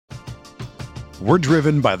We're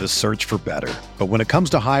driven by the search for better. But when it comes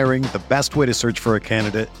to hiring, the best way to search for a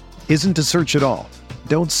candidate isn't to search at all.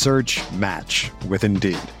 Don't search, match with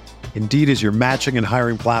Indeed. Indeed is your matching and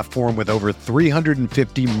hiring platform with over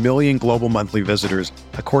 350 million global monthly visitors,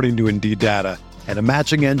 according to Indeed data, and a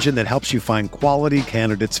matching engine that helps you find quality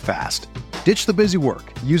candidates fast. Ditch the busy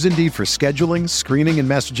work. Use Indeed for scheduling, screening, and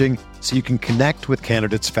messaging so you can connect with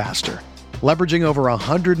candidates faster. Leveraging over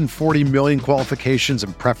 140 million qualifications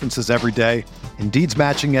and preferences every day, Indeed's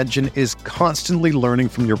matching engine is constantly learning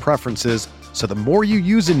from your preferences, so the more you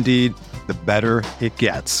use Indeed, the better it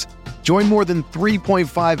gets. Join more than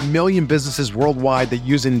 3.5 million businesses worldwide that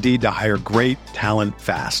use Indeed to hire great talent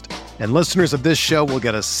fast. And listeners of this show will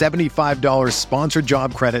get a $75 sponsored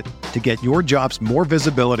job credit to get your jobs more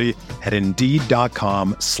visibility at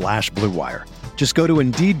Indeed.com/Blue Wire. Just go to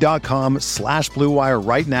Indeed.com/Blue Wire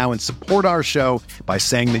right now and support our show by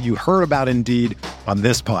saying that you heard about Indeed on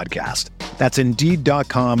this podcast. That's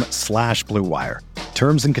Indeed.com/Blue Wire.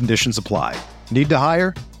 Terms and conditions apply. Need to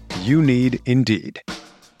hire? You need Indeed.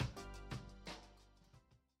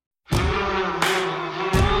 This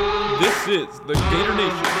is the Gator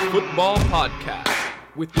Nation Football Podcast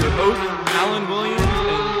with your hosts, Alan Williams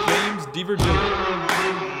and James DiVirgilio.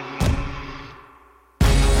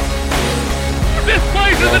 This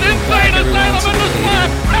place is an insane asylum in the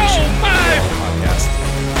swamp! Oh my! Podcast.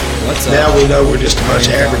 What's up? Now we know we're just a bunch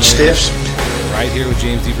of average stiffs. Right here with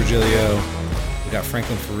James DiVirgilio. We got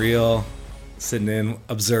Franklin for real sitting in,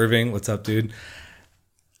 observing. What's up, dude?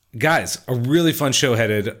 Guys, a really fun show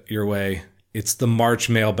headed your way. It's the March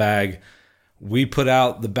Mailbag. We put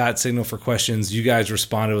out the bat signal for questions. You guys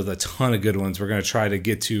responded with a ton of good ones. We're going to try to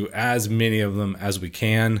get to as many of them as we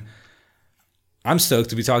can. I'm stoked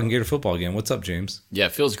to be talking Gator football again. What's up, James? Yeah,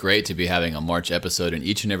 it feels great to be having a March episode, and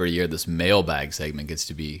each and every year this mailbag segment gets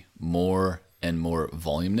to be more and more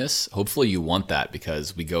voluminous. Hopefully you want that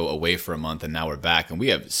because we go away for a month and now we're back, and we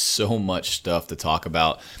have so much stuff to talk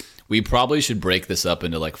about. We probably should break this up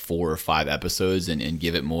into like 4 or 5 episodes and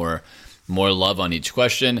give it more love on each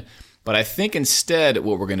question. But I think instead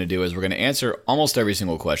what we're going to do is we're going to answer almost every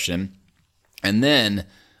single question, and then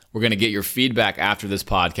we're going to get your feedback after this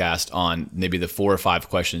podcast on maybe the 4 or 5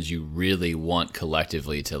 questions you really want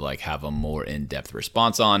collectively to like have a more in-depth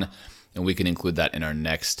response on, and we can include that in our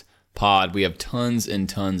next pod. We have tons and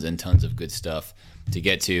tons and tons of good stuff to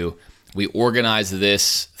get to. We organized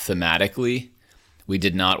this thematically. We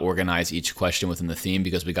did not organize each question within the theme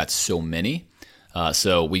because we got so many.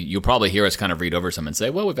 So you'll probably hear us kind of read over some and say,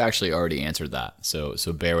 well, we've actually already answered that. So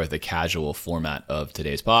bear with the casual format of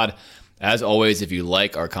today's pod. As always, if you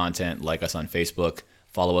like our content, like us on Facebook,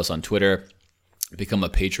 follow us on Twitter, become a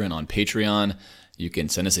patron on Patreon. You can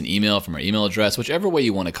send us an email from our email address, whichever way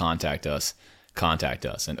you want to contact us.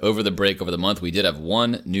 And over the break, over the month, we did have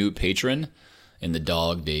one new patron in the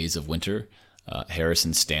dog days of winter.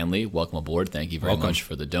 Harrison Stanley, welcome aboard. Thank you very much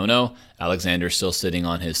for the dono. Alexander's still sitting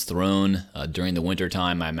on his throne during the winter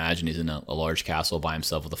time. I imagine he's in a large castle by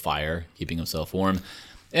himself with a fire, keeping himself warm.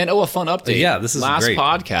 And a fun update. Yeah, this is last great.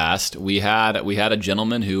 podcast we had a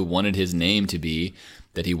gentleman who wanted his name to be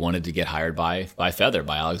that he wanted to get hired by Feather,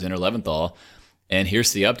 by Alexander Leventhal. And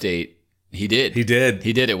here's the update. He did.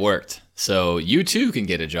 It worked. So you too can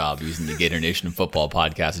get a job using the Gator Nation Football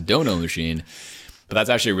Podcast dono machine. But that's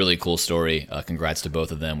actually a really cool story. Congrats to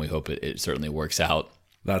both of them. We hope it certainly works out.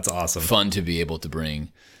 That's awesome. Fun to be able to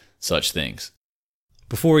bring such things.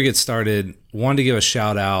 Before we get started, wanted to give a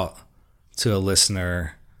shout out to a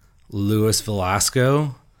listener, Luis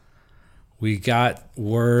Velasco. We got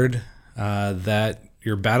word that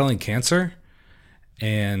you're battling cancer,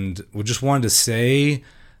 and we just wanted to say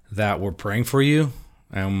that we're praying for you.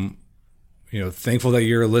 Thankful that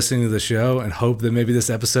you're listening to the show, and hope that maybe this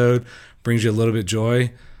episode brings you a little bit of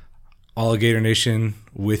joy. All of Gator Nation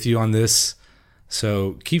with you on this.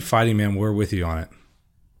 So keep fighting, man. We're with you on it.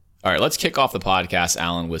 All right, let's kick off the podcast,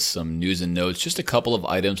 Alan, with some news and notes. Just a couple of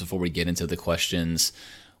items before we get into the questions.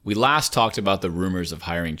 We last talked about the rumors of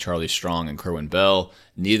hiring Charlie Strong and Kerwin Bell,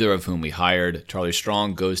 neither of whom we hired. Charlie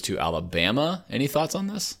Strong goes to Alabama. Any thoughts on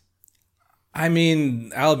this? I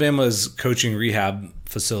mean, Alabama's coaching rehab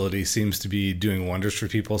facility seems to be doing wonders for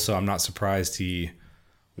people, so I'm not surprised he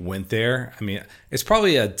went there. I mean, it's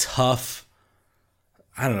probably a tough,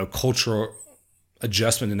 cultural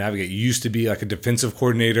adjustment to navigate. You used to be like a defensive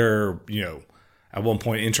coordinator, at one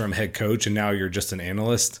point interim head coach, and now you're just an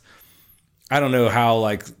analyst. I don't know how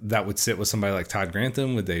like that would sit with somebody like Todd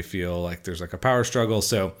Grantham. Would they feel like there's like a power struggle?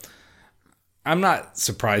 So I'm not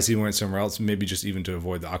surprised he went somewhere else, maybe just even to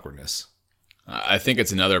avoid the awkwardness. I think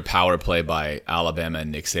it's another power play by Alabama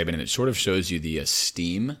and Nick Saban, and it sort of shows you the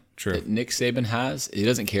esteem that Nick Saban has. He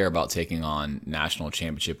doesn't care about taking on national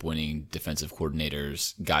championship winning defensive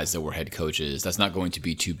coordinators, guys that were head coaches. That's not going to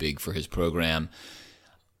be too big for his program.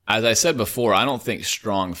 As I said before, I don't think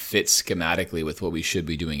Strong fits schematically with what we should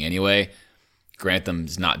be doing anyway.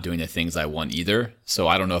 Grantham's not doing the things I want either, so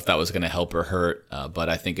I don't know if that was going to help or hurt, but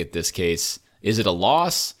I think at this case, is it a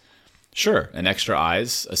loss? Sure, an extra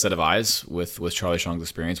eyes, a set of eyes with Charlie Strong's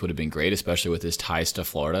experience would have been great, especially with his ties to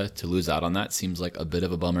Florida. To lose out on that seems like a bit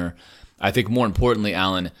of a bummer. I think more importantly,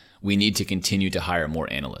 Alan, we need to continue to hire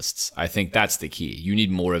more analysts. I think that's the key. You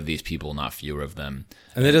need more of these people, not fewer of them.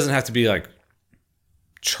 And it doesn't have to be like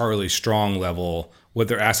Charlie Strong level, what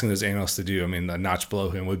they're asking those analysts to do. I mean, a notch below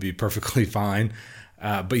him would be perfectly fine.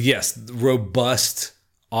 But yes, robust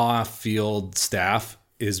off-field staff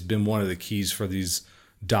has been one of the keys for these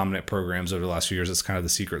dominant programs over the last few years. It's kind of the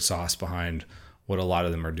secret sauce behind what a lot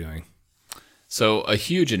of them are doing. So a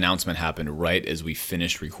huge announcement happened right as we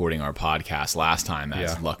finished recording our podcast last time,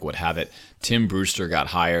 as luck would have it. Tim Brewster got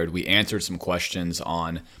hired. We answered some questions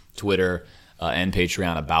on Twitter and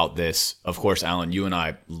Patreon about this. Of course, Alan, you and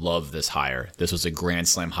I love this hire. This was a Grand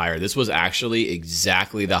Slam hire. This was actually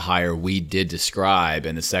exactly the hire we did describe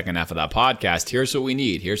in the second half of that podcast. Here's what we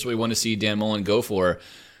need. Here's what we want to see Dan Mullen go for.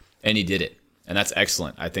 And he did it. And that's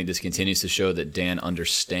excellent. I think this continues to show that Dan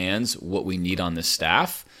understands what we need on this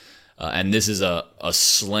staff. And this is a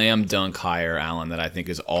slam dunk hire, Alan, that I think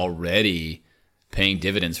is already paying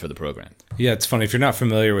dividends for the program. Yeah, it's funny. If you're not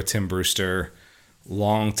familiar with Tim Brewster,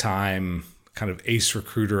 long-time kind of ace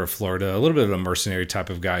recruiter of Florida, a little bit of a mercenary type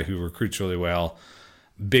of guy who recruits really well,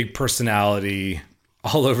 big personality,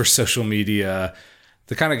 all over social media,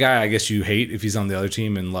 the kind of guy I guess you hate if he's on the other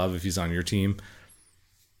team and love if he's on your team.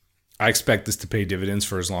 I expect this to pay dividends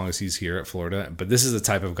for as long as he's here at Florida, but this is the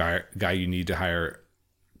type of guy you need to hire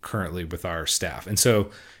currently with our staff. And so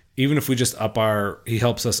even if we just he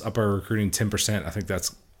helps us up our recruiting 10%, I think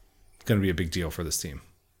that's going to be a big deal for this team.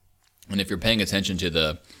 And if you're paying attention to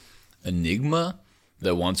the enigma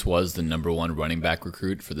that once was the number one running back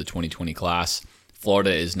recruit for the 2020 class,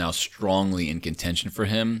 Florida is now strongly in contention for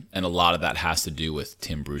him, and a lot of that has to do with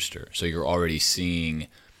Tim Brewster. So you're already seeing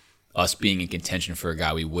us being in contention for a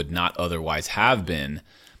guy we would not otherwise have been.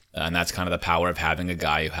 And that's kind of the power of having a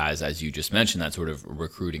guy who has, as you just mentioned, that sort of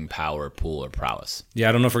recruiting power, pull, or prowess. Yeah,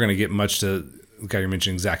 I don't know if we're going to get much to the guy you're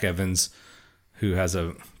mentioning, Zach Evans, who has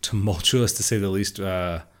a tumultuous, to say the least,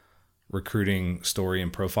 recruiting story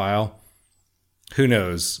and profile. Who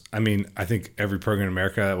knows? I mean, I think every program in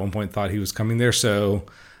America at one point thought he was coming there. So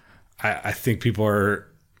I think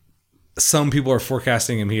some people are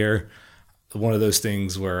forecasting him here. One of those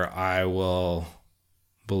things where I will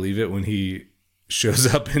believe it when he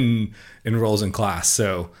shows up and enrolls in class.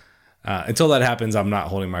 So until that happens, I'm not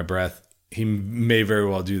holding my breath. He may very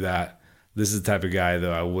well do that. This is the type of guy,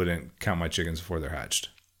 though, I wouldn't count my chickens before they're hatched.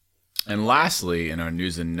 And lastly, in our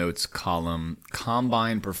news and notes column,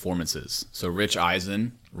 combine performances. So Rich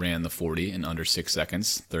Eisen ran the 40 in under 6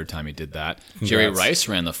 seconds. Third time he did that. Congrats. Jerry Rice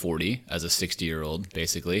ran the 40 as a 60-year-old,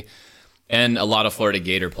 basically. And a lot of Florida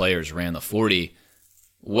Gator players ran the 40.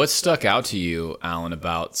 What stuck out to you, Alan,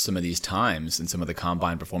 about some of these times and some of the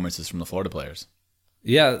combine performances from the Florida players?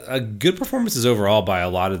 Yeah, good performances overall by a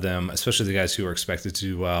lot of them, especially the guys who were expected to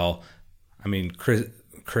do well. I mean,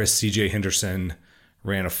 Chris C.J. Henderson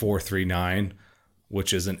ran a 4.39,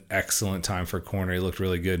 which is an excellent time for a corner. He looked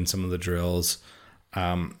really good in some of the drills.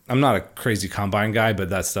 I'm not a crazy combine guy, but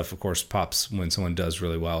that stuff, of course, pops when someone does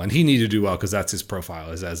really well. And he needed to do well because that's his profile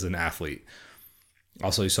as an athlete.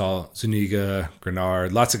 Also, you saw Zuniga,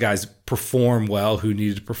 Grenard, lots of guys perform well who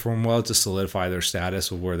needed to perform well to solidify their status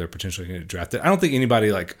of where they're potentially going to get drafted. I don't think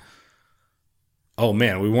anybody oh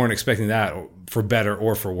man, we weren't expecting that for better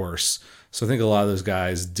or for worse. So I think a lot of those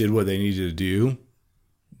guys did what they needed to do,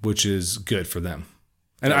 which is good for them.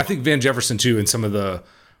 And I think Van Jefferson too, in some of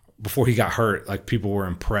before he got hurt, people were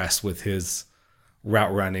impressed with his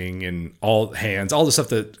route running and all the stuff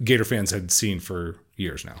that Gator fans had seen for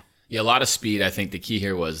years now. Yeah, a lot of speed. I think the key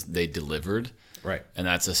here was they delivered. Right. And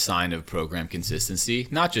that's a sign of program consistency.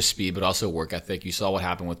 Not just speed, but also work ethic. You saw what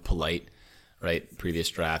happened with Polite, right? Previous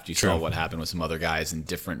draft. You saw what happened with some other guys in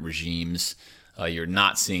different regimes. You're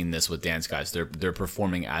not seeing this with Dan's guys. They're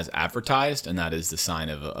performing as advertised, and that is the sign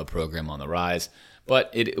of a program on the rise.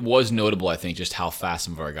 But it was notable, I think, just how fast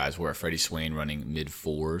some of our guys were. Freddie Swain running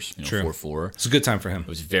mid-4s, 4.4. It's a good time for him. It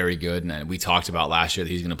was very good. And we talked about last year that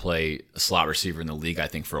he's going to play a slot receiver in the league, I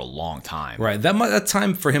think, for a long time. Right. That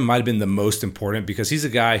time for him might have been the most important because he's a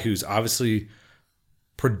guy who's obviously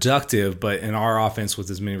productive, but in our offense with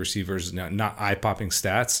as many receivers, not eye-popping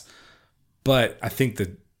stats. But I think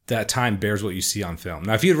that time bears what you see on film.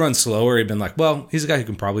 Now, if he had run slower, he'd been like, well, he's a guy who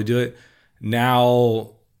can probably do it.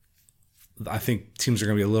 Now, I think teams are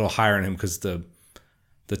going to be a little higher on him because the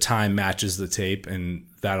time matches the tape, and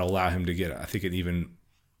that'll allow him to get, I think, an even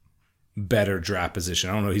better draft position.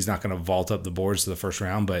 I don't know. He's not going to vault up the boards to the first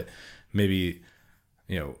round, but maybe,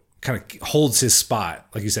 kind of holds his spot.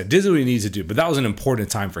 Like you said, did what he needs to do, but that was an important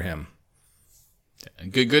time for him.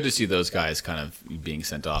 Good to see those guys kind of being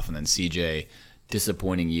sent off. And then CJ,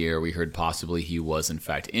 disappointing year. We heard possibly he was, in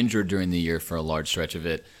fact, injured during the year for a large stretch of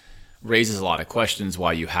it. Raises a lot of questions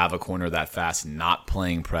why you have a corner that fast not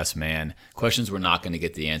playing press man. Questions we're not going to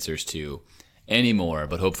get the answers to anymore,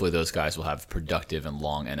 but hopefully those guys will have productive and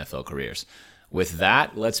long NFL careers. With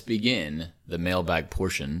that, let's begin the mailbag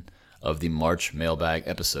portion of the March Mailbag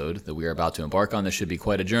episode that we are about to embark on. This should be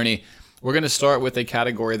quite a journey. We're going to start with a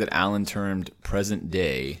category that Alan termed present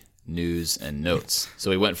day news and notes.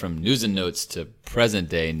 So we went from news and notes to present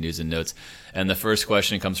day news and notes. And the first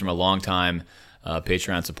question comes from a longtime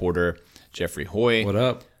Patreon supporter, Jeffrey Hoy. What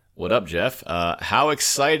up? What up, Jeff? How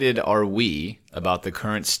excited are we about the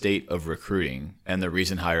current state of recruiting and the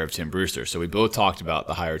recent hire of Tim Brewster? So we both talked about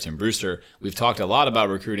the hire of Tim Brewster. We've talked a lot about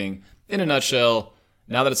recruiting. In a nutshell,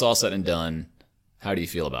 now that it's all said and done, how do you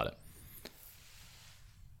feel about it?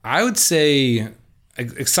 I would say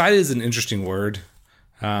excited is an interesting word.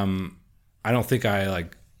 I don't think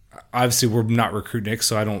obviously we're not recruiting,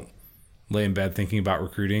 so I don't lay in bed thinking about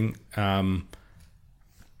recruiting.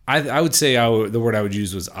 I would say the word I would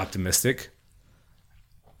use was optimistic.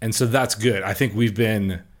 And so that's good. I think we've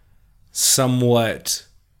been somewhat,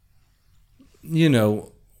 in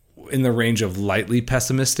the range of lightly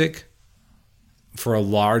pessimistic for a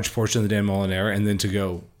large portion of the Dan Mullen era, and then to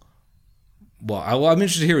go, I'm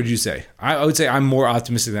interested to hear what you say. I would say I'm more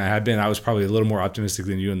optimistic than I have been. I was probably a little more optimistic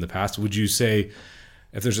than you in the past. Would you say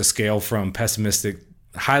if there's a scale from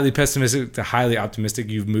highly pessimistic to highly optimistic,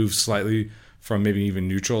 you've moved slightly from maybe even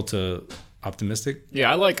neutral to optimistic?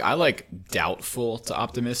 Yeah, I like doubtful to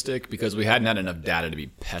optimistic because we hadn't had enough data to be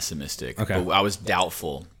pessimistic. Okay. But I was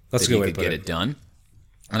doubtful that he could get it done.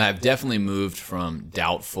 And I've definitely moved from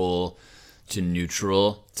doubtful to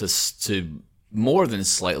neutral to more than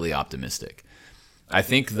slightly optimistic. I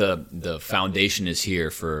think the foundation is here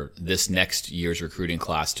for this next year's recruiting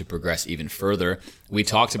class to progress even further. We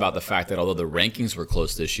talked about the fact that although the rankings were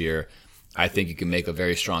close this year, I think you can make a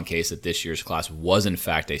very strong case that this year's class was in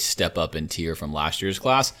fact a step up in tier from last year's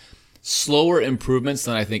class. Slower improvements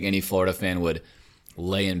than I think any Florida fan would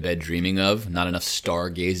lay in bed dreaming of. Not enough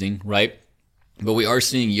stargazing, right? But we are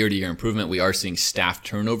seeing year-to-year improvement. We are seeing staff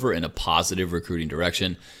turnover in a positive recruiting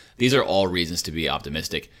direction. These are all reasons to be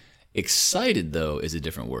optimistic. Excited, though, is a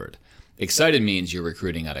different word. Excited means you're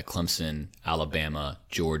recruiting out of Clemson, Alabama,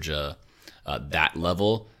 Georgia, that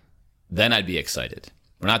level. Then I'd be excited.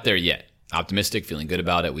 We're not there yet. Optimistic, feeling good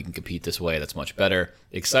about it. We can compete this way. That's much better.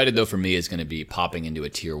 Excited, though, for me is going to be popping into a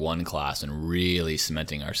tier 1 class and really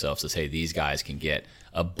cementing ourselves as, hey, these guys can get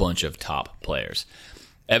a bunch of top players.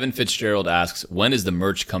 Evan Fitzgerald asks, when is the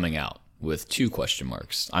merch coming out? With 2 question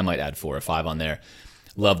marks. I might add 4 or 5 on there.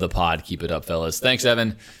 Love the pod. Keep it up, fellas. Thanks,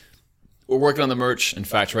 Evan. We're working on the merch. In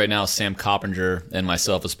fact, right now, Sam Coppinger and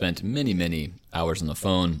myself have spent many, many hours on the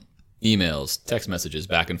phone, emails, text messages,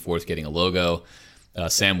 back and forth getting a logo.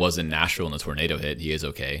 Sam was in Nashville when the tornado hit. He is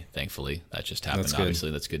okay, thankfully. That just happened, That's good.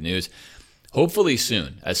 obviously. That's good news. Hopefully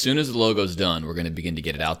soon. As soon as the logo's done, we're going to begin to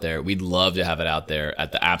get it out there. We'd love to have it out there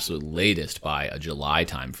at the absolute latest by a July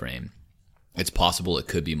timeframe. It's possible it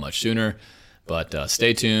could be much sooner, but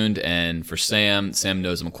stay tuned. And for Sam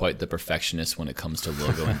knows I'm quite the perfectionist when it comes to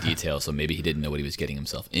logo and detail, so maybe he didn't know what he was getting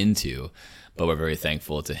himself into, but we're very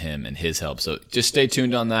thankful to him and his help. So just stay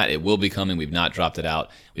tuned on that. It will be coming. We've not dropped it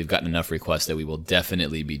out. We've gotten enough requests that we will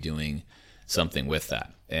definitely be doing something with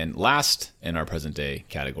that. And last in our present day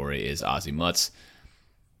category is Ozzie Mutz,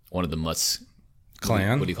 one of the Mutz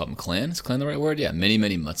clan. What do you call them? Clan? Is clan the right word? Yeah, many,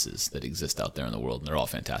 many Mutzes that exist out there in the world, and they're all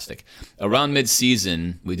fantastic. Around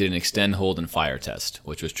mid-season, we did an extend, hold, and fire test,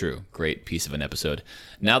 which was true. Great piece of an episode.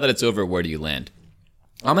 Now that it's over, where do you land?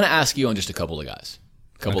 I'm going to ask you on just a couple of guys.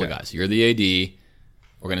 Of guys. You're the AD.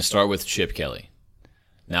 We're going to start with Chip Kelly.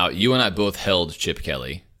 Now, you and I both held Chip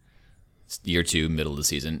Kelly. It's year 2, middle of the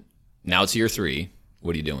season. Now it's year 3.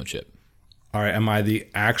 What are you doing with Chip? All right, am I the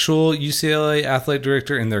actual UCLA athletic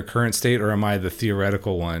director in their current state, or am I the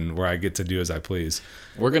theoretical one where I get to do as I please?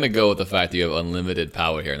 We're going to go with the fact that you have unlimited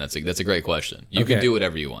power here, and that's a great question. You can do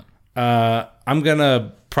whatever you want. I'm going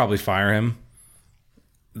to probably fire him,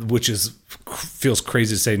 which feels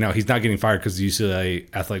crazy to say. No, he's not getting fired because the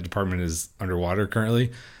UCLA athletic department is underwater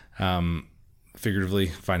currently, figuratively,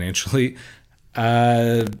 financially.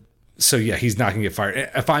 So yeah, he's not going to get fired.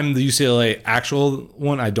 If I'm the UCLA actual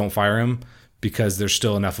one, I don't fire him because there's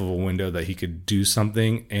still enough of a window that he could do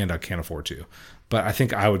something, and I can't afford to. But I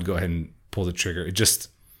think I would go ahead and pull the trigger. It just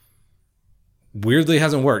weirdly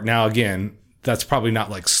hasn't worked. Now, again, that's probably not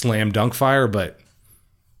like slam dunk fire, but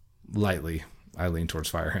lightly, I lean towards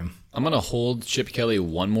fire him. I'm going to hold Chip Kelly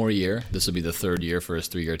one more year. This will be the third year for his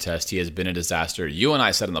 3-year test. He has been a disaster. You and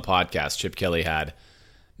I said on the podcast, Chip Kelly had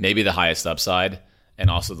maybe the highest upside and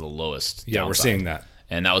also the lowest downside. We're seeing that.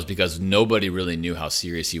 And that was because nobody really knew how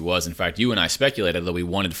serious he was. In fact, you and I speculated that we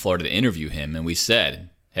wanted Florida to interview him, and we said,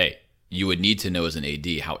 hey, you would need to know as an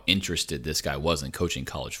AD how interested this guy was in coaching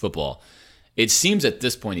college football. It seems at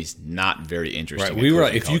this point he's not very interested. Right. We were,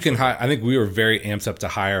 if you can hire, I think we were very amped up to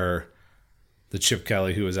hire the Chip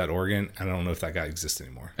Kelly who was at Oregon. I don't know if that guy exists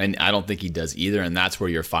anymore. And I don't think he does either, and that's where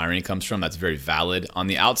your firing comes from. That's very valid. On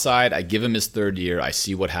the outside, I give him his 3rd year. I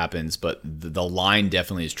see what happens, but the line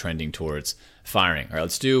definitely is trending towards firing. All right,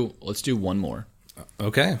 let's do one more.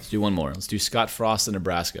 Okay. Let's do one more. Let's do Scott Frost in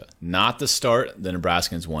Nebraska. Not the start the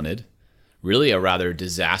Nebraskans wanted. Really a rather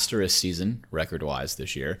disastrous season record-wise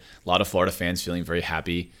this year. A lot of Florida fans feeling very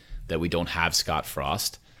happy that we don't have Scott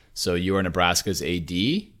Frost. So you are Nebraska's AD,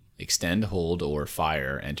 extend, hold, or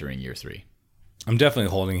fire entering year 3. I'm definitely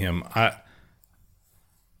holding him.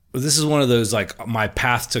 This is one of those, like, my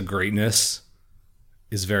path to greatness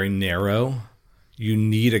is very narrow. You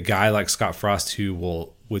need a guy like Scott Frost who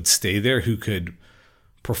would stay there, who could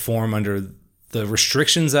perform under the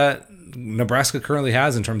restrictions that Nebraska currently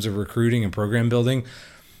has in terms of recruiting and program building.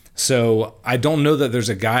 So I don't know that there's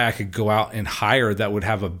a guy I could go out and hire that would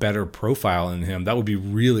have a better profile than him. That would be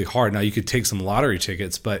really hard. Now, you could take some lottery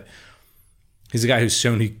tickets, but he's a guy who's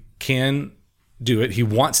shown he can do it. He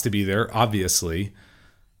wants to be there, obviously.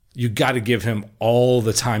 You got to give him all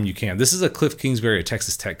the time you can. This is a Cliff Kingsbury at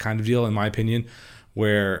Texas Tech kind of deal, in my opinion,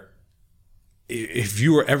 where if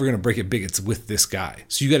you were ever going to break it big, it's with this guy.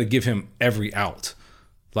 So you got to give him every out,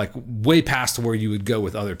 like way past where you would go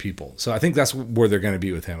with other people. So I think that's where they're going to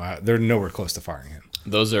be with him. They're nowhere close to firing him.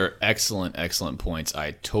 Those are excellent, excellent points.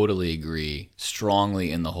 I totally agree.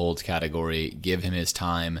 Strongly in the hold category. Give him his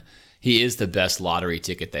time. He is the best lottery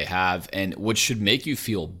ticket they have. And what should make you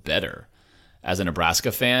feel better as a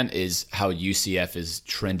Nebraska fan is how UCF is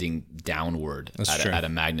trending downward at a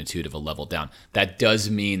magnitude of a level down. That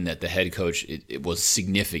does mean that the head coach, it was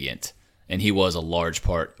significant, and he was a large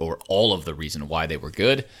part or all of the reason why they were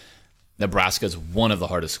good. Nebraska is one of the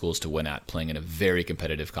hardest schools to win at, playing in a very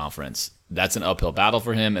competitive conference. That's an uphill battle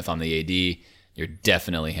for him. If I'm the AD, you're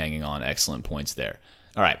definitely hanging on excellent points there.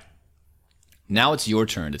 All right. Now it's your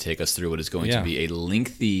turn to take us through what is going to be a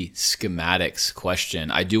lengthy schematics question.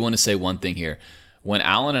 I do want to say one thing here. When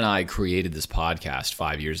Alan and I created this podcast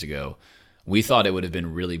 5 years ago, we thought it would have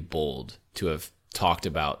been really bold to have talked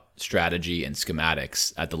about strategy and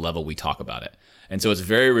schematics at the level we talk about it. And so it's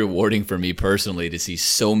very rewarding for me personally to see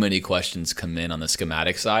so many questions come in on the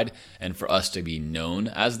schematic side, and for us to be known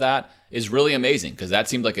as that is really amazing, because that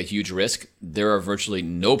seemed like a huge risk. There are virtually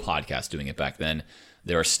no podcasts doing it back then.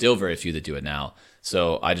 There are still very few that do it now.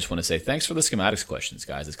 So I just want to say thanks for the schematics questions,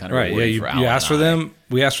 guys. It's kind of rewarding for Alan. You asked for them.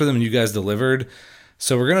 We asked for them, and you guys delivered.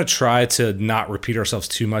 So we're going to try to not repeat ourselves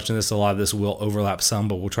too much in this. A lot of this will overlap some,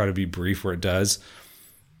 but we'll try to be brief where it does.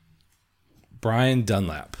 Brian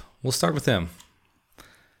Dunlap. We'll start with him.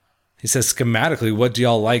 He says, schematically, what do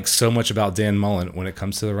y'all like so much about Dan Mullen when it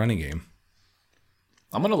comes to the running game?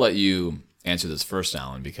 I'm going to let you answer this first,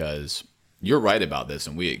 Alan, because you're right about this,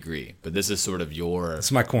 and we agree. But this is sort of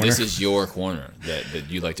it's my corner. This is your corner that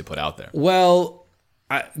you like to put out there. Well,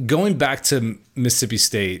 going back to Mississippi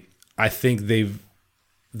State, I think they've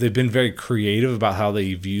been very creative about how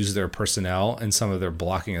they've used their personnel and some of their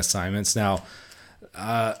blocking assignments. Now,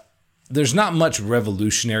 there's not much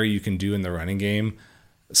revolutionary you can do in the running game.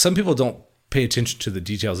 Some people don't pay attention to the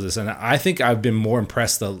details of this, and I think I've been more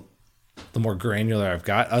impressed the more granular I've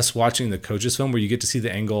got. Us watching the coaches film where you get to see the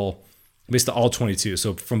angle, basically all 22,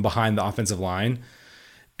 so from behind the offensive line,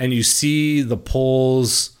 and you see the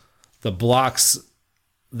pulls, the blocks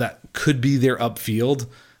that could be there upfield.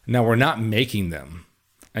 Now, we're not making them.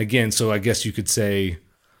 Again, so I guess you could say,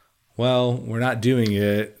 well, we're not doing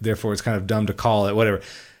it, therefore it's kind of dumb to call it, whatever.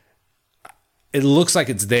 It looks like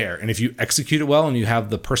it's there, and if you execute it well and you have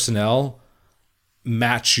the personnel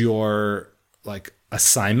match your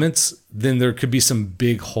assignments, then there could be some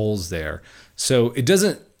big holes there. So it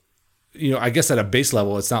doesn't, I guess at a base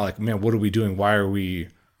level, it's not like, man, what are we doing? Why are we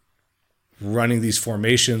running these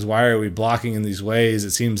formations? Why are we blocking in these ways?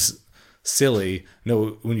 It seems silly.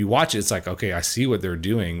 No, when you watch it, it's like, okay, I see what they're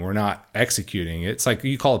doing. We're not executing it. It's like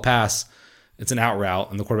you call a pass, it's an out route,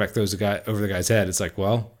 and the quarterback throws the guy over the guy's head. It's like,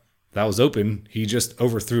 well, that was open, he just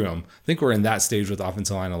overthrew him. I think we're in that stage with the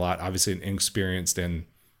offensive line a lot. Obviously an inexperienced and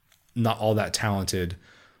not all that talented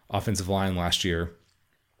offensive line last year.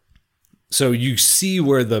 So you see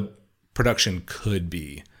where the production could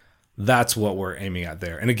be. That's what we're aiming at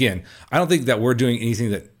there. And again, I don't think that we're doing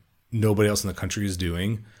anything that nobody else in the country is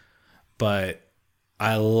doing, but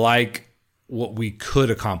I like what we could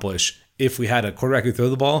accomplish if we had a quarterback who throw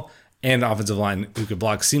the ball and an offensive line who could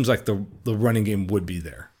block. Seems like the running game would be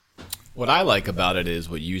there. What I like about it is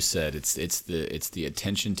what you said. It's the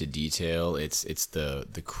attention to detail. It's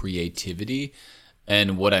the creativity.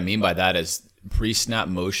 And what I mean by that is pre-snap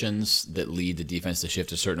motions that lead the defense to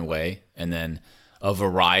shift a certain way, and then a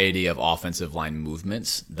variety of offensive line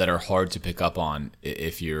movements that are hard to pick up on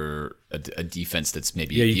if you're a defense that's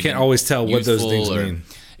maybe you can't always tell what those things mean.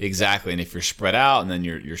 Exactly, and if you're spread out and then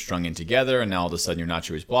you're strung in together, and now all of a sudden you're not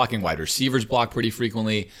sure who's blocking. Wide receivers block pretty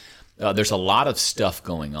frequently. There's a lot of stuff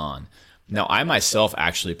going on. Now, I myself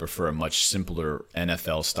actually prefer a much simpler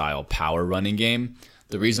NFL-style power running game.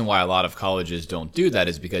 The reason why a lot of colleges don't do that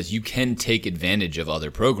is because you can take advantage of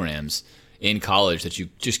other programs in college that you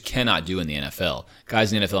just cannot do in the NFL.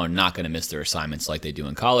 Guys in the NFL are not going to miss their assignments like they do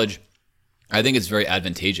in college. I think it's very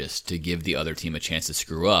advantageous to give the other team a chance to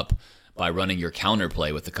screw up by running your counter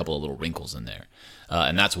play with a couple of little wrinkles in there.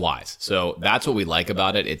 And that's wise. So that's what we like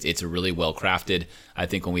about it. It's a really well crafted. I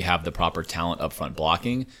think when we have the proper talent up front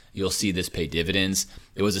blocking, you'll see this pay dividends.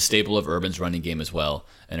 It was a staple of Urban's running game as well,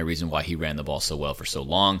 and a reason why he ran the ball so well for so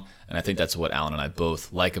long. And I think that's what Alan and I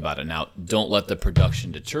both like about it. Now, don't let the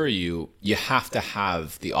production deter you. You have to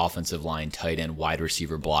have the offensive line, tight end, wide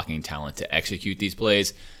receiver blocking talent to execute these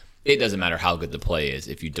plays. It doesn't matter how good the play is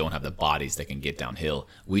if you don't have the bodies that can get downhill.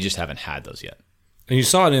 We just haven't had those yet. And you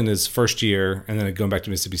saw it in his first year, and then going back to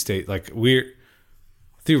Mississippi State. Like, we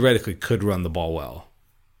theoretically could run the ball well,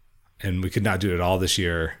 and we could not do it all this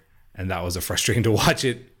year. And that was frustrating to watch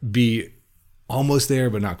it be almost there,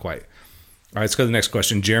 but not quite. All right, let's go to the next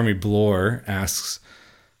question. Jeremy Bloor asks,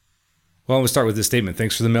 well, I'm going to start with this statement.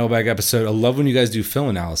 Thanks for the mailbag episode. I love when you guys do film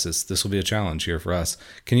analysis. This will be a challenge here for us.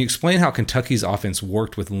 Can you explain how Kentucky's offense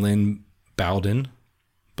worked with Lynn Bowden,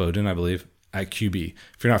 I believe, at QB?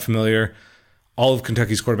 If you're not familiar, all of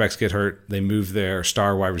Kentucky's quarterbacks get hurt. They move their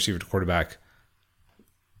star wide receiver to quarterback.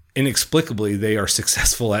 Inexplicably, they are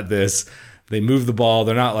successful at this. They move the ball.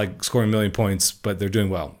 They're not like scoring a million points, but they're doing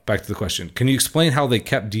well. Back to the question. Can you explain how they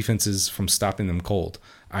kept defenses from stopping them cold,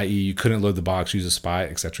 i.e. you couldn't load the box, use a spy,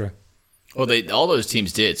 etc.? Well, all those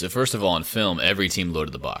teams did. So first of all, in film, every team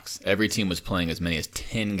loaded the box. Every team was playing as many as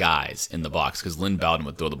 10 guys in the box because Lynn Bowden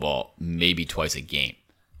would throw the ball maybe twice a game.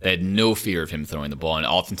 They had no fear of him throwing the ball, and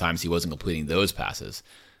oftentimes he wasn't completing those passes.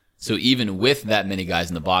 So even with that many guys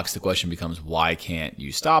in the box, the question becomes, why can't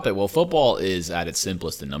you stop it? Well, football is at its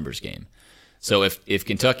simplest a numbers game. So if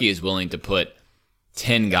Kentucky is willing to put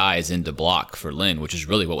 10 guys into block for Lynn, which is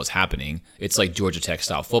really what was happening, it's like Georgia Tech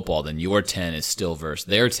style football, then your 10 is still versus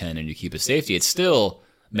their 10 and you keep a safety. It's still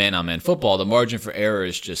man-on-man football. The margin for error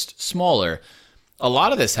is just smaller. A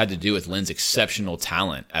lot of this had to do with Lynn's exceptional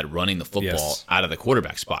talent at running the football out of the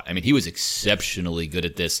quarterback spot. I mean, he was exceptionally good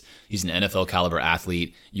at this. He's an NFL caliber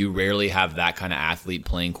athlete. You rarely have that kind of athlete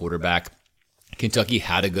playing quarterback. Kentucky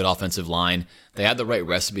had a good offensive line. They had the right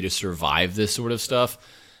recipe to survive this sort of stuff.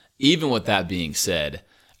 Even with that being said,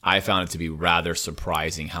 I found it to be rather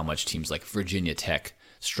surprising how much teams like Virginia Tech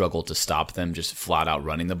struggled to stop them just flat out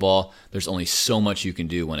running the ball. There's only so much you can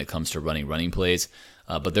do when it comes to running plays.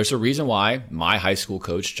 But there's a reason why my high school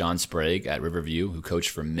coach, John Sprague at Riverview, who coached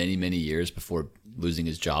for many, many years before losing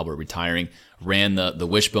his job or retiring, ran the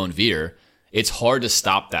wishbone veer. It's hard to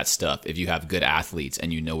stop that stuff if you have good athletes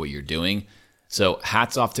and you know what you're doing. So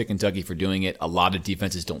hats off to Kentucky for doing it. A lot of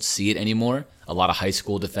defenses don't see it anymore. A lot of high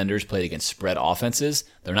school defenders played against spread offenses.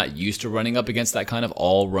 They're not used to running up against that kind of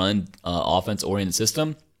all-run offense-oriented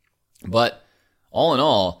system. But all in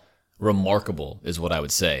all, remarkable is what I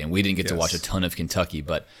would say. And we didn't get to watch a ton of Kentucky,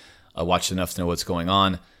 but I watched enough to know what's going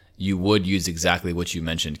on. You would use exactly what you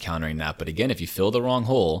mentioned countering that. But again, if you fill the wrong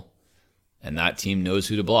hole and that team knows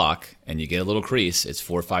who to block and you get a little crease, it's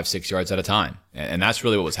 4, 5, 6 yards at a time. And that's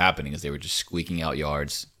really what was happening is they were just squeaking out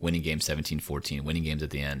yards, winning games 17-14, winning games at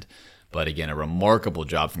the end. But again, a remarkable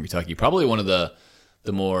job from Kentucky. Probably one of the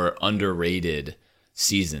more underrated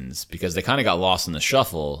seasons because they kind of got lost in the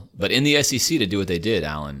shuffle. But in the SEC to do what they did,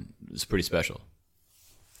 Alan, was pretty special.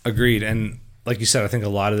 Agreed. And like you said, I think a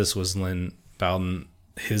lot of this was Lynn Bowden,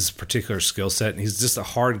 his particular skill set. And he's just a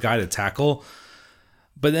hard guy to tackle.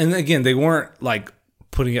 But then again, they weren't like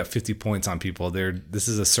putting up 50 points on people. This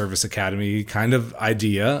is a service academy kind of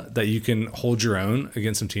idea that you can hold your own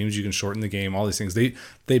against some teams. You can shorten the game, all these things. They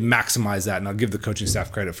maximize that, and I'll give the coaching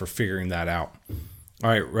staff credit for figuring that out. All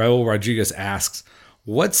right, Raul Rodriguez asks,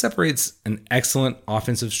 what separates an excellent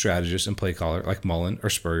offensive strategist and play caller like Mullen or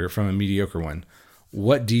Spurrier from a mediocre one?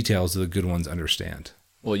 What details do the good ones understand?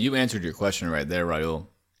 Well, you answered your question right there, Raul.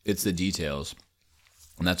 It's the details.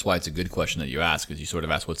 And that's why it's a good question that you ask, because you sort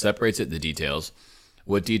of ask what separates it, the details.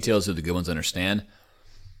 What details do the good ones understand?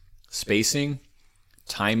 Spacing,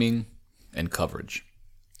 timing, and coverage.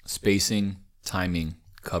 Spacing, timing,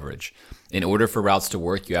 coverage. In order for routes to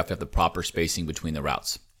work, you have to have the proper spacing between the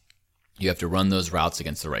routes. You have to run those routes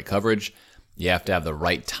against the right coverage. You have to have the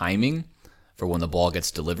right timing for when the ball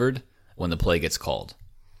gets delivered, when the play gets called.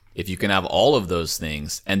 If you can have all of those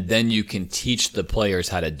things, and then you can teach the players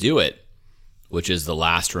how to do it, which is the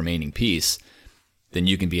last remaining piece, then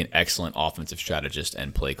you can be an excellent offensive strategist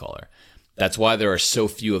and play caller. That's why there are so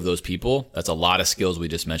few of those people. That's a lot of skills we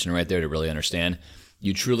just mentioned right there to really understand.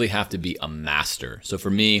 You truly have to be a master. So for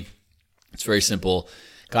me, it's very simple.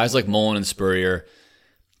 Guys like Mullen and Spurrier,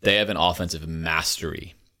 they have an offensive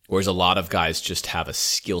mastery, whereas a lot of guys just have a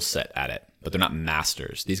skill set at it, but they're not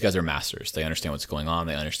masters. These guys are masters. They understand what's going on.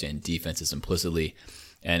 They understand defenses implicitly.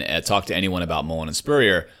 And talk to anyone about Mullen and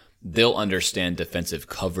Spurrier, they'll understand defensive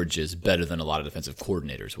coverages better than a lot of defensive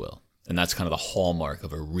coordinators will. And that's kind of the hallmark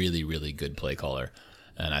of a really, really good play caller.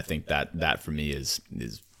 And I think that for me is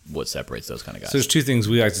what separates those kind of guys. So there's two things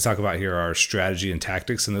we like to talk about here are strategy and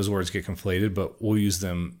tactics, and those words get conflated, but we'll use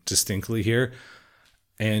them distinctly here.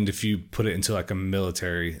 And if you put it into like a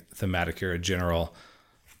military thematic here, a general,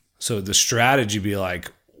 so the strategy be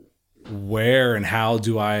like, where and how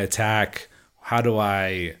do I attack? How do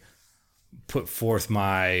I put forth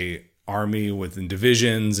my army within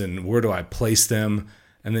divisions, and where do I place them?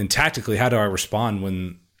 And then tactically, how do I respond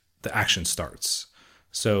when the action starts?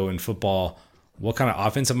 So in football, what kind of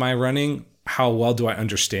offense am I running? How well do I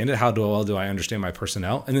understand it? How well do I understand my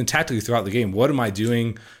personnel? And then tactically throughout the game, what am I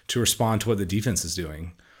doing to respond to what the defense is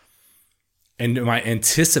doing? And am I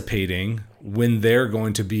anticipating when they're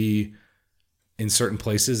going to be in certain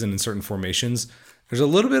places and in certain formations? There's a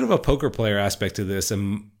little bit of a poker player aspect to this,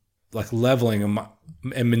 and like leveling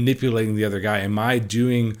and manipulating the other guy. Am I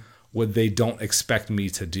doing what they don't expect me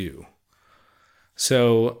to do?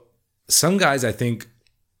 So some guys I think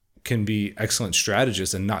can be excellent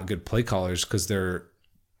strategists and not good play callers because they're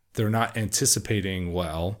not anticipating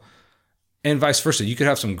well, and vice versa. You could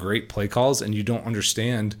have some great play calls and you don't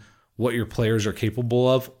understand what your players are capable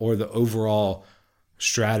of or the overall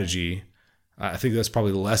strategy. I think that's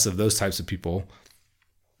probably less of those types of people,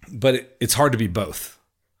 but it's hard to be both.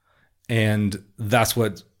 And that's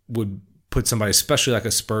what would put somebody, especially like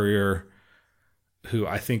a Spurrier, who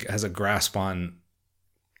I think has a grasp on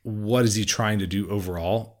what is he trying to do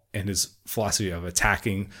overall and his philosophy of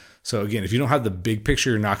attacking. So again, if you don't have the big picture,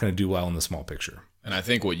 you're not going to do well in the small picture. And I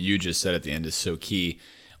think what you just said at the end is so key.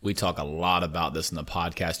 We talk a lot about this in the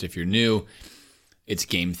podcast. If you're new, it's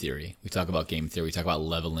game theory. We talk about game theory. We talk about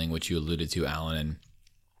leveling, which you alluded to, Alan.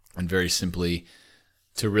 And very simply,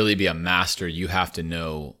 to really be a master, you have to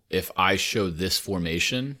know, if I show this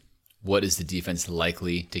formation, what is the defense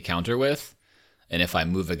likely to counter with? And if I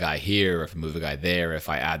move a guy here, or if I move a guy there, if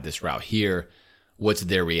I add this route here, what's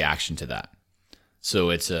their reaction to that? So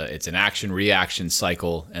it's an action-reaction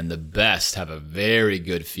cycle, and the best have a very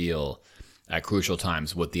good feel at crucial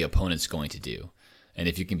times what the opponent's going to do. And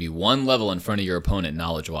if you can be one level in front of your opponent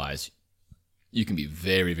knowledge-wise, you can be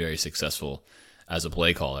very, very successful as a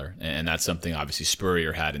play caller. And that's something obviously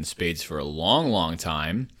Spurrier had in spades for a long, long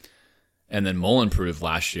time. And then Mullen proved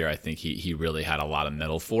last year, I think he really had a lot of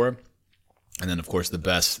mettle for. And then, of course, the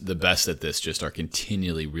best at this just are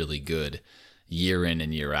continually really good year in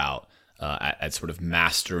and year out at sort of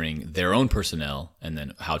mastering their own personnel and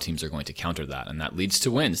then how teams are going to counter that. And that leads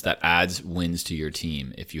to wins. That adds wins to your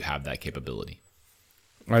team if you have that capability.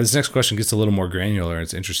 All right, this next question gets a little more granular.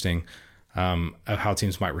 It's interesting of how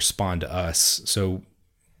teams might respond to us. So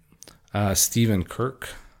Stephen Kirkhoff,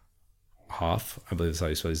 I believe that's how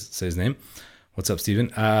you say his name. What's up,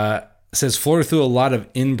 Stephen? Says Florida threw a lot of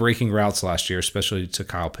in-breaking routes last year, especially to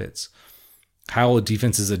Kyle Pitts. How will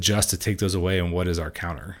defenses adjust to take those away, and what is our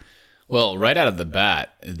counter? Well, right out of the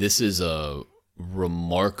bat, this is a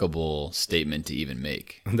remarkable statement to even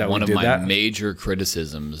make. One of my major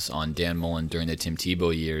criticisms on Dan Mullen during the Tim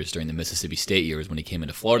Tebow years, during the Mississippi State years when he came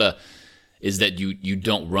into Florida, is that you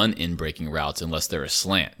don't run in-breaking routes unless they're a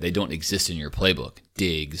slant. They don't exist in your playbook.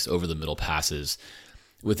 Digs, over-the-middle passes.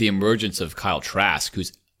 With the emergence of Kyle Trask,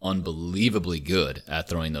 who's unbelievably good at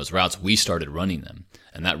throwing those routes. We started running them,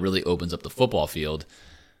 and that really opens up the football field.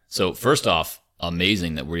 So first off,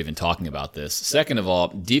 amazing that we're even talking about this. Second of all,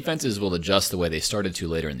 defenses will adjust the way they started to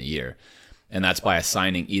later in the year, and that's by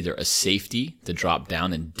assigning either a safety to drop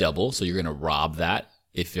down and double, so you're going to rob that.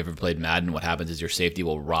 If you've ever played Madden, what happens is your safety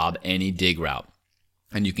will rob any dig route.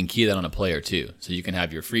 And you can key that on a player too. So you can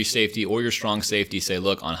have your free safety or your strong safety say,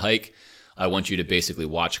 look, on hike, I want you to basically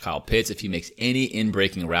watch Kyle Pitts. If he makes any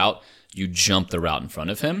in-breaking route, you jump the route in front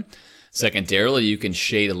of him. Secondarily, you can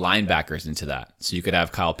shade linebackers into that. So you could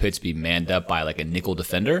have Kyle Pitts be manned up by like a nickel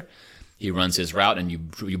defender. He runs his route and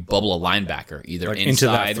you bubble a linebacker either like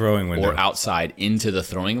inside or outside into the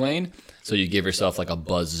throwing lane. So you give yourself like a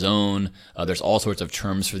buzz zone. There's all sorts of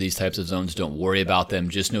terms for these types of zones. Don't worry about them.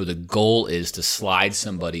 Just know the goal is to slide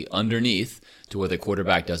somebody underneath to where the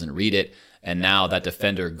quarterback doesn't read it. And now that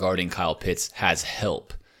defender guarding Kyle Pitts has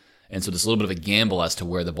help. And so there's a little bit of a gamble as to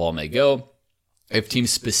where the ball may go. If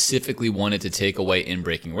teams specifically wanted to take away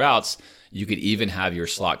in-breaking routes, you could even have your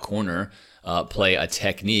slot corner play a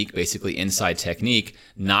technique, basically inside technique,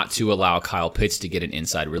 not to allow Kyle Pitts to get an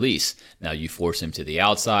inside release. Now you force him to the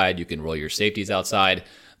outside. You can roll your safeties outside.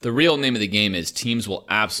 The real name of the game is teams will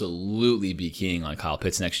absolutely be keying on Kyle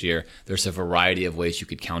Pitts next year. There's a variety of ways you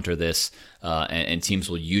could counter this, and teams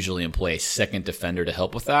will usually employ a second defender to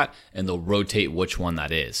help with that, and they'll rotate which one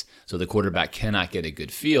that is. So the quarterback cannot get a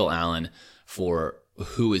good feel, Alan, for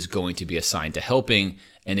who is going to be assigned to helping.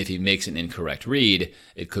 And if he makes an incorrect read,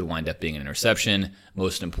 it could wind up being an interception.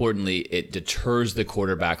 Most importantly, it deters the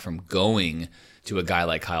quarterback from going to a guy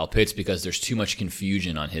like Kyle Pitts because there's too much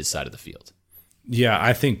confusion on his side of the field. Yeah,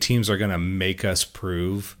 I think teams are going to make us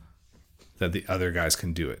prove that the other guys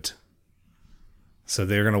can do it. So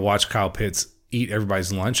they're going to watch Kyle Pitts eat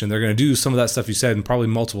everybody's lunch, and they're going to do some of that stuff you said, and probably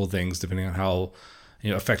multiple things depending on how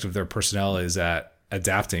effective their personnel is at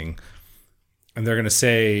adapting. And they're going to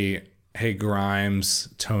say, hey,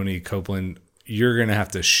 Grimes, Tony, Copeland, you're going to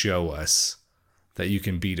have to show us that you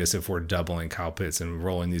can beat us if we're doubling Kyle Pitts and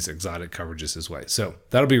rolling these exotic coverages his way. So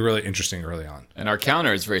that'll be really interesting early on. And our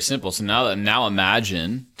counter is very simple. So now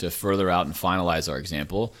imagine, to further out and finalize our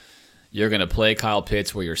example, you're going to play Kyle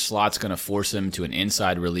Pitts where your slot's going to force him to an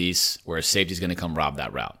inside release where a safety's going to come rob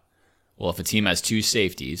that route. Well, if a team has two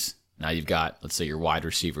safeties, now you've got, let's say your wide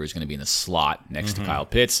receiver is going to be in the slot next to Kyle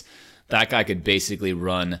Pitts. That guy could basically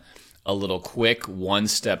run a little quick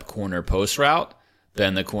one-step corner post route,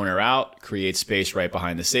 bend the corner out, create space right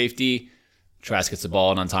behind the safety. Trask gets the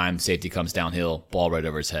ball in on time, safety comes downhill, ball right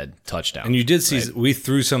over his head, touchdown. And you did see, right? We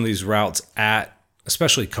threw some of these routes at,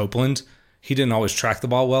 especially Copeland. He didn't always track the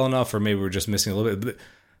ball well enough, or maybe we're just missing a little bit. But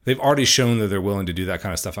they've already shown that they're willing to do that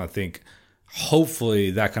kind of stuff. I think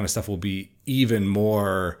hopefully that kind of stuff will be even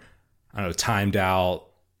more, timed out,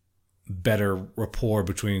 better rapport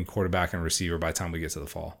between quarterback and receiver by the time we get to the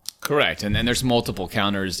fall. Correct. And then there's multiple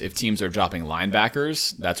counters. If teams are dropping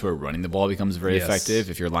linebackers, that's where running the ball becomes very effective.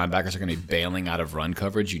 If your linebackers are going to be bailing out of run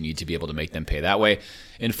coverage, you need to be able to make them pay that way.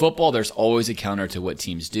 In football, there's always a counter to what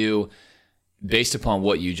teams do. Based upon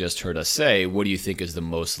what you just heard us say, what do you think is the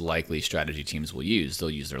most likely strategy teams will use?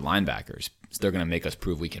 They'll use their linebackers. So they're going to make us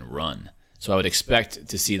prove we can run. So I would expect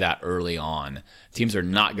to see that early on. Teams are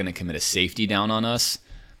not going to commit a safety down on us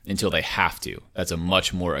until they have to. That's a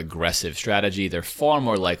much more aggressive strategy. They're far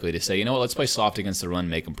more likely to say, you know what, let's play soft against the run,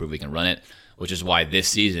 make them prove we can run it, which is why this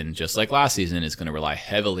season, just like last season, is going to rely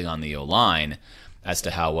heavily on the O-line as to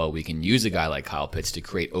how well we can use a guy like Kyle Pitts to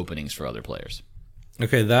create openings for other players.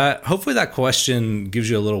 Okay, hopefully that question gives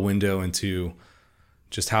you a little window into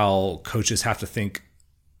just how coaches have to think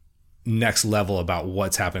next level about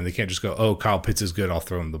what's happening. They can't just go, oh, Kyle Pitts is good, I'll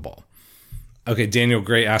throw him the ball. Okay, Daniel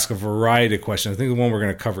Gray asked a variety of questions. I think the one we're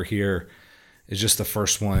going to cover here is just the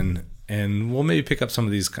first one, and we'll maybe pick up some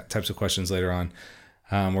of these types of questions later on,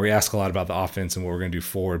 where we ask a lot about the offense and what we're going to do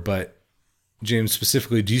forward. But James,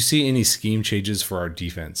 specifically, do you see any scheme changes for our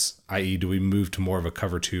defense, i.e., do we move to more of a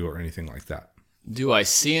cover two or anything like that? Do I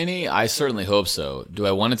see any? I certainly hope so. Do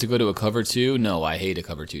I want it to go to a cover two? No, I hate a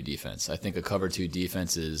cover two defense. I think a cover two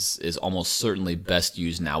defense is almost certainly best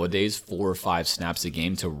used nowadays 4 or 5 snaps a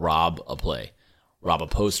game to rob a play. Rob a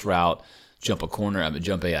post route, jump a corner,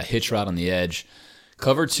 jump a hitch route on the edge.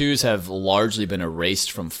 Cover twos have largely been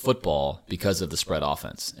erased from football because of the spread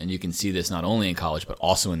offense. And you can see this not only in college, but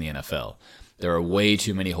also in the NFL. There are way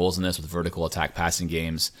too many holes in this with vertical attack passing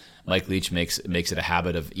games. Mike Leach makes it a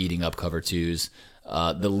habit of eating up cover twos.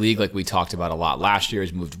 The league, like we talked about a lot last year,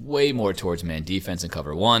 has moved way more towards man defense and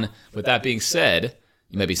cover one. With that being said,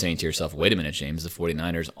 you might be saying to yourself, wait a minute, James, the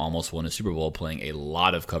 49ers almost won a Super Bowl playing a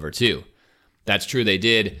lot of cover two. That's true. They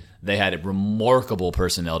did. They had remarkable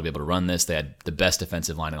personnel to be able to run this. They had the best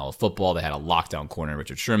defensive line in all of football. They had a lockdown corner in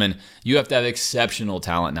Richard Sherman. You have to have exceptional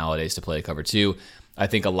talent nowadays to play cover 2. I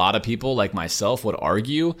think a lot of people like myself would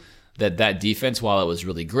argue that defense, while it was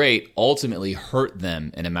really great, ultimately hurt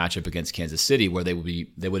them in a matchup against Kansas City, where they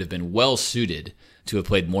would have been well suited to have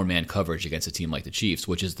played more man coverage against a team like the Chiefs,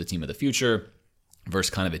 which is the team of the future versus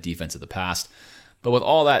kind of a defense of the past. But with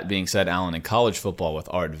all that being said, Alan, in college football, with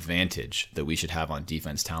our advantage that we should have on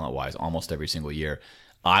defense talent-wise almost every single year,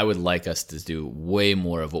 I would like us to do way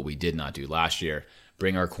more of what we did not do last year.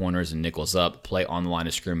 Bring our corners and nickels up, play on the line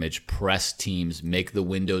of scrimmage, press teams, make the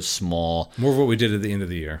windows small. More of what we did at the end of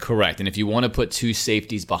the year. Correct. And if you want to put 2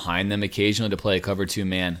 safeties behind them occasionally to play a cover 2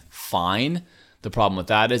 man, fine. The problem with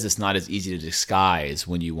that is it's not as easy to disguise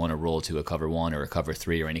when you want to roll to a cover 1 or a cover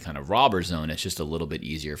 3 or any kind of robber zone. It's just a little bit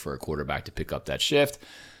easier for a quarterback to pick up that shift.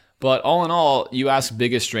 But all in all, you ask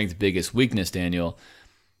biggest strength, biggest weakness, Daniel.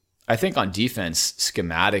 I think on defense,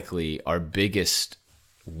 schematically, our biggest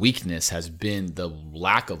weakness has been the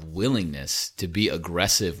lack of willingness to be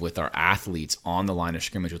aggressive with our athletes on the line of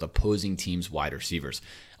scrimmage with opposing teams' wide receivers.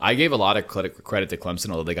 I gave a lot of credit to Clemson,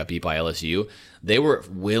 although they got beat by LSU. They were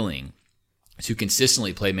willing to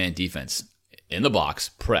consistently play man defense in the box,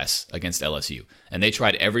 press against LSU. And they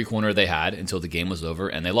tried every corner they had until the game was over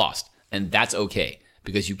and they lost. And that's okay,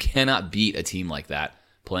 because you cannot beat a team like that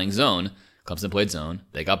playing zone. Clemson played zone.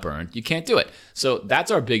 They got burned. You can't do it. So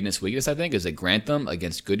that's our biggest weakness, I think, is that Grantham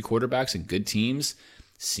against good quarterbacks and good teams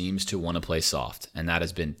seems to want to play soft. And that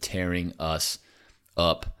has been tearing us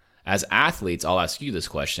up. As athletes, I'll ask you this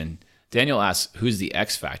question. Daniel asks, who's the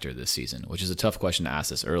X factor this season? Which is a tough question to ask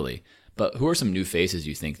this early. But who are some new faces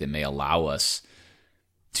you think that may allow us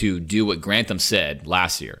to do what Grantham said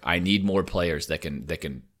last year? I need more players that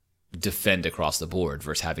can defend across the board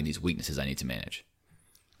versus having these weaknesses I need to manage.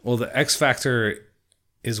 Well, the X factor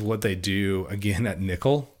is what they do again at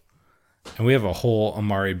nickel. And we have a whole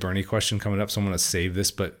Amari Burney question coming up, so I'm going to save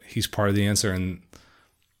this, but he's part of the answer. And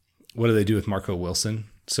what do they do with Marco Wilson?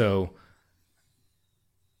 So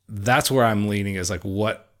that's where I'm leaning, is like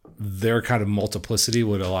what their kind of multiplicity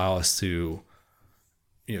would allow us to,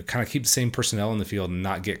 kind of keep the same personnel in the field and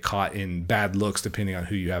not get caught in bad looks depending on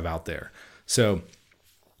who you have out there. So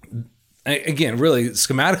again, really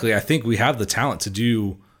schematically, I think we have the talent to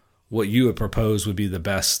do what you would propose would be the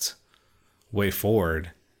best way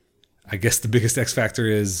forward. I guess the biggest X factor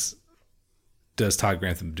is, does Todd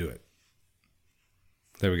Grantham do it?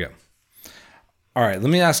 There we go. All right, let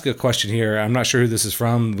me ask a question here. I'm not sure who this is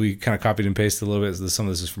from. We kind of copied and pasted a little bit. Some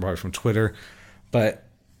of this is probably from Twitter. But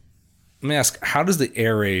let me ask, how does the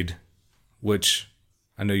air raid, which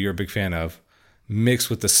I know you're a big fan of, mix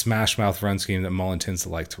with the smash mouth run scheme that Mullen tends to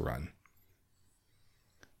like to run?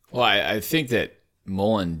 Well, I think that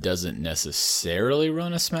Mullen doesn't necessarily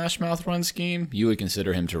run a smash mouth run scheme. You would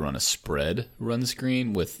consider him to run a spread run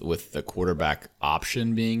scheme with the quarterback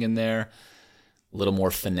option being in there, a little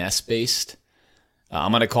more finesse based.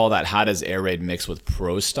 I'm going to call that, how does air raid mix with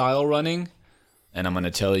pro style running? And I'm going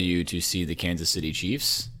to tell you to see the Kansas City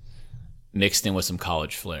Chiefs mixed in with some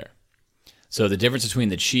college flair. So the difference between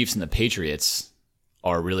the Chiefs and the Patriots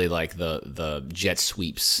are really like the jet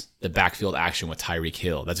sweeps, the backfield action with Tyreek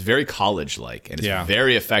Hill. That's very college-like, and it's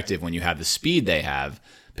very effective when you have the speed they have.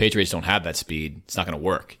 Patriots don't have that speed. It's not going to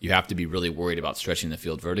work. You have to be really worried about stretching the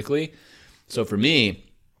field vertically. So for me,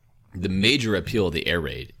 the major appeal of the air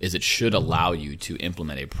raid is it should allow you to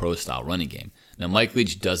implement a pro-style running game. Now, Mike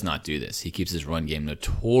Leach does not do this. He keeps his run game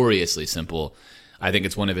notoriously simple. I think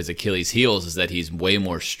it's one of his Achilles' heels is that he's way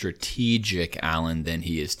more strategic, Allen, than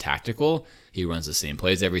he is tactical. He runs the same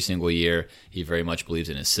plays every single year. He very much believes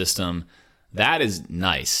in his system. That is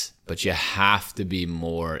nice, but you have to be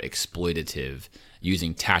more exploitative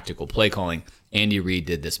using tactical play calling. Andy Reid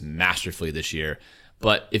did this masterfully this year.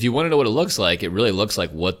 But if you want to know what it looks like, it really looks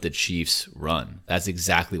like what the Chiefs run. That's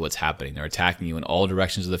exactly what's happening. They're attacking you in all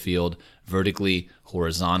directions of the field, vertically,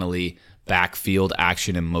 horizontally, backfield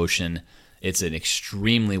action and motion. It's an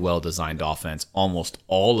extremely well-designed offense. Almost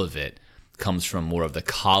all of it comes from more of the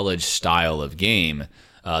college style of game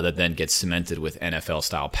that then gets cemented with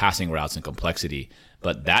NFL-style passing routes and complexity.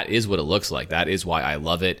 But that is what it looks like. That is why I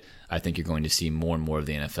love it. I think you're going to see more and more of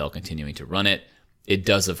the NFL continuing to run it. It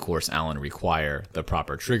does, of course, Allen, require the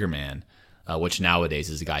proper trigger man, which nowadays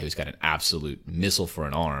is a guy who's got an absolute missile for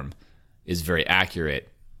an arm, is very accurate,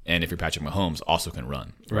 and if you're Patrick Mahomes, also can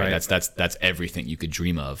run. Right? That's everything you could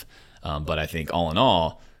dream of. But I think all in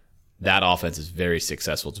all, that offense is very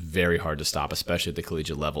successful. It's very hard to stop, especially at the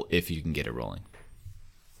collegiate level, if you can get it rolling.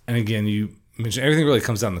 And again, you mentioned everything really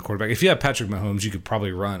comes down to the quarterback. If you have Patrick Mahomes, you could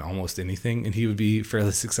probably run almost anything, and he would be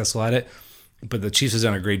fairly successful at it. But the Chiefs has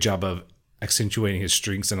done a great job of accentuating his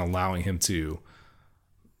strengths and allowing him to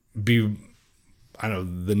be,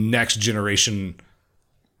 the next generation,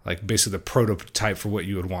 like basically the prototype for what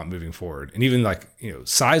you would want moving forward. And even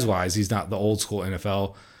size-wise, he's not the old school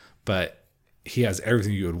NFL, but he has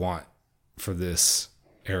everything you would want for this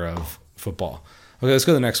era of football. Okay, let's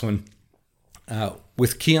go to the next one.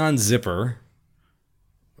 With Keon Zipper,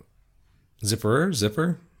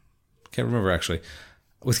 can't remember actually.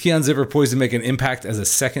 With Keon Zipper poised to make an impact as a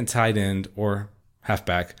second tight end or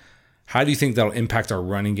halfback, how do you think that'll impact our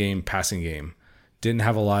running game, passing game? Didn't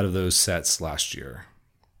have a lot of those sets last year.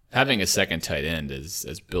 Having a second tight end, as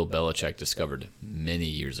Bill Belichick discovered many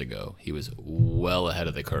years ago, he was well ahead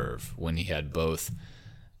of the curve when he had both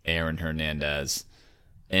Aaron Hernandez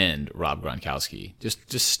and Rob Gronkowski.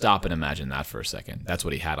 Just stop and imagine that for a second. That's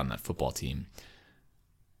what he had on that football team.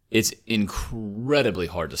 It's incredibly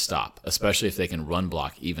hard to stop, especially if they can run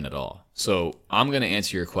block even at all. So I'm going to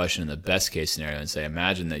answer your question in the best case scenario and say,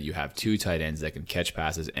 imagine that you have two tight ends that can catch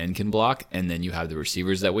passes and can block, and then you have the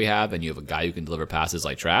receivers that we have, and you have a guy who can deliver passes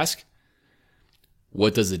like Trask.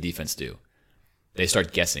 What does the defense do? They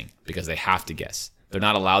start guessing because they have to guess. They're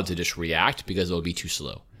not allowed to just react because it'll be too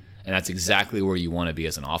slow. And that's exactly where you want to be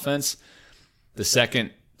as an offense. The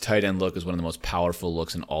second tight end look is one of the most powerful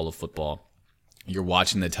looks in all of football. You're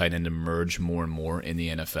watching the tight end emerge more and more in the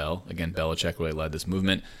NFL. Again, Belichick really led this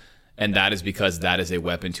movement. And that is because that is a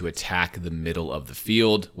weapon to attack the middle of the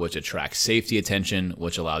field, which attracts safety attention,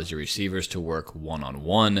 which allows your receivers to work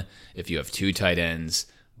one-on-one. If you have two tight ends,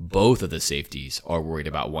 both of the safeties are worried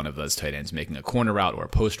about one of those tight ends making a corner route or a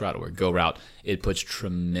post route or a go route. It puts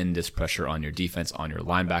tremendous pressure on your defense, on your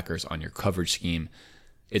linebackers, on your coverage scheme.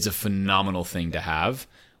 It's a phenomenal thing to have.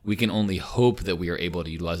 We can only hope that we are able to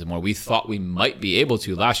utilize it more. We thought we might be able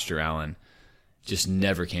to last year, Allen. Just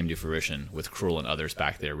never came to fruition with Krul and others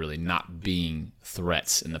back there really not being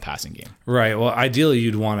threats in the passing game. Right. Well, ideally,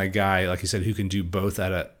 you'd want a guy, like you said, who can do both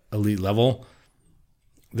at an elite level.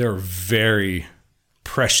 There are very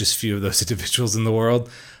precious few of those individuals in the world.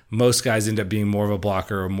 Most guys end up being more of a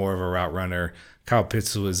blocker or more of a route runner. Kyle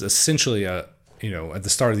Pitts was essentially at the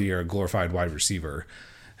start of the year, a glorified wide receiver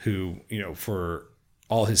who, for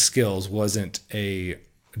all his skills, wasn't a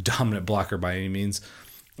dominant blocker by any means.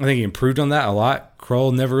 I think he improved on that a lot.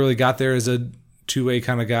 Kroll never really got there as a two-way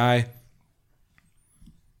kind of guy.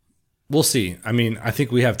 We'll see. I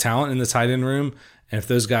think we have talent in the tight end room, and if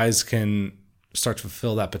those guys can start to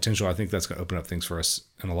fulfill that potential, I think that's going to open up things for us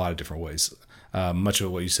in a lot of different ways. Much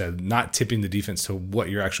of what you said, not tipping the defense to what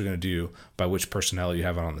you're actually going to do by which personnel you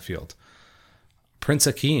have out on the field. Prince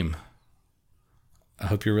Akeem. I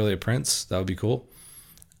hope you're really a Prince. That would be cool.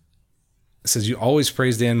 It says, you always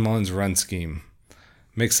praise Dan Mullen's run scheme.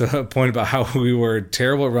 Makes a point about how we were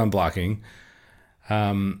terrible at run blocking.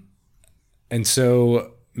 And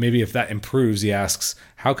so maybe if that improves, he asks,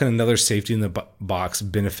 how can another safety in the box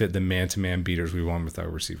benefit the man-to-man beaters we want with our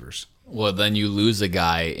receivers? Well, then you lose a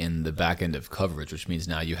guy in the back end of coverage, which means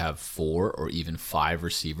now you have 4 or even 5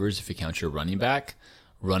 receivers, if you count your running back,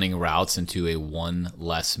 running routes into a one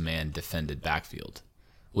less man defended backfield,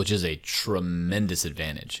 which is a tremendous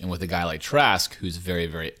advantage. And with a guy like Trask, who's very,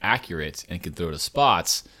 very accurate and can throw to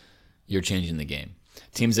spots, you're changing the game.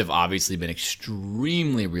 Teams have obviously been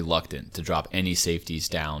extremely reluctant to drop any safeties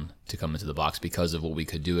down to come into the box because of what we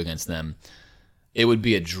could do against them. It would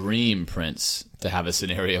be a dream, Prince, to have a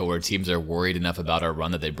scenario where teams are worried enough about our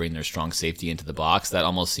run that they bring their strong safety into the box. That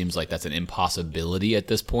almost seems like that's an impossibility at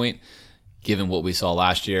this point, given what we saw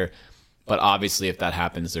last year. But obviously, if that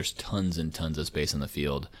happens, there's tons and tons of space on the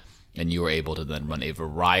field, and you are able to then run a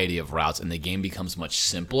variety of routes, and the game becomes much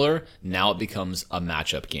simpler. Now it becomes a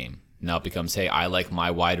matchup game. Now it becomes, hey, I like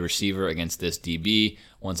my wide receiver against this DB.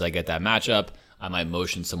 Once I get that matchup, I might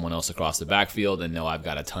motion someone else across the backfield and know I've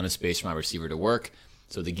got a ton of space for my receiver to work.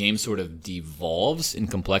 So the game sort of devolves in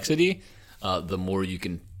complexity the more you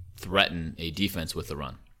can threaten a defense with the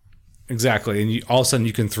run. Exactly. And all of a sudden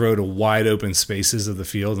you can throw to wide open spaces of the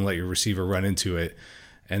field and let your receiver run into it.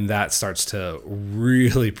 And that starts to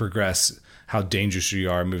really progress how dangerous you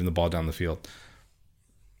are moving the ball down the field.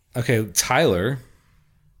 Okay, Tyler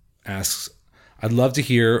asks, I'd love to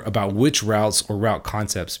hear about which routes or route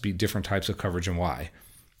concepts beat different types of coverage and why.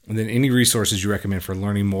 And then any resources you recommend for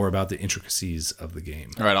learning more about the intricacies of the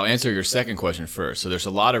game. All right, I'll answer your second question first. So there's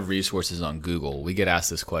a lot of resources on Google. We get asked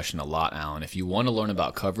this question a lot, Alan. If you want to learn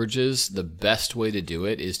about coverages, the best way to do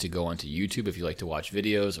it is to go onto YouTube if you like to watch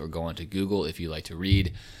videos, or go onto Google if you like to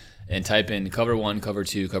read, and type in cover 1, cover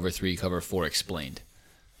 2, cover 3, cover 4 explained.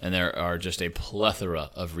 And there are just a plethora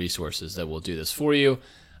of resources that will do this for you.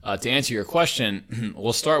 To answer your question,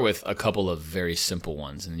 we'll start with a couple of very simple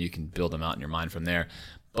ones, and you can build them out in your mind from there.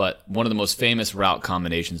 But one of the most famous route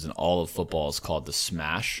combinations in all of football is called the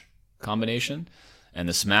smash combination. And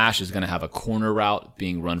the smash is going to have a corner route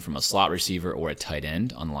being run from a slot receiver or a tight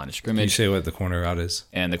end on the line of scrimmage. Can you say what the corner route is?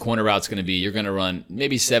 And the corner route's going to be, you're going to run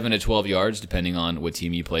maybe 7 to 12 yards, depending on what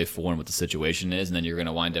team you play for and what the situation is. And then you're going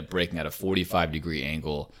to wind up breaking at a 45-degree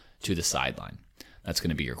angle to the sideline. That's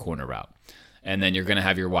going to be your corner route. And then you're going to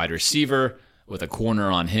have your wide receiver with a corner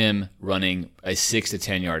on him running a 6 to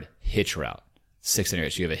 10-yard hitch route. 6 to 10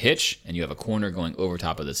 yards. So you have a hitch, and you have a corner going over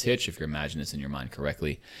top of this hitch, if you're imagining this in your mind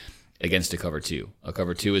correctly, against a cover 2. A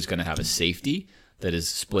cover 2 is going to have a safety that is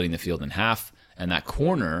splitting the field in half, and that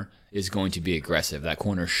corner is going to be aggressive. That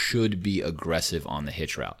corner should be aggressive on the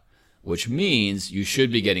hitch route, which means you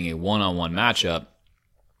should be getting a one-on-one matchup,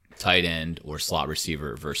 tight end or slot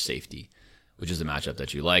receiver versus safety, which is a matchup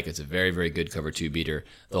that you like. It's a very, very good cover 2 beater.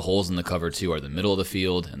 The holes in the cover 2 are the middle of the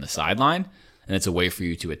field and the sideline, and it's a way for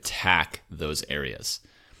you to attack those areas.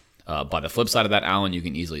 By the flip side of that, Alan, you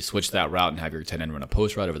can easily switch that route and have your tight end run a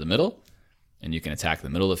post route over the middle, and you can attack the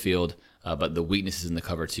middle of the field. But the weakness is in the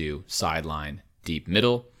cover 2, sideline, deep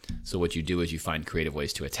middle. So what you do is you find creative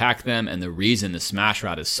ways to attack them. And the reason the smash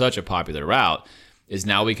route is such a popular route is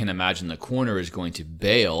now we can imagine the corner is going to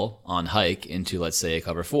bail on hike into, let's say, a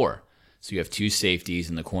cover 4. So you have 2 safeties,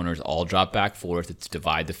 and the corners all drop back forth. It's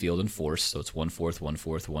divide the field in force. So it's 1/4,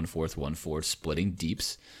 1/4, 1/4, 1/4, splitting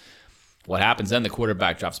deeps. What happens then? The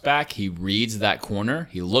quarterback drops back. He reads that corner.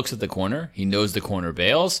 He looks at the corner. He knows the corner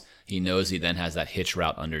bails. He knows he then has that hitch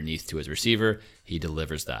route underneath to his receiver. He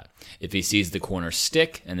delivers that. If he sees the corner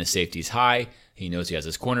stick and the safety's high, he knows he has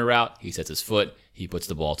his corner route. He sets his foot. He puts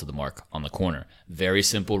the ball to the mark on the corner. Very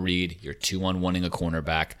simple read. You're 2-on-1ing a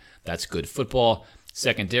cornerback. That's good football.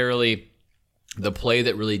 Secondarily, the play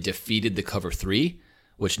that really defeated the cover 3,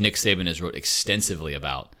 which Nick Saban has wrote extensively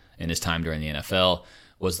about in his time during the NFL,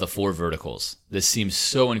 was the 4 verticals. This seems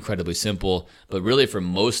so incredibly simple, but really for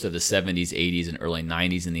most of the 70s, 80s, and early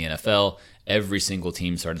 90s in the NFL, every single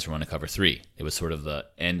team started to run a cover 3. It was sort of the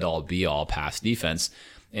end-all, be-all pass defense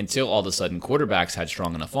until all of a sudden quarterbacks had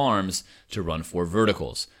strong enough arms to run 4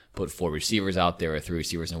 verticals. Put 4 receivers out there, or 3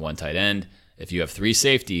 receivers and 1 tight end. If you have 3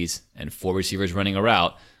 safeties and 4 receivers running a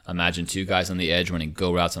route, imagine 2 guys on the edge running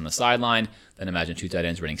go routes on the sideline. Then imagine 2 tight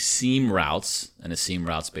ends running seam routes, and a seam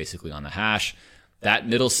route's basically on the hash. That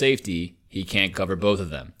middle safety, he can't cover both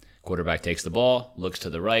of them. Quarterback takes the ball, looks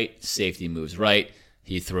to the right, safety moves right,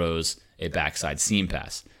 he throws a backside seam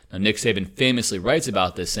pass. Now, Nick Saban famously writes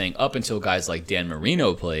about this, saying up until guys like Dan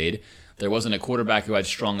Marino played, there wasn't a quarterback who had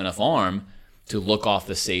strong enough arm to look off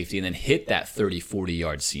the safety and then hit that 30,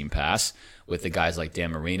 40-yard seam pass. With the guys like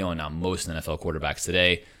Dan Marino and now most NFL quarterbacks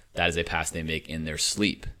today, that is a pass they make in their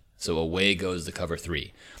sleep. So away goes the cover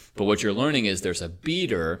 3. But what you're learning is there's a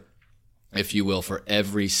beater, if you will, for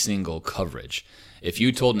every single coverage. If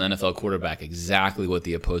you told an NFL quarterback exactly what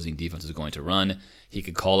the opposing defense is going to run, he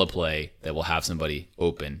could call a play that will have somebody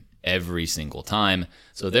open every single time.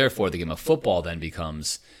 So therefore, the game of football then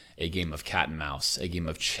becomes a game of cat and mouse, a game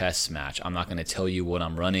of chess match. I'm not going to tell you what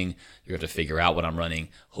I'm running. You have to figure out what I'm running.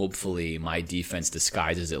 Hopefully, my defense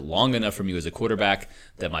disguises it long enough from you as a quarterback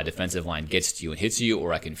that my defensive line gets to you and hits you,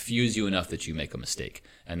 or I confuse you enough that you make a mistake.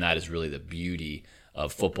 And that is really the beauty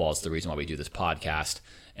of football. It's the reason why we do this podcast.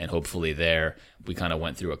 And hopefully there, we kind of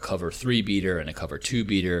went through a cover 3 beater and a cover 2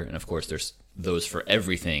 beater. And of course, there's those for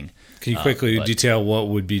everything. Can you quickly detail what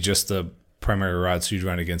would be just the primary routes you'd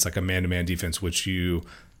run against, like a man-to-man defense, which you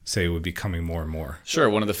say would be coming more and more? Sure.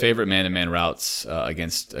 One of the favorite man-to-man routes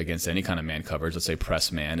against any kind of man coverage, let's say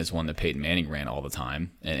press man, is one that Peyton Manning ran all the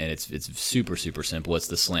time. And it's super, super simple. It's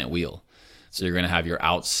the slant wheel. So you're going to have your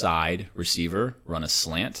outside receiver run a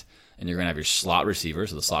slant, and you're going to have your slot receiver.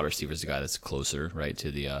 So the slot receiver is the guy that's closer, right, to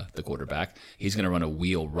the quarterback. He's going to run a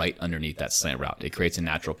wheel right underneath that slant route. It creates a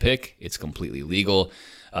natural pick. It's completely legal.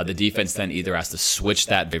 The defense then either has to switch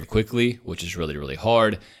that very quickly, which is really, really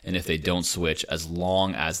hard. And if they don't switch, as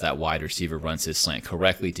long as that wide receiver runs his slant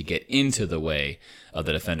correctly to get into the way of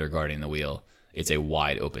the defender guarding the wheel, it's a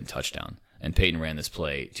wide open touchdown. And Peyton ran this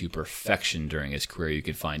play to perfection during his career. You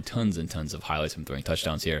can find tons and tons of highlights from throwing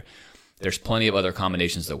touchdowns here. There's plenty of other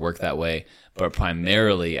combinations that work that way, but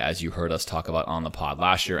primarily, as you heard us talk about on the pod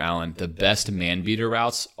last year, Alan, the best man-beater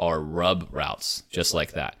routes are rub routes, just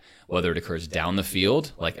like that. Whether it occurs down the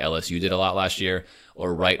field, like LSU did a lot last year,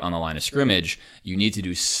 or right on the line of scrimmage, you need to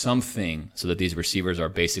do something so that these receivers are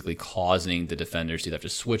basically causing the defenders to either have to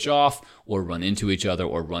switch off or run into each other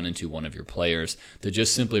or run into one of your players. To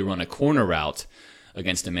just simply run a corner route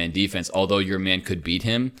against a man defense, although your man could beat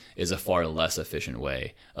him, is a far less efficient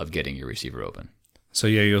way of getting your receiver open. So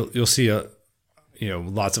yeah, you'll see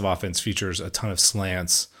lots of offense features a ton of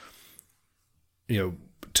slants,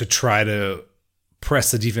 to try to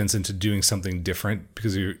press the defense into doing something different,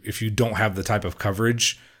 because if you don't have the type of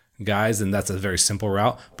coverage guys, then that's a very simple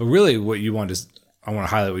route. But really what I want to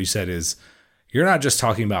highlight what you said is you're not just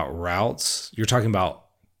talking about routes, you're talking about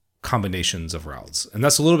combinations of routes. And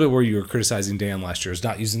that's a little bit where you were criticizing Dan last year, is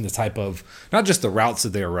not using the type of, not just the routes that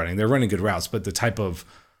they were running, they're running good routes, but the type of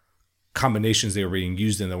combinations they were being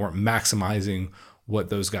used in that weren't maximizing what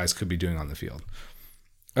those guys could be doing on the field.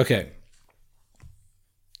 Okay.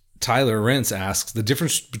 Tyler Rentz asks the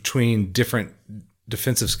difference between different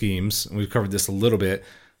defensive schemes. And we've covered this a little bit,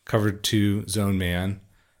 covered 2 zone man,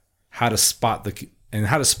 how to spot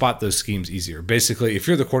those schemes easier. Basically, if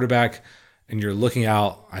you're the quarterback and you're looking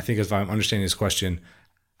out, I think if I'm understanding this question,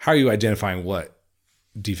 how are you identifying what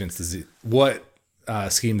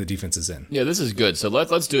scheme the defense is in? Yeah, this is good. So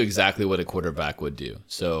let's do exactly what a quarterback would do.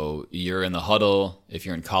 So you're in the huddle. If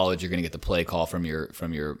you're in college, you're going to get the play call from your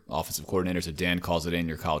offensive coordinator. So Dan calls it in.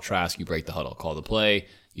 You're Kyle Trask. You break the huddle, call the play.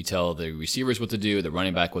 You tell the receivers what to do, the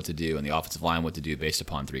running back what to do, and the offensive line what to do based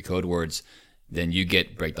upon 3 code words. Then you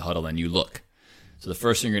break the huddle and you look. So the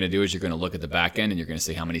first thing you're going to do is you're going to look at the back end and you're going to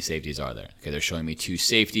say how many safeties are there. Okay, they're showing me 2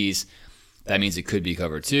 safeties. That means it could be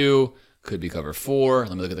cover 2, could be cover 4.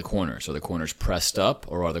 Let me look at the corner. So the corner's pressed up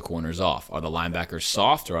or are the corners off? Are the linebackers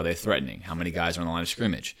soft or are they threatening? How many guys are on the line of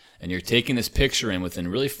scrimmage? And you're taking this picture in within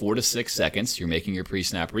really 4 to 6 seconds. You're making your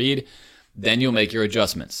pre-snap read. Then you'll make your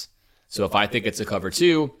adjustments. So if I think it's a cover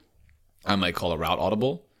 2, I might call a route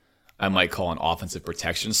audible. I might call an offensive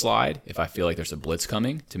protection slide if I feel like there's a blitz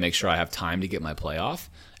coming to make sure I have time to get my play off.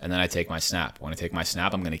 And then I take my snap. When I take my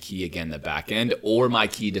snap, I'm going to key again the back end or my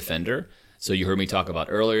key defender. So you heard me talk about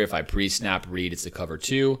earlier, if I pre-snap read, it's the cover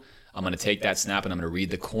 2. I'm going to take that snap and I'm going to read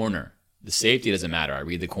the corner. The safety doesn't matter. I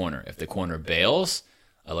read the corner. If the corner bails,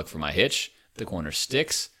 I look for my hitch. If the corner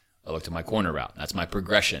sticks, I look to my corner route. That's my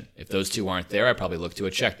progression. If those 2 aren't there, I probably look to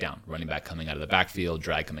a check down. Running back coming out of the backfield,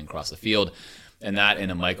 drag coming across the field. And that in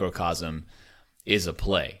a microcosm is a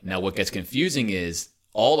play. Now, what gets confusing is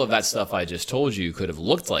all of that stuff I just told you could have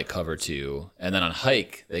looked like cover 2, and then on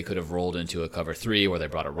hike, they could have rolled into a cover 3 where they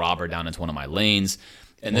brought a robber down into one of my lanes.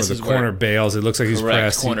 And this is the corner bails. It looks like he's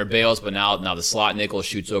pressed. Corner bails, but now the slot nickel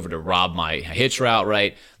shoots over to rob my hitch route,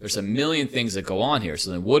 right? There's a million things that go on here.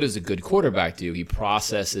 So then what does a good quarterback do? He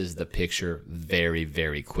processes the picture very,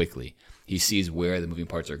 very quickly. He sees where the moving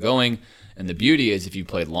parts are going. And the beauty is if you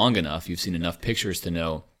played long enough, you've seen enough pictures to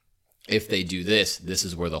know if they do this, this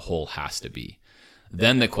is where the hole has to be.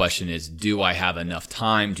 Then the question is, do I have enough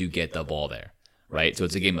time to get the ball there, right? So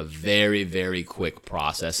it's a game of very, very quick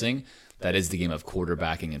processing. That is the game of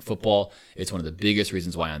quarterbacking in football. It's one of the biggest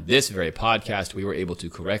reasons why on this very podcast, we were able to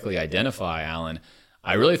correctly identify, Alan,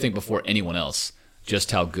 I really think before anyone else,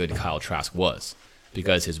 just how good Kyle Trask was.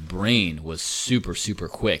 Because his brain was super, super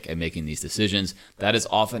quick at making these decisions. That is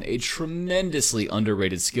often a tremendously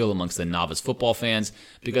underrated skill amongst the novice football fans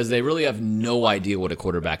because they really have no idea what a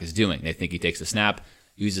quarterback is doing. They think he takes a snap,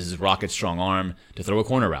 uses his rocket strong arm to throw a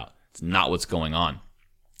corner route. It's not what's going on.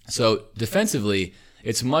 So defensively,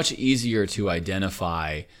 it's much easier to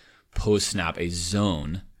identify post-snap a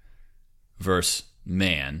zone versus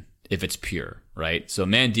man if it's pure, right? So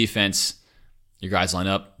man defense, your guys line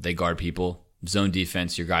up, they guard people. Zone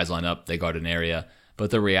defense, your guys line up, they guard an area.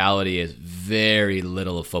 But the reality is very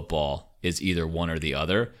little of football is either one or the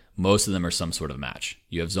other. Most of them are some sort of match.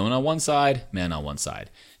 You have zone on one side, man on one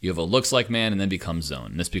side. You have a looks like man and then becomes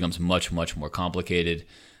zone. And this becomes much, much more complicated.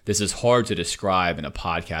 This is hard to describe in a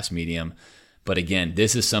podcast medium. But again,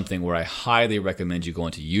 this is something where I highly recommend you go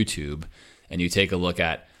into YouTube and you take a look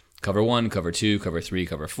at cover 1, cover 2, cover 3,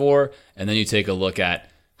 cover 4, and then you take a look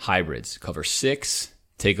at hybrids, cover 6,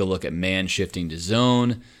 take a look at man shifting to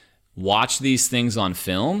zone. Watch these things on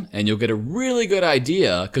film, and you'll get a really good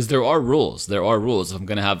idea because there are rules. There are rules. If I'm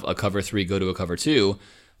going to have a cover 3 go to a cover 2,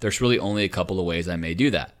 there's really only a couple of ways I may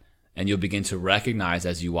do that. And you'll begin to recognize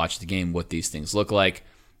as you watch the game what these things look like.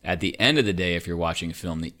 At the end of the day, if you're watching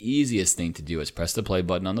film, the easiest thing to do is press the play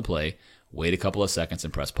button on the play, wait a couple of seconds,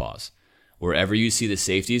 and press pause. Wherever you see the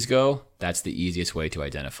safeties go, that's the easiest way to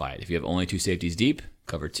identify it. If you have only 2 safeties deep,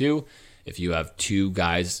 cover 2. If you have 2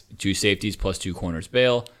 safeties plus 2 corners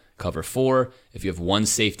bail, cover 4. If you have 1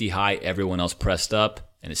 safety high, everyone else pressed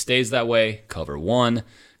up, and it stays that way, cover 1.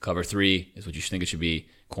 Cover 3 is what you think it should be.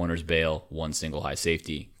 Corners bail, 1 single high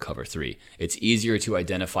safety, cover 3. It's easier to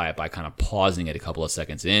identify it by kind of pausing it a couple of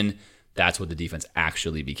seconds in. That's what the defense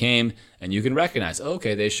actually became. And you can recognize,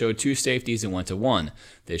 okay, they showed 2 safeties and went to 1.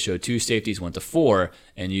 They showed 2 safeties, went to 4,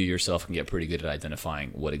 and you yourself can get pretty good at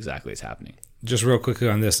identifying what exactly is happening. Just real quickly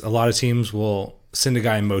on this, a lot of teams will send a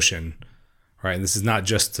guy in motion, right? And this is not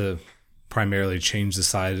just to primarily change the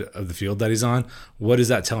side of the field that he's on. What is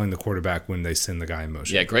that telling the quarterback when they send the guy in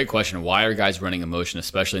motion? Yeah, great question. Why are guys running in motion,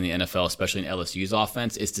 especially in the NFL, especially in LSU's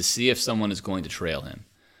offense, is to see if someone is going to trail him.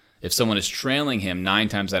 If someone is trailing him, 9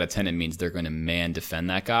 times out of 10, it means they're going to man defend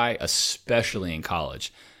that guy, especially in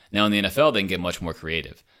college. Now, in the NFL, they can get much more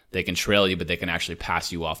creative. They can trail you, but they can actually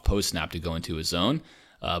pass you off post-snap to go into a zone.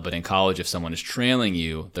 But in college, if someone is trailing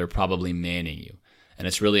you, they're probably manning you. And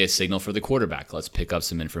it's really a signal for the quarterback. Let's pick up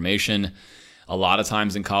some information. A lot of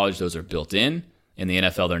times in college, those are built in. In the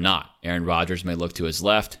NFL, they're not. Aaron Rodgers may look to his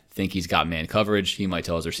left, think he's got man coverage. He might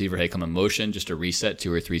tell his receiver, hey, come in motion, just to reset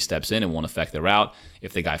 2 or 3 steps in. It won't affect the route.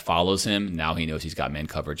 If the guy follows him, now he knows he's got man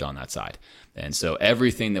coverage on that side. And so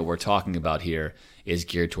everything that we're talking about here is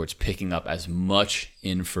geared towards picking up as much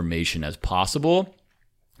information as possible.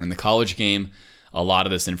 In the college game, a lot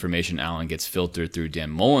of this information, Alan, gets filtered through Dan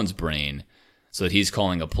Mullen's brain so that he's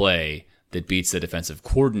calling a play that beats the defensive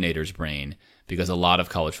coordinator's brain, because a lot of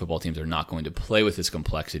college football teams are not going to play with this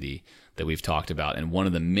complexity that we've talked about. And one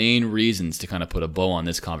of the main reasons to kind of put a bow on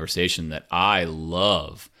this conversation that I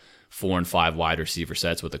love 4 and 5 wide receiver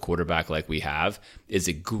sets with a quarterback like we have is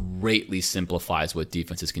it greatly simplifies what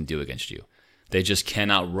defenses can do against you. They just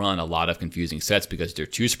cannot run a lot of confusing sets because they're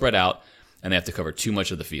too spread out and they have to cover too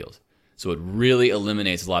much of the field. So it really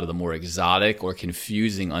eliminates a lot of the more exotic or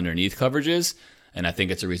confusing underneath coverages. And I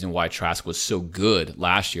think it's a reason why Trask was so good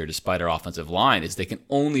last year, despite our offensive line, is they can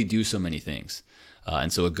only do so many things.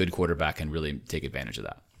 And so a good quarterback can really take advantage of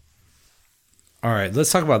that. All right,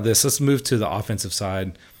 let's talk about this. Let's move to the offensive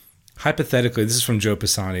side. Hypothetically, this is from Joe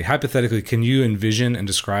Pisani. Hypothetically, can you envision and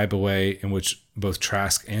describe a way in which both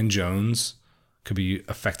Trask and Jones could be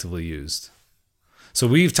effectively used? So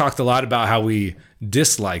we've talked a lot about how we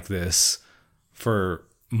dislike this for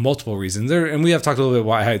multiple reasons there, and we have talked a little bit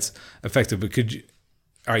why it's effective, but could you,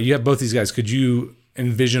 all right, you have both these guys, could you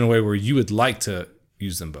envision a way where you would like to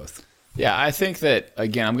use them both? Yeah, I think that,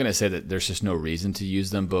 again, I'm going to say that there's just no reason to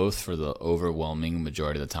use them both for the overwhelming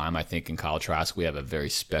majority of the time. I think in Kyle Trask, we have a very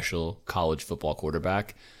special college football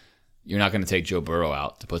quarterback. You're not going to take Joe Burrow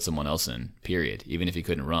out to put someone else in, period, even if he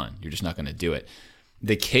couldn't run. You're just not going to do it.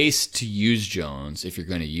 The case to use Jones, if you're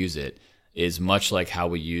going to use it, is much like how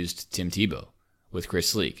we used Tim Tebow with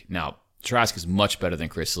Chris Leak. Now, Trask is much better than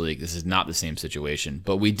Chris Leak. This is not the same situation,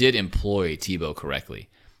 but we did employ Tebow correctly.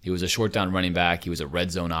 He was a short down running back. He was a red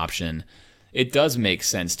zone option. It does make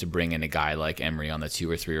sense to bring in a guy like Emery on the 2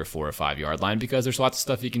 or 3 or 4 or 5 yard line because there's lots of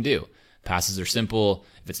stuff he can do. Passes are simple.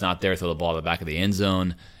 If it's not there, throw the ball to the back of the end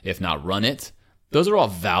zone. If not, run it. Those are all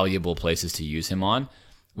valuable places to use him on.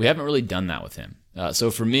 We haven't really done that with him.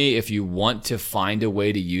 So for me, if you want to find a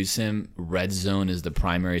way to use him, red zone is the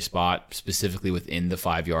primary spot, specifically within the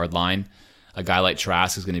 5 yard line. A guy like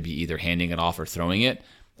Trask is going to be either handing it off or throwing it.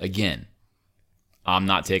 Again, I'm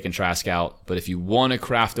not taking Trask out, but if you want to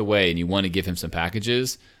craft a way and you want to give him some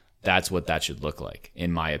packages, that's what that should look like,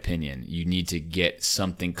 in my opinion. You need to get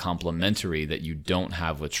something complementary that you don't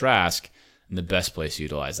have with Trask, and the best place to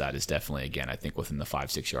utilize that is definitely, again, I think within the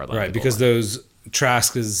 5-6 yard line. Right, because those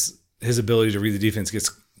Trask is his ability to read the defense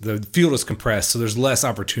the field is compressed, so there's less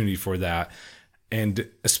opportunity for that. And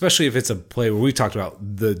especially if it's a play where we talked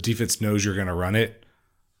about the defense knows you're going to run it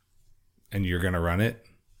and you're going to run it,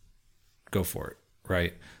 go for it,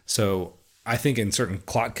 right? So I think in certain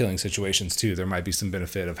clock killing situations too, there might be some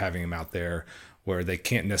benefit of having him out there where they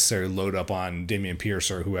can't necessarily load up on Dameon Pierce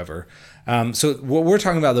or whoever. So what we're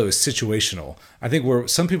talking about though is situational. I think where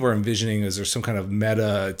some people are envisioning is there's some kind of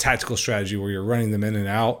meta tactical strategy where you're running them in and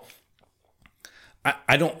out.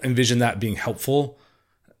 I don't envision that being helpful.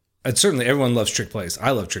 And certainly everyone loves trick plays.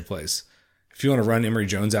 I love trick plays. If you want to run Emory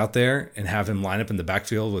Jones out there and have him line up in the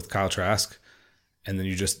backfield with Kyle Trask, and then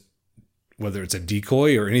you just, whether it's a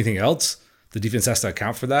decoy or anything else, the defense has to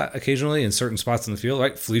account for that occasionally in certain spots in the field,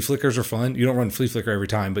 right? Flea flickers are fun. You don't run flea flicker every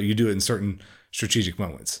time, but you do it in certain strategic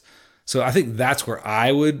moments. So I think that's where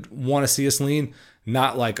I would want to see us lean.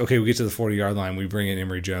 Not like, okay, we get to the 40-yard line, we bring in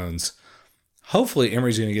Emory Jones. Hopefully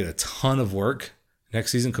Emory's going to get a ton of work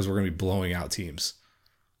next season because we're going to be blowing out teams.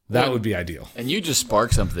 That would be ideal. And you just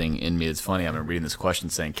sparked something in me that's funny. I've been reading this question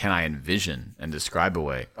saying, can I envision and describe a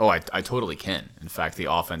way? Oh, I totally can. In fact,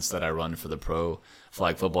 the offense that I run for the pro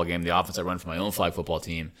flag football game, the offense I run for my own flag football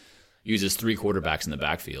team, uses 3 quarterbacks in the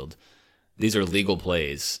backfield. These are legal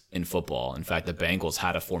plays in football. In fact, the Bengals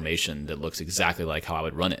had a formation that looks exactly like how I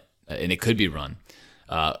would run it, and it could be run.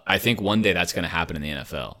 I think one day that's going to happen in the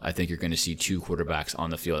NFL. I think you're going to see 2 quarterbacks on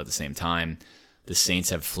the field at the same time. The Saints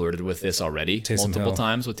have flirted with this already multiple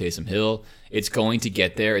times with Taysom Hill. It's going to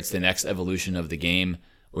get there. It's the next evolution of the game.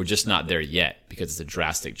 we're just not there yet because it's a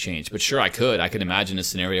drastic change. But sure, I could imagine a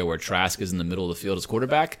scenario where Trask is in the middle of the field as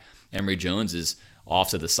quarterback. Emory Jones is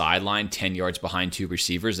off to the sideline, 10 yards behind two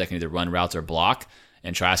receivers that can either run routes or block.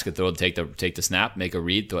 And Trask could take the snap, make a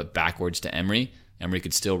read, throw it backwards to Emory. Emory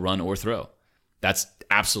could still run or throw. That's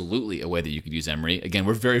absolutely a way that you could use Emory. Again,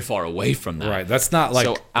 we're very far away from that. Right. That's not like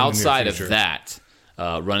so outside of that.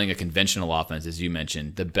 Running a conventional offense, as you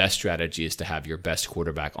mentioned, the best strategy is to have your best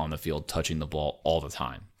quarterback on the field touching the ball all the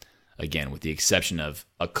time. Again, with the exception of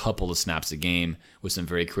a couple of snaps a game with some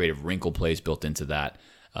very creative wrinkle plays built into that.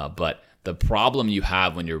 But the problem you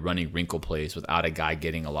have when you're running wrinkle plays without a guy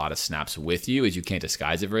getting a lot of snaps with you is you can't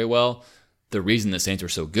disguise it very well. The reason the Saints were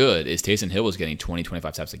so good is Taysom Hill was getting 20,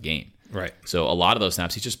 25 snaps a game. Right. So a lot of those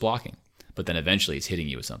snaps, he's just blocking. But then eventually he's hitting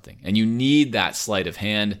you with something. And you need that sleight of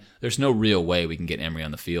hand. There's no real way we can get Emory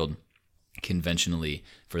on the field conventionally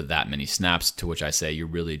for that many snaps, to which I say you're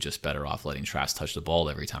really just better off letting Trask touch the ball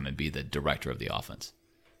every time and be the director of the offense.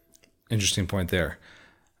 Interesting point there.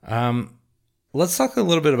 Let's talk a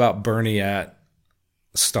little bit about Bernie at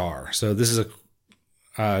star. So this is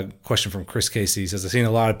a question from Chris Casey. He says, I've seen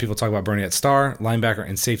a lot of people talk about Bernie at star, linebacker,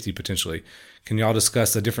 and safety potentially. Can y'all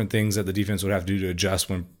discuss the different things that the defense would have to do to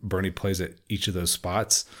adjust when Bernie plays at each of those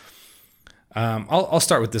spots? I'll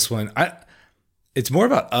start with this one. It's more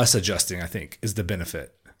about us adjusting, I think, is the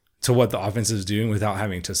benefit to what the offense is doing without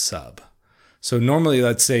having to sub. So normally,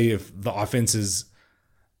 let's say if the offense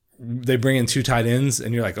they bring in two tight ends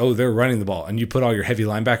and you're like, oh, they're running the ball, and you put all your heavy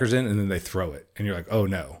linebackers in and then they throw it and you're like, oh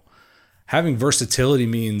no. Having versatility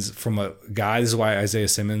means from a guy, this is why Isaiah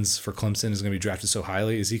Simmons for Clemson is going to be drafted so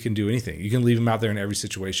highly, is he can do anything. You can leave him out there in every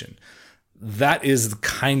situation. That is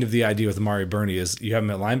kind of the idea with Amari Burney is you have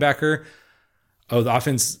him at linebacker. Oh, the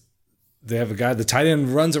offense, they have a guy, the tight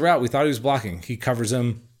end runs a route. We thought he was blocking. He covers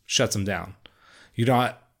him, shuts him down. You're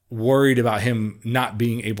not worried about him not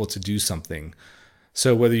being able to do something.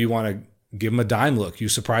 So whether you want to give him a dime look, you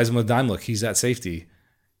surprise him with a dime look, he's at safety.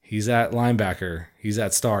 He's at linebacker. He's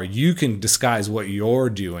at star. You can disguise what you're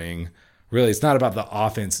doing. Really, it's not about the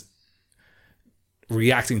offense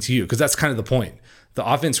reacting to you, because that's kind of the point. The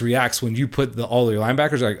offense reacts when you put all your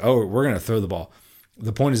linebackers like, oh, we're going to throw the ball.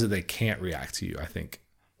 The point is that they can't react to you, I think.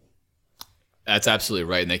 That's absolutely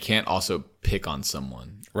right. And they can't also pick on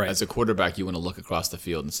someone. Right. As a quarterback, you want to look across the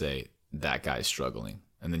field and say, that guy's struggling.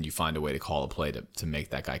 And then you find a way to call a play to make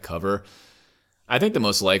that guy cover. I think the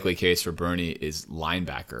most likely case for Bernie is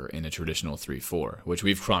linebacker in a traditional 3-4, which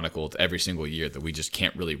we've chronicled every single year that we just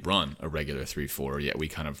can't really run a regular 3-4, yet we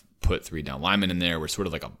kind of put three down linemen in there. We're sort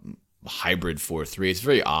of like a hybrid 4-3. It's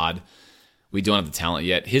very odd. We don't have the talent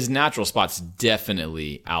yet. His natural spot's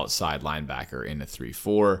definitely outside linebacker in a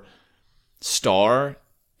 3-4. Star,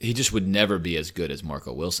 he just would never be as good as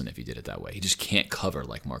Marco Wilson if he did it that way. He just can't cover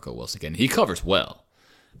like Marco Wilson. Again, he covers well.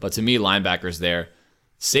 But to me, linebacker's there.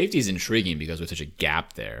 Safety is intriguing because there's such a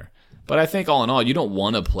gap there. But I think all in all, you don't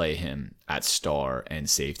want to play him at star and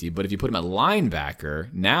safety. But if you put him at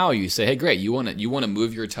linebacker, now you say, hey, great, you want to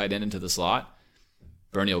move your tight end into the slot?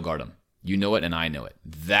 Bernie will guard him. You know it, and I know it.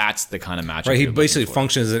 That's the kind of matchup. Right, he basically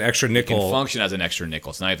functions as an extra nickel. He can function as an extra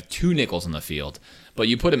nickel. So now you have two nickels on the field. But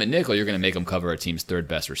you put him at nickel, you're going to make him cover a team's third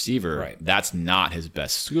best receiver. Right. That's not his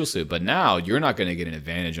best skill suit. But now you're not going to get an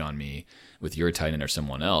advantage on me with your tight end or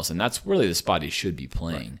someone else. And that's really the spot he should be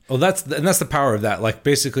playing. Right. Well, that's the power of that. Like,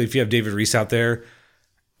 basically, if you have David Reese out there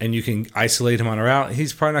and you can isolate him on a route,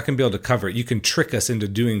 he's probably not going to be able to cover it. You can trick us into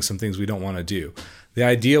doing some things we don't want to do. The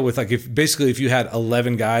idea with, like, if you had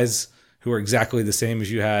 11 guys who are exactly the same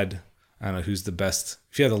as you had, I don't know who's the best.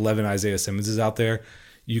 If you had 11 Isaiah Simmonses out there,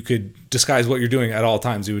 you could disguise what you're doing at all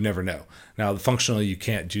times. You would never know. Now, functionally, you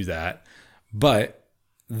can't do that. But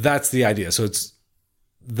that's the idea. So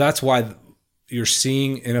that's why you're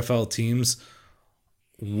seeing NFL teams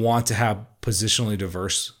want to have positionally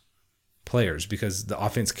diverse players, because the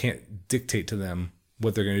offense can't dictate to them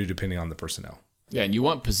what they're going to do depending on the personnel. Yeah, and you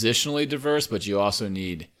want positionally diverse, but you also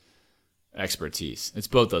need expertise. It's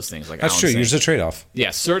both those things. Like that's true. There's a trade-off.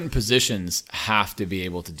 Yeah, certain positions have to be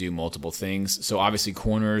able to do multiple things. So obviously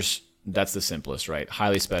corners, that's the simplest, right?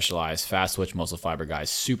 Highly specialized, fast twitch muscle fiber guys,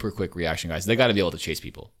 super quick reaction guys. They got to be able to chase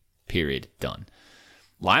people. Period. Done.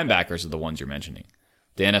 Linebackers are the ones you're mentioning.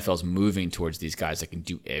 The NFL's moving towards these guys that can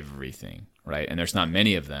do everything, right? And there's not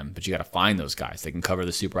many of them, but you got to find those guys. They can cover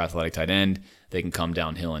the super athletic tight end. They can come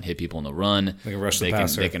downhill and hit people in the run. They can rush the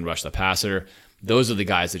passer. They can rush the passer. Those are the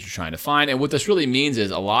guys that you're trying to find. And what this really means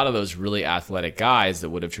is a lot of those really athletic guys that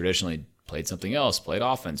would have traditionally played something else, played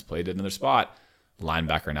offense, played another spot,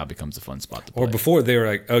 linebacker now becomes a fun spot to play. Or before they were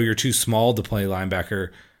like, oh, you're too small to play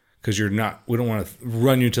linebacker because we don't want to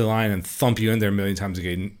run you to the line and thump you in there a million times a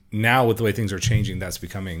game. Now with the way things are changing, that's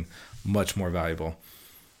becoming much more valuable.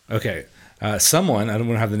 Okay. Someone, I don't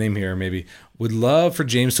want to have the name here, maybe, would love for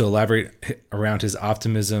James to elaborate around his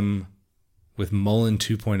optimism with Mullen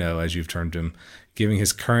 2.0, as you've termed him, giving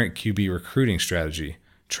his current QB recruiting strategy.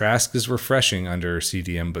 Trask is refreshing under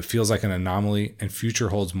CDM, but feels like an anomaly, and future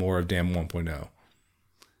holds more of Dan 1.0.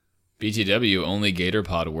 BTW, only Gator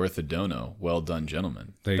Pod worth a dono. Well done,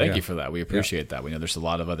 gentlemen. Thank you for that. We appreciate that. We know there's a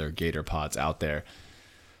lot of other Gator Pods out there.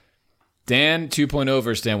 Dan 2.0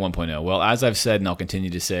 versus Dan 1.0. Well, as I've said, and I'll continue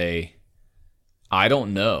to say, I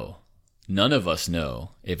don't know. None of us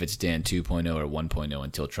know if it's Dan 2.0 or 1.0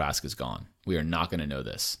 until Trask is gone. We are not going to know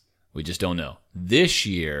this. We just don't know. This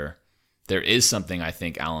year, there is something, I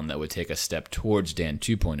think, Alan, that would take a step towards Dan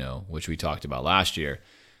 2.0, which we talked about last year.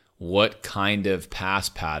 What kind of pass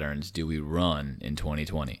patterns do we run in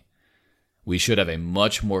 2020? We should have a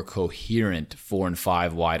much more coherent 4 and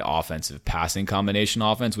 5 wide offensive passing combination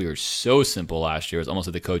offense. We were so simple last year. It's almost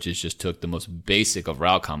like the coaches just took the most basic of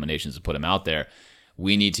route combinations and put them out there.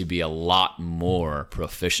 We need to be a lot more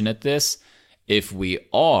proficient at this. If we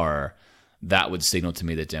are, that would signal to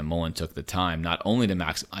me that Dan Mullen took the time not only to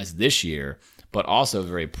maximize this year, but also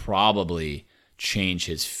very probably change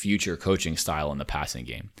his future coaching style in the passing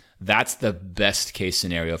game. That's the best case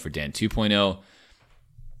scenario for Dan 2.0.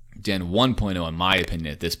 Dan 1.0, in my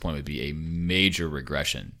opinion, at this point would be a major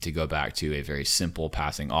regression to go back to a very simple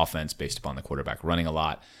passing offense based upon the quarterback running a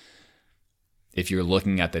lot. If you're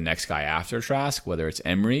looking at the next guy after Trask, whether it's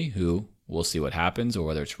Emery, who we'll see what happens, or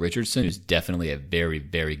whether it's Richardson, who's definitely a very,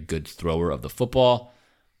 very good thrower of the football,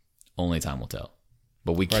 only time will tell.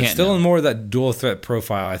 But we can't. Still in more of that dual threat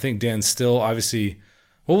profile. I think Dan's still obviously.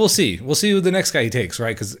 Well, we'll see. We'll see who the next guy he takes,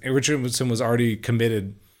 right? Because Richardson was already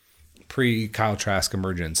committed pre-Kyle Trask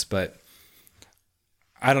emergence. But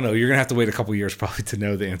I don't know. You're going to have to wait a couple years probably to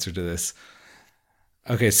know the answer to this.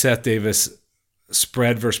 Okay, Seth Davis,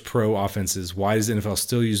 spread versus pro offenses. Why does the NFL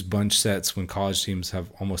still use bunch sets when college teams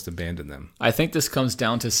have almost abandoned them? I think this comes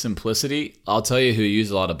down to simplicity. I'll tell you who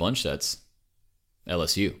used a lot of bunch sets.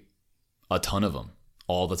 LSU. A ton of them.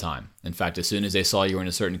 All the time. In fact, as soon as they saw you were in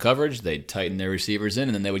a certain coverage, they'd tighten their receivers in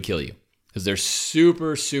and then they would kill you. Because they're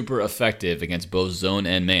super, super effective against both zone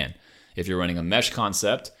and man. If you're running a mesh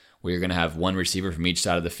concept where you're going to have one receiver from each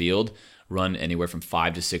side of the field run anywhere from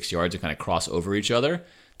 5 to 6 yards and kind of cross over each other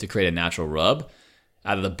to create a natural rub,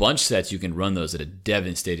 out of the bunch sets, you can run those at a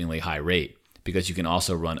devastatingly high rate because you can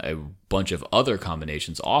also run a bunch of other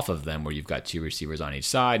combinations off of them where you've got 2 receivers on each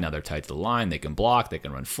side. Now they're tight to the line. They can block. They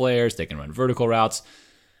can run flares. They can run vertical routes.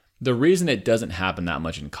 The reason it doesn't happen that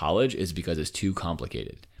much in college is because it's too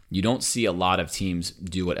complicated. You don't see a lot of teams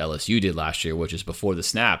do what LSU did last year, which is before the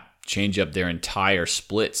snap, change up their entire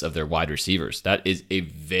splits of their wide receivers. That is a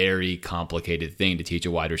very complicated thing to teach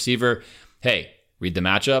a wide receiver. Hey, read the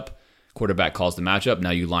matchup. Quarterback calls the matchup.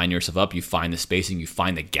 Now you line yourself up. You find the spacing. You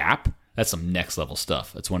find the gap. That's some next level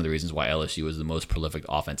stuff. That's one of the reasons why LSU is the most prolific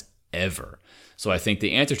offense ever. So I think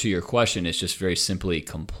the answer to your question is just very simply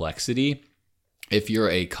complexity. If you're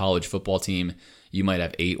a college football team, you might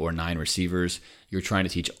have 8 or 9 receivers. You're trying to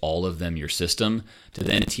teach all of them your system. To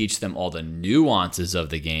then teach them all the nuances of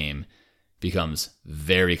the game becomes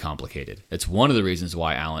very complicated. It's one of the reasons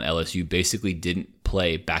why Allen LSU basically didn't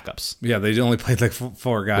play backups. Yeah, they only played like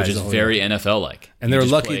 4 guys. Which is very NFL-like. And they're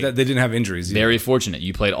lucky that they didn't have injuries. Very fortunate.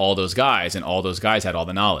 You played all those guys, and all those guys had all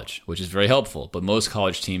the knowledge, which is very helpful. But most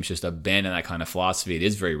college teams just abandon that kind of philosophy. It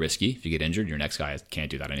is very risky. If you get injured, your next guy can't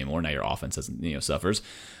do that anymore. Now your offense suffers.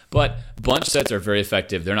 But bunch sets are very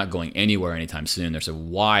effective. They're not going anywhere anytime soon. There's a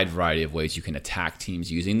wide variety of ways you can attack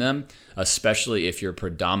teams using them, especially if your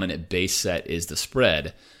predominant base set is the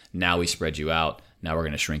spread. Now we spread you out. Now we're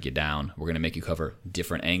going to shrink you down. We're going to make you cover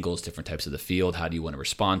different angles, different types of the field. How do you want to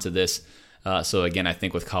respond to this? So again, I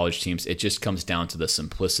think with college teams, it just comes down to the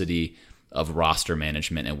simplicity of roster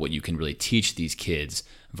management and what you can really teach these kids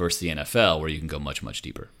versus the NFL, where you can go much, much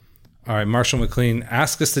deeper. All right, Marshall McLean,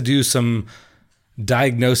 ask us to do some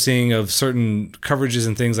diagnosing of certain coverages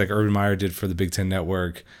and things like Urban Meyer did for the Big Ten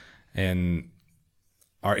Network, and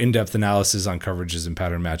our in-depth analysis on coverages and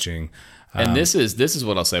pattern matching. And this is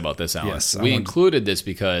what I'll say about this, Alan. Yes, we included this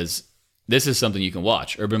because this is something you can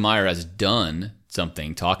watch. Urban Meyer has done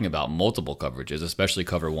something talking about multiple coverages, especially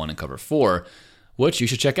cover 1 and cover 4, which you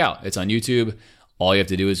should check out. It's on YouTube. All you have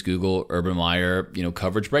to do is Google Urban Meyer,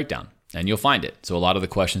 coverage breakdown, and you'll find it. So a lot of the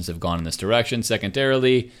questions have gone in this direction.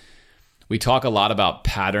 Secondarily, we talk a lot about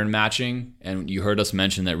pattern matching, and you heard us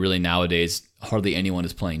mention that really nowadays hardly anyone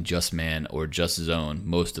is playing just man or just zone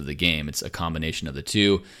most of the game. It's a combination of the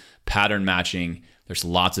two. Pattern matching, There's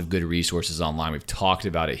lots of good resources online. We've talked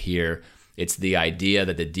about it here. It's the idea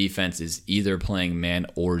that the defense is either playing man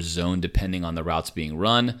or zone depending on the routes being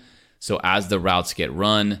run. So as the routes get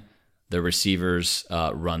run, the receivers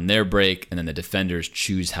run their break, and then the defenders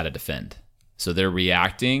choose how to defend. So they're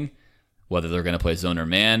reacting, whether they're going to play zone or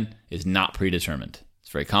man, is not predetermined. It's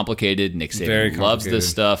very complicated. Nick Saban loves this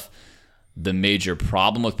stuff. The major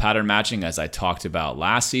problem with pattern matching, as I talked about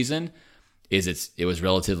last season, is it was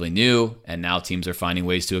relatively new, and now teams are finding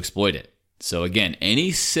ways to exploit it. So again,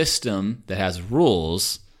 any system that has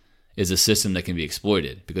rules is a system that can be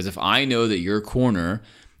exploited. Because if I know that your corner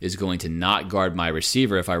is going to not guard my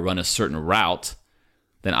receiver if I run a certain route,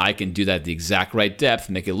 then I can do that at the exact right depth,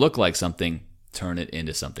 make it look like something, turn it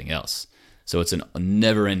into something else. So it's a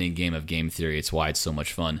never-ending game of game theory. It's why it's so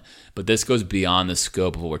much fun. But this goes beyond the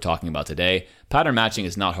scope of what we're talking about today. Pattern matching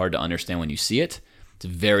is not hard to understand when you see it. It's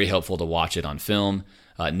very helpful to watch it on film.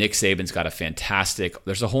 Nick Saban's got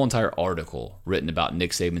there's a whole entire article written about Nick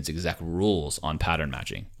Saban's exact rules on pattern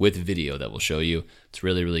matching with video that will show you. It's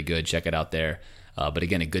really, really good. Check it out there. But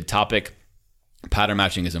again, a good topic. Pattern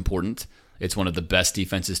matching is important. It's one of the best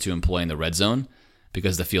defenses to employ in the red zone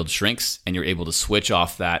because the field shrinks and you're able to switch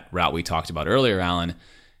off that route we talked about earlier, Alan.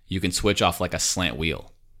 You can switch off like a slant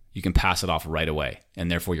wheel. You can pass it off right away, and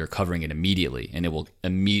therefore you're covering it immediately, and it will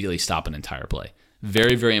immediately stop an entire play.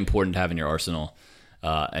 Very, very important to have in your arsenal.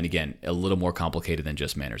 And again, a little more complicated than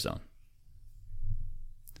just man or zone.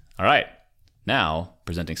 All right. Now,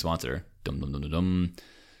 presenting sponsor,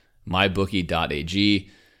 mybookie.ag.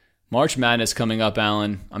 March Madness coming up,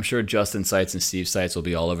 Alan. I'm sure Justin's sites and Steve's sites will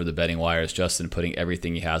be all over the betting wires. Justin putting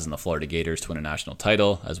everything he has in the Florida Gators to win a national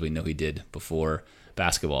title, as we know he did before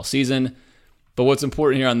basketball season. But what's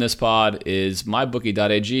important here on this pod is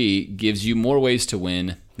mybookie.ag gives you more ways to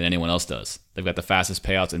win than anyone else does. They've got the fastest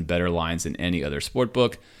payouts and better lines than any other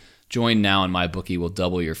sportbook. Join now and MyBookie will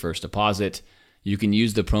double your first deposit. You can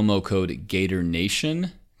use the promo code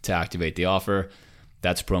GatorNation to activate the offer.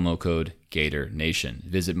 That's promo code GatorNation.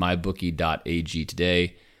 Visit mybookie.ag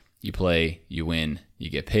today. You play, you win, you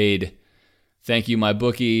get paid. Thank you,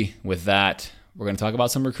 MyBookie. With that, we're going to talk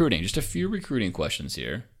about some recruiting. Just a few recruiting questions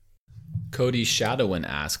here. Cody Shadowin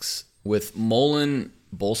asks, with Mullen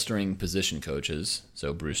bolstering position coaches,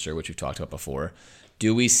 so Brewster, which we've talked about before,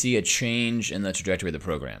 do we see a change in the trajectory of the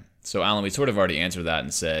program? So, Alan, we sort of already answered that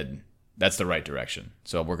and said that's the right direction.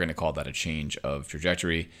 So we're going to call that a change of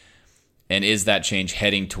trajectory. And is that change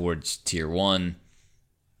heading towards Tier 1?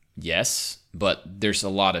 Yes, but there's a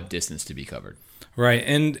lot of distance to be covered. Right.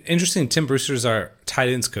 And interesting, Tim Brewster's our tight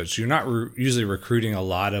ends coach. You're not usually recruiting a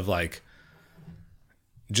lot of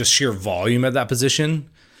just sheer volume at that position.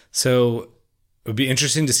 So it would be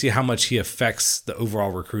interesting to see how much he affects the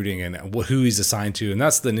overall recruiting and who he's assigned to. And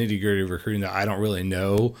that's the nitty-gritty of recruiting that I don't really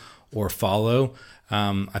know or follow.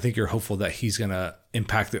 I think you're hopeful that he's going to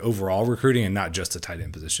impact the overall recruiting and not just the tight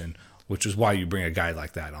end position, which is why you bring a guy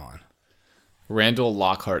like that on. Randall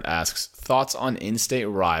Lockhart asks, thoughts on in-state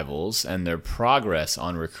rivals and their progress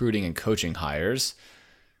on recruiting and coaching hires?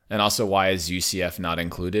 And also, why is UCF not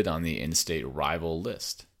included on the in-state rival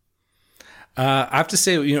list? I have to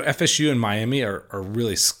say, FSU and Miami are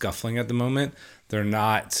really scuffling at the moment. They're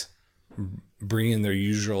not bringing their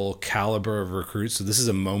usual caliber of recruits. So this is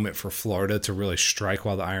a moment for Florida to really strike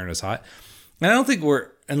while the iron is hot. And I don't think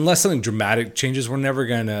unless something dramatic changes, we're never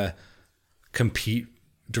going to compete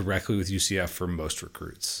directly with UCF for most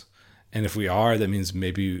recruits. And if we are, that means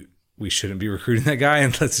maybe we shouldn't be recruiting that guy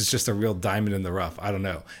unless it's just a real diamond in the rough. I don't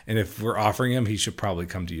know. And if we're offering him, he should probably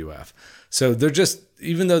come to UF. So they're just,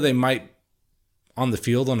 even though they might on the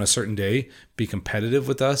field on a certain day be competitive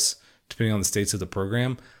with us, depending on the states of the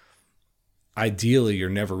program, ideally you're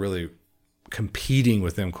never really competing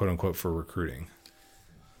with them, quote unquote, for recruiting.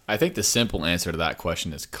 I think the simple answer to that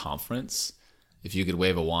question is conference. If you could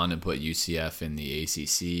wave a wand and put UCF in the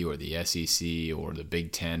ACC or the SEC or the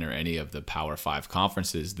Big Ten or any of the Power 5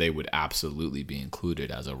 conferences, they would absolutely be included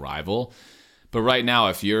as a rival. But right now,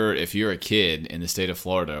 if you're a kid in the state of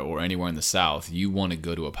Florida or anywhere in the South, you want to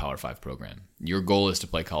go to a Power 5 program. Your goal is to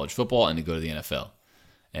play college football and to go to the NFL.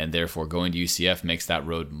 And therefore, going to UCF makes that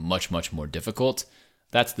road much, much more difficult.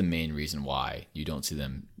 That's the main reason why you don't see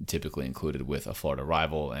them typically included with a Florida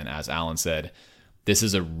rival. And as Alan said, this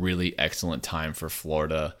is a really excellent time for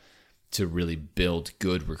Florida to really build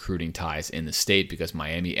good recruiting ties in the state because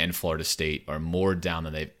Miami and Florida State are more down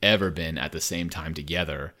than they've ever been at the same time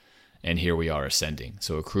together. And here we are ascending.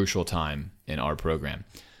 So a crucial time in our program.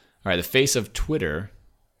 All right, the face of Twitter,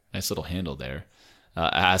 nice little handle there,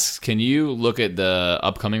 asks, can you look at the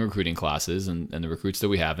upcoming recruiting classes and the recruits that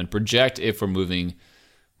we have and project if we're moving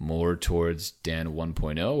more towards Dan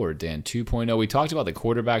 1.0 or Dan 2.0? We talked about the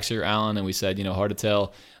quarterbacks here, Alan, and we said, hard to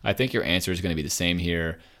tell. I think your answer is going to be the same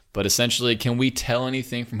here. But essentially, can we tell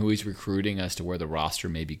anything from who he's recruiting as to where the roster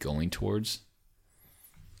may be going towards?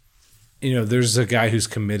 There's a guy who's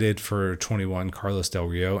committed for 21, Carlos Del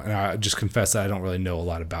Rio, and I just confess that I don't really know a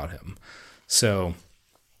lot about him. So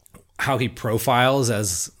how he profiles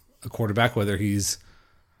as a quarterback, whether he's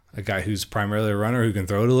a guy who's primarily a runner who can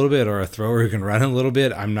throw it a little bit or a thrower who can run it a little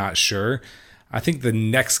bit, I'm not sure. I think the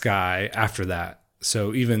next guy after that,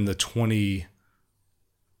 so even the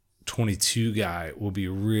 2022 guy will be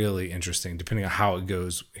really interesting depending on how it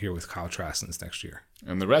goes here with Kyle Trask this next year.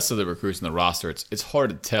 And the rest of the recruits in the roster, it's hard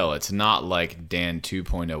to tell. It's not like Dan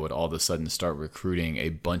 2.0 would all of a sudden start recruiting a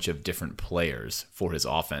bunch of different players for his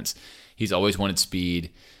offense. He's always wanted speed.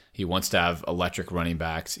 He wants to have electric running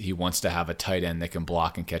backs. He wants to have a tight end that can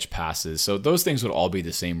block and catch passes. So those things would all be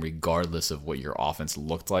the same regardless of what your offense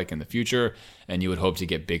looked like in the future. And you would hope to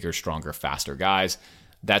get bigger, stronger, faster guys.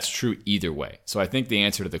 That's true either way. So I think the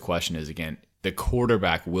answer to the question is, again, the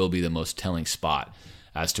quarterback will be the most telling spot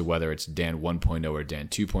as to whether it's Dan 1.0 or Dan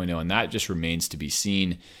 2.0, and that just remains to be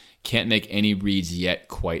seen. Can't make any reads yet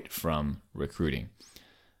quite from recruiting.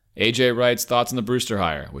 AJ writes, thoughts on the Brewster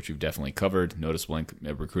hire, which we've definitely covered. Noticeable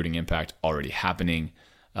recruiting impact already happening.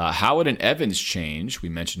 How would an Evans change, we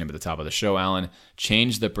mentioned him at the top of the show, Alan,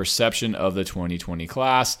 change the perception of the 2020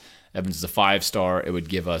 class? Evans is a 5-star. It would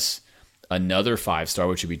give us another 5-star,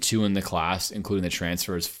 which would be 2 in the class, including the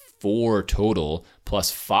transfers, 4 total,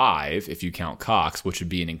 plus 5 if you count Cox, which would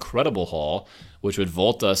be an incredible haul, which would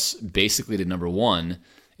vault us basically to number 1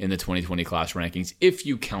 in the 2020 class rankings if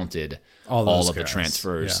you counted all of the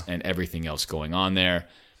transfers and everything else going on there.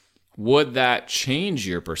 Would that change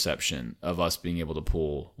your perception of us being able to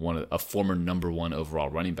pull a former number 1 overall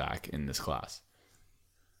running back in this class?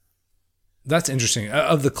 That's interesting.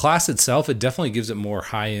 Of the class itself, it definitely gives it more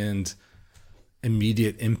high-end,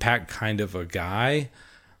 immediate impact kind of a guy.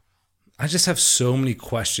 I just have so many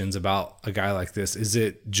questions about a guy like this. Is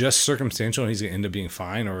it just circumstantial and he's going to end up being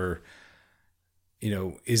fine? Or,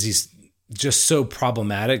 is he just so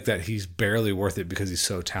problematic that he's barely worth it because he's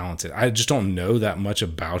so talented? I just don't know that much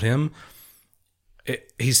about him.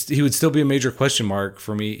 He would still be a major question mark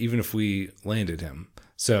for me, even if we landed him.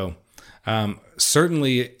 So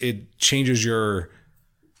certainly it changes your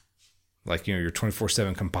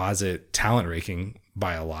 24/7 composite talent ranking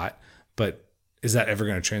by a lot, but is that ever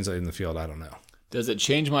going to translate in the field? I don't know. Does it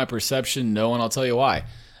change my perception? No, and I'll tell you why.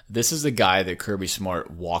 This is the guy that Kirby Smart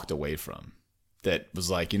walked away from, that was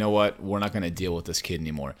like, you know what? We're not going to deal with this kid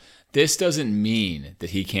anymore. This doesn't mean that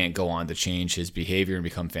he can't go on to change his behavior and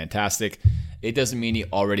become fantastic. It doesn't mean he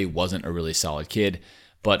already wasn't a really solid kid.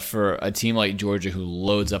 But for a team like Georgia who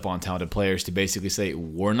loads up on talented players to basically say,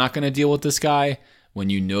 we're not going to deal with this guy when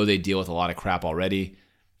you know they deal with a lot of crap already,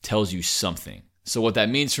 tells you something. So what that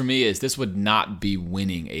means for me is this would not be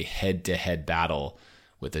winning a head-to-head battle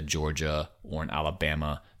with a Georgia or an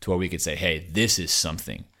Alabama to where we could say, hey, this is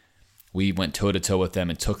something. We went toe-to-toe with them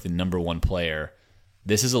and took the number 1 player.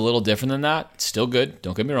 This is a little different than that. It's still good.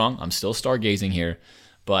 Don't get me wrong. I'm still stargazing here.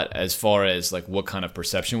 But as far as what kind of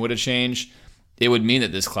perception would it change, it would mean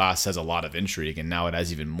that this class has a lot of intrigue, and now it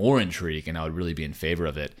has even more intrigue, and I would really be in favor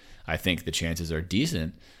of it. I think the chances are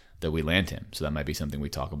decent that we land him. So that might be something we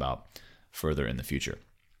talk about further in the future.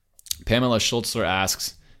 Pamela Schultzler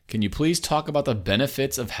asks, can you please talk about the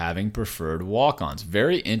benefits of having preferred walk-ons?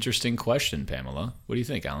 Very interesting question, Pamela. What do you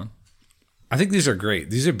think, Alan? I think these are great.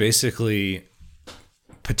 These are basically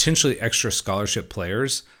potentially extra scholarship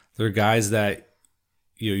players. They're guys that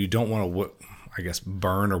you don't want to,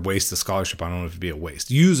 burn or waste a scholarship on. I don't know if it'd be a waste.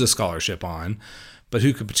 Use a scholarship on, but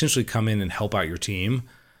who could potentially come in and help out your team.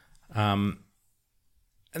 And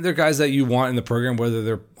they're guys that you want in the program, whether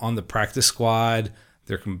they're on the practice squad,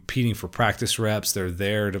 they're competing for practice reps, they're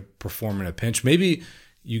there to perform in a pinch. Maybe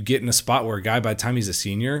you get in a spot where a guy, by the time he's a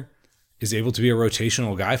senior, is able to be a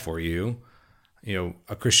rotational guy for you.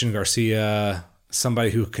 A Christian Garcia,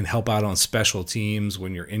 somebody who can help out on special teams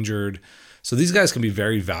when you're injured. So these guys can be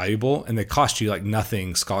very valuable, and they cost you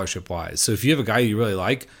nothing scholarship-wise. So if you have a guy you really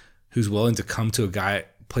like who's willing to come to a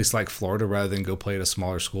place like Florida rather than go play at a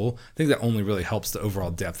smaller school, I think that only really helps the overall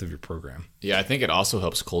depth of your program. Yeah, I think it also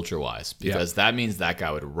helps culture-wise, because that means that guy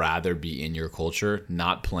would rather be in your culture,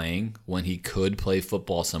 not playing, when he could play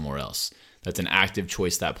football somewhere else. That's an active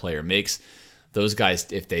choice that player makes. Those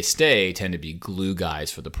guys, if they stay, tend to be glue guys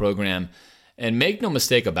for the program. And make no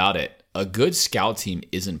mistake about it, a good scout team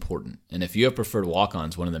is important. And if you have preferred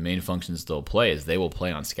walk-ons, one of the main functions they'll play is they will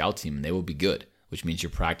play on scout team, and they will be good. which means your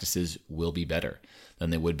practices will be better than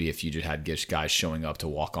they would be if you just had guys showing up to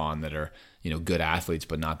walk on that are, good athletes,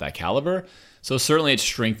 but not that caliber. So certainly it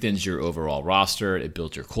strengthens your overall roster. It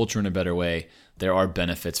builds your culture in a better way. There are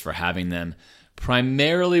benefits for having them.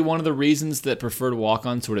 Primarily one of the reasons that preferred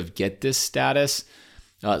walk-ons sort of get this status,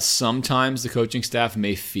 sometimes the coaching staff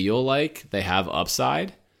may feel like they have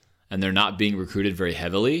upside and they're not being recruited very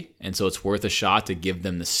heavily. And so it's worth a shot to give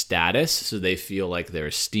them the status so they feel like they're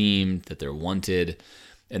esteemed, that they're wanted.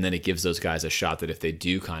 And then it gives those guys a shot that if they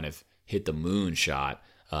do kind of hit the moon shot,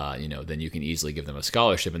 then you can easily give them a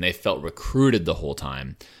scholarship. And they felt recruited the whole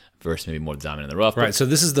time versus maybe more diamond in the rough. Right. So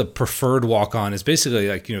this is the preferred walk-on. It's basically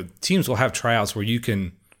like, teams will have tryouts where you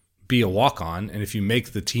can be a walk-on. And if you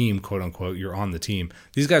make the team, quote unquote, you're on the team.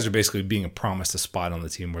 These guys are basically being promised a spot on the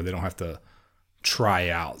team where they don't have to try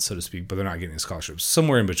out, so to speak, but they're not getting a scholarship.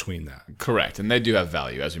 Somewhere in between that. Correct. And they do have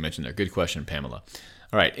value, as we mentioned there. Good question, Pamela.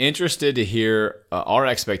 All right. Interested to hear our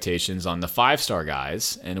expectations on the 5-star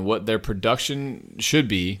guys and what their production should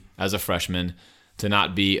be as a freshman to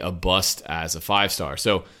not be a bust as a 5-star.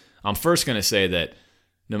 So I'm first going to say that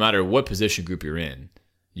no matter what position group you're in,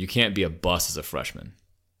 you can't be a bust as a freshman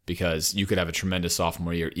because you could have a tremendous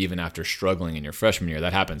sophomore year even after struggling in your freshman year.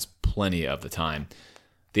 That happens plenty of the time.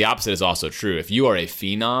 The opposite is also true. If you are a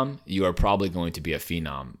phenom, you are probably going to be a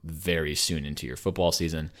phenom very soon into your football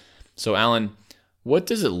season. So, Alan, what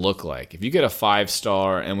does it look like? If you get a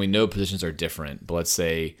 5-star, and we know positions are different, but let's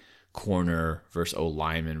say corner versus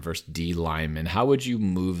O-lineman versus D-lineman, how would you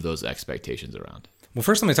move those expectations around? Well,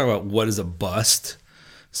 first let me talk about what is a bust.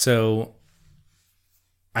 So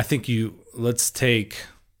I think let's take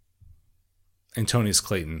Antonius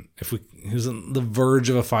Clayton. He was on the verge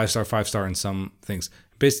of a 5-star in some things.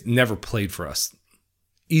 Basically never played for us.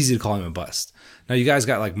 Easy to call him a bust. Now you guys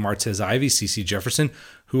got like Martez Ivy, CC Jefferson,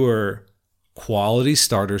 who are quality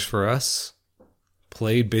starters for us.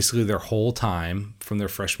 Played basically their whole time from their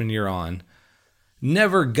freshman year on.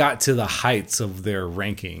 Never got to the heights of their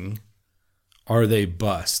ranking. Are they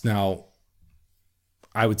bust? Now,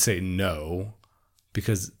 I would say no,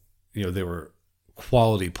 because they were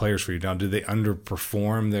quality players for you. Now, do they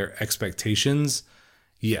underperform their expectations?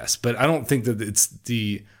 Yes, but I don't think that it's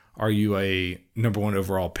are you a number 1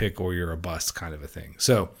 overall pick or you're a bust kind of a thing.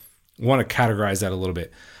 So I want to categorize that a little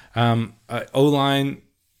bit. O-line,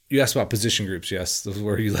 you asked about position groups. Yes, this is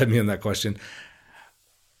where you led me on that question.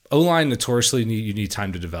 O-line, notoriously, you need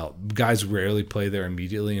time to develop. Guys rarely play there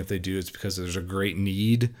immediately. And if they do, it's because there's a great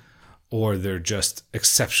need or they're just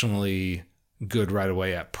exceptionally good right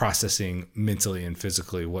away at processing mentally and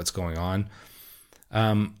physically what's going on.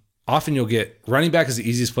 Often you'll get running back is the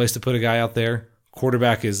easiest place to put a guy out there.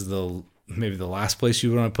 Quarterback is maybe the last place you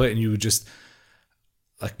would want to put, and you would just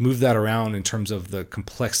like move that around in terms of the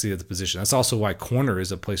complexity of the position. That's also why corner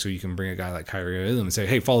is a place where you can bring a guy like Kyrie Elam and say,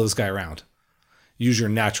 hey, follow this guy around. Use your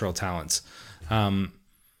natural talents.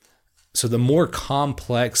 So the more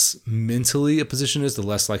complex mentally a position is, the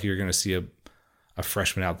less likely you're going to see a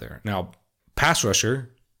freshman out there. Now, pass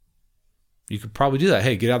rusher, you could probably do that.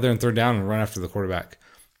 Hey, get out there and third down and run after the quarterback.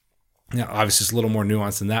 Now, obviously, it's a little more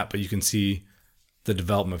nuanced than that, but you can see the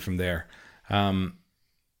development from there.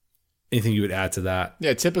 Anything you would add to that?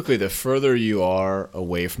 Yeah, typically the further you are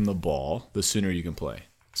away from the ball, the sooner you can play.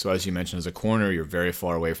 So as you mentioned, as a corner, you're very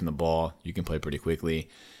far away from the ball. You can play pretty quickly.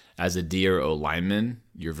 As a D or O lineman,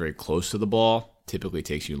 you're very close to the ball. Typically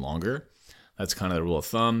takes you longer. That's kind of the rule of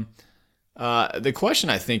thumb. The question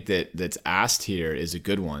I think that's asked here is a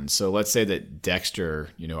good one. So let's say that Dexter,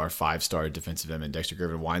 our 5-star defensive end, Dexter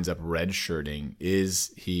Griffin, winds up redshirting.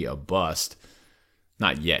 Is he a bust?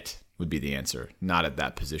 Not yet would be the answer. Not at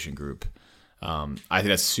that position group. I think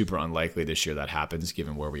that's super unlikely this year that happens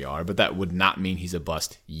given where we are, but that would not mean he's a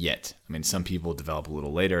bust yet. I mean, some people develop a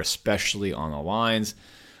little later, especially on the lines.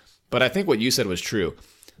 But I think what you said was true.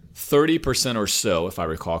 30% or so, if I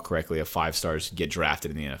recall correctly, of 5-stars get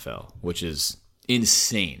drafted in the NFL, which is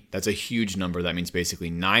insane. That's a huge number. That means basically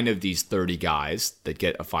 9 of these 30 guys that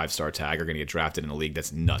get a 5-star tag are going to get drafted in a league.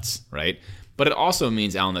 That's nuts, right? But it also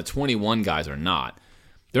means, Alan, that 21 guys are not.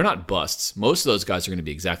 They're not busts. Most of those guys are going to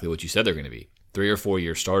be exactly what you said they're going to be. 3 or 4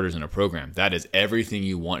 year starters in a program. That is everything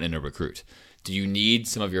you want in a recruit. Do you need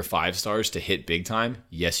some of your 5-stars to hit big time?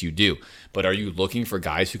 Yes, you do. But are you looking for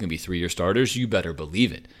guys who can be 3-year starters? You better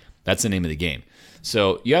believe it. That's the name of the game.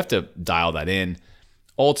 So you have to dial that in.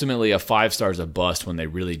 Ultimately, a 5-star is a bust when they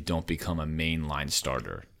really don't become a mainline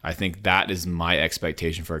starter. I think that is my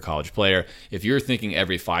expectation for a college player. If you're thinking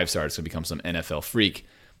every 5-star is going to become some NFL freak,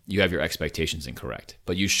 you have your expectations incorrect.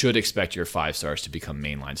 But you should expect your 5-stars to become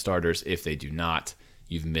mainline starters. If they do not,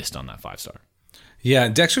 you've missed on that 5-star. Yeah,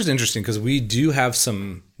 Dexter's interesting because we do have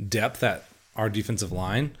some depth at our defensive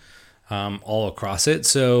line all across it.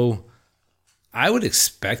 So I would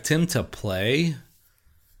expect him to play,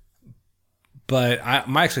 but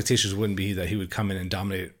my expectations wouldn't be that he would come in and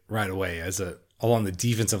dominate right away along the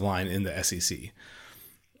defensive line in the SEC.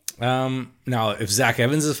 Now, if Zach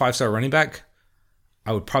Evans is a 5-star running back,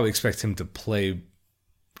 I would probably expect him to play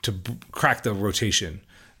to crack the rotation.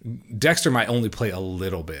 Dexter might only play a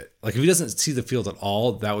little bit. Like if he doesn't see the field at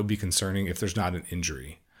all, that would be concerning if there's not an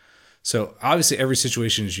injury. So obviously every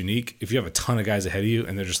situation is unique. If you have a ton of guys ahead of you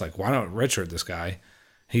and they're just like, why not redshirt this guy?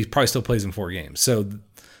 He probably still plays in 4 games. So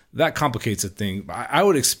that complicates the thing. I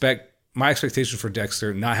would expect my expectation for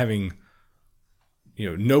Dexter not having,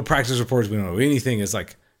 no practice reports, we don't know anything, is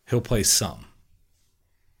like he'll play some.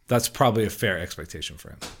 That's probably a fair expectation for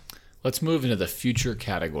him. Let's move into the future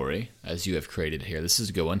category as you have created here. This is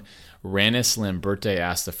a good one. Ranis Lamberte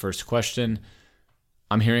asked the first question.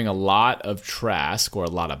 I'm hearing a lot of Trask, or a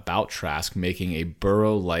lot about Trask, making a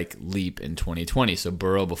Burrow-like leap in 2020. So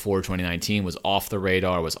Burrow before 2019 was off the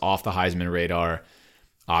radar, was off the Heisman radar.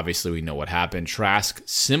 Obviously, we know what happened. Trask,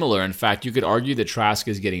 similar. In fact, you could argue that Trask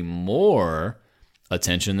is getting more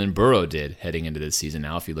attention than Burrow did heading into this season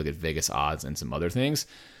now, if you look at Vegas odds and some other things.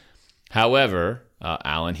 However,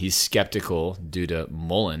 Alan, he's skeptical due to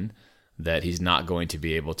Mullen that he's not going to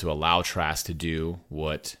be able to allow Trask to do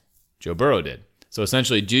what Joe Burrow did. So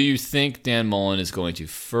essentially, do you think Dan Mullen is going to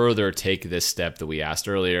further take this step that we asked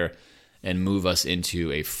earlier and move us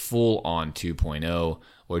into a full-on 2.0,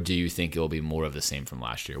 or do you think it will be more of the same from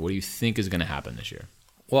last year? What do you think is going to happen this year?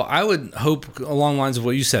 Well, I would hope along the lines of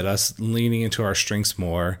what you said, us leaning into our strengths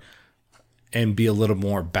more and be a little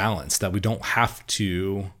more balanced, that we don't have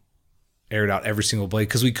to air it out every single play,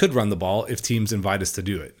 because we could run the ball if teams invite us to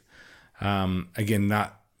do it.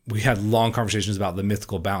 We had long conversations about the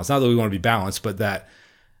mythical balance. Not that we want to be balanced, but that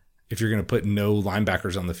if you're going to put no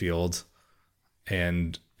linebackers on the field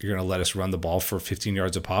and you're going to let us run the ball for 15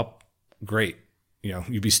 yards a pop, great.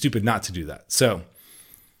 You'd be stupid not to do that. So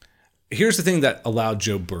here's the thing that allowed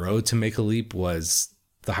Joe Burrow to make a leap was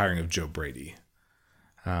the hiring of Joe Brady.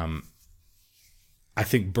 I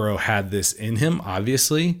think Burrow had this in him,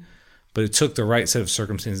 obviously, but it took the right set of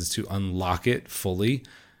circumstances to unlock it fully.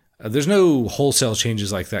 There's no wholesale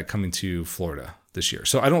changes like that coming to Florida this year.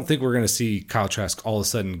 So I don't think we're going to see Kyle Trask all of a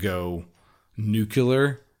sudden go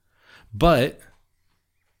nuclear. But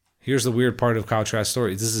here's the weird part of Kyle Trask's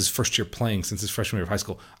story. This is his first year playing since his freshman year of high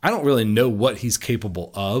school. I don't really know what he's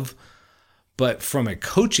capable of. But from a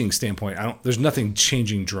coaching standpoint, there's nothing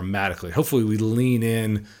changing dramatically. Hopefully we lean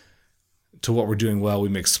in to what we're doing well. We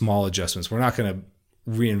make small adjustments. We're not going to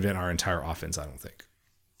reinvent our entire offense, I don't think.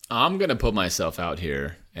 I'm going to put myself out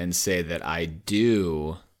here and say that I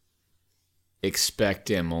do expect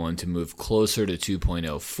Dan Mullen to move closer to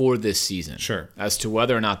 2.0 for this season. Sure. As to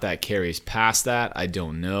whether or not that carries past that, I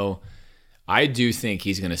don't know. I do think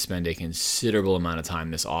he's going to spend a considerable amount of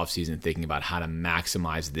time this offseason thinking about how to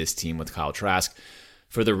maximize this team with Kyle Trask.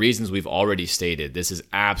 For the reasons we've already stated, this is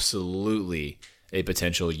absolutely a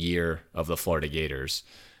potential year of the Florida Gators.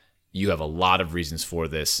 You have a lot of reasons for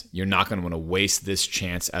this. You're not going to want to waste this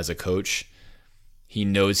chance as a coach. He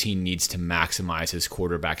knows he needs to maximize his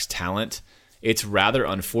quarterback's talent. It's rather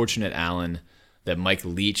unfortunate, Alan, that Mike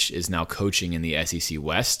Leach is now coaching in the SEC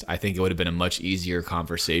West. I think it would have been a much easier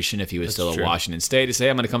conversation if he was still at Washington State to say,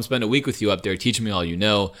 I'm going to come spend a week with you up there, teach me all you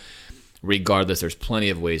know. Regardless, there's plenty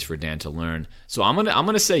of ways for Dan to learn. So I'm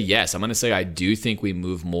gonna say yes. I'm going to say I do think we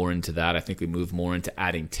move more into that. I think we move more into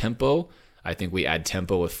adding tempo. I think we add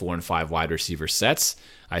tempo with 4 and 5 wide receiver sets.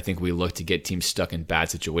 I think we look to get teams stuck in bad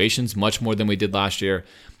situations much more than we did last year.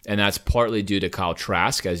 And that's partly due to Kyle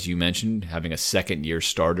Trask, as you mentioned, having a second-year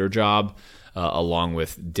starter job, along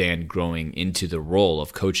with Dan growing into the role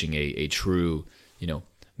of coaching a true,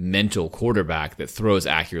 mental quarterback that throws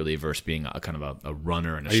accurately versus being a kind of a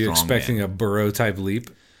runner and a strong man. Are you expecting a Burrow-type leap?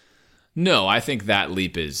 No, I think that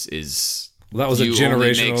leap is that was a generational.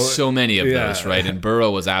 Only make so many of those, right? And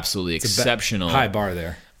Burrow was absolutely exceptional. High bar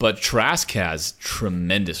there. But Trask has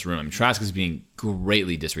tremendous room. I mean, Trask is being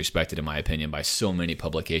greatly disrespected, in my opinion, by so many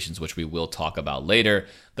publications, which we will talk about later.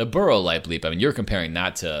 The Burrow-like leap, I mean, you're comparing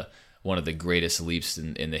that to one of the greatest leaps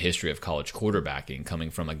in the history of college quarterbacking, coming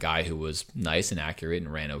from a guy who was nice and accurate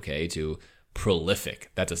and ran okay to prolific.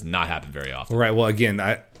 That does not happen very often. Right. Well, again,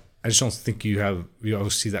 I just don't think you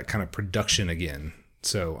always see that kind of production again.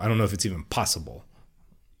 So I don't know if it's even possible.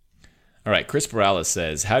 All right, Chris Morales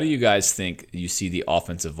says, how do you guys think you see the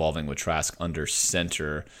offense evolving with Trask under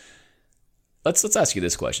center? Let's ask you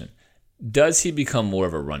this question. Does he become more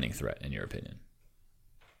of a running threat, in your opinion?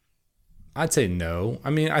 I'd say no.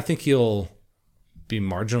 I mean, I think he'll be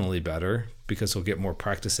marginally better because he'll get more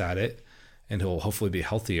practice at it. and he'll hopefully be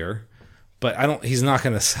healthier. But he's not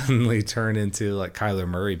going to suddenly turn into like Kyler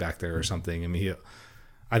Murray back there or something. I mean,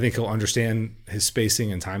 I think he'll understand his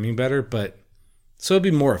spacing and timing better, so it'll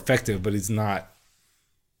be more effective, but he's not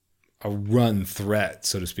a run threat,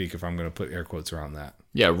 so to speak, if I'm going to put air quotes around that.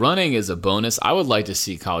 Yeah, running is a bonus. I would like to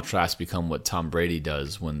see Kyle Trask become what Tom Brady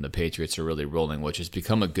does when the Patriots are really rolling, which is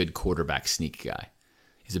become a good quarterback sneak guy.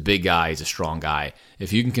 He's a big guy. He's a strong guy.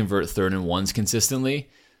 If you can convert 3rd and 1s consistently,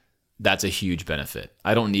 that's a huge benefit.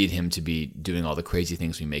 I don't need him to be doing all the crazy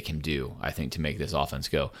things we make him do, I think, to make this offense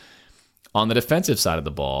go. On the defensive side of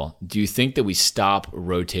the ball, do you think that we stop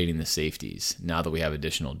rotating the safeties now that we have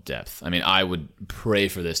additional depth? I mean, I would pray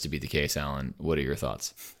for this to be the case, Alan. What are your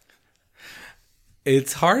thoughts?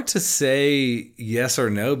 It's hard to say yes or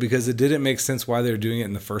no because it didn't make sense why they were doing it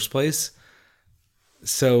in the first place.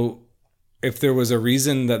 So if there was a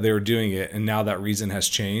reason that they were doing it and now that reason has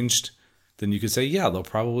changed, then you could say, yeah, they'll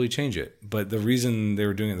probably change it. But the reason they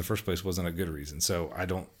were doing it in the first place wasn't a good reason. So I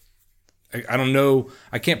don't know.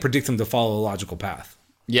 I can't predict them to follow a logical path.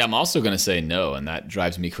 Yeah, I'm also going to say no, and that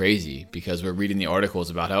drives me crazy because we're reading the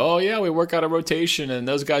articles about how, we work out a rotation and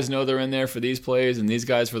those guys know they're in there for these plays and these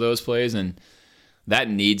guys for those plays, and that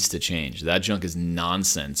needs to change. That junk is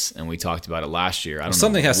nonsense, and we talked about it last year.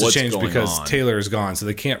 Something has to change because Taylor is gone, so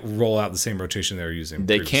they can't roll out the same rotation they were using.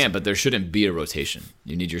 They can't, but there shouldn't be a rotation.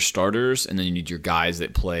 You need your starters, and then you need your guys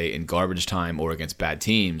that play in garbage time or against bad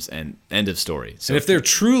teams, and end of story. So and if they're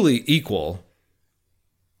truly equal,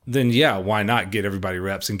 then yeah, why not get everybody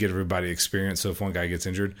reps and get everybody experience so if one guy gets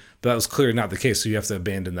injured? But that was clearly not the case, so you have to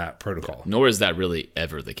abandon that protocol. Nor is that really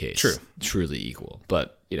ever the case. True. Truly equal.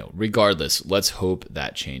 But, regardless, let's hope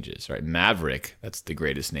that changes, right? Maverick, that's the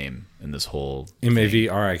greatest name in this whole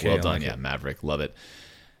M-A-V-R-I-K. Well done, Maverick. Love it.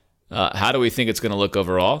 How do we think it's going to look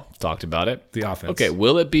overall? Talked about it. The offense. Okay,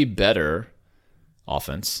 will it be better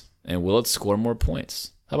offense, and will it score more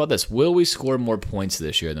points? How about this? Will we score more points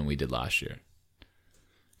this year than we did last year?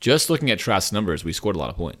 Just looking at Trask's numbers, we scored a lot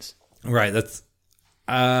of points. Right. That's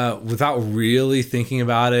without really thinking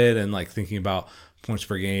about it and like thinking about points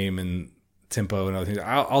per game and tempo and other things.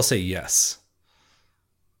 I'll say yes.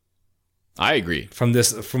 I agree. From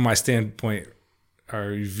my standpoint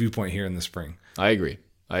or viewpoint here in the spring. I agree.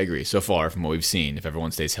 So far from what we've seen, if everyone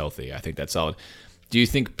stays healthy, I think that's solid. Do you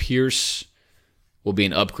think Pierce will be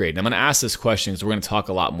an upgrade? And I'm going to ask this question because we're going to talk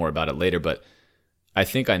a lot more about it later, but I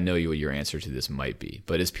think I know what your answer to this might be,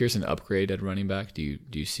 but is Pierce an upgrade at running back? Do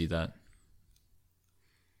you see that?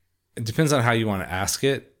 It depends on how you want to ask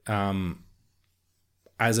it.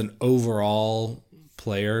 As an overall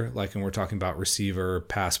player, like when we're talking about receiver,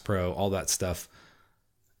 pass pro, all that stuff,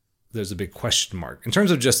 there's a big question mark. In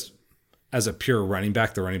terms of just as a pure running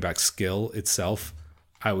back, the running back skill itself,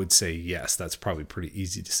 I would say yes. That's probably pretty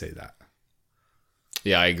easy to say that.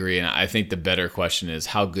 Yeah, I agree. And I think the better question is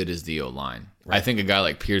how good is the O-line? Right. I think a guy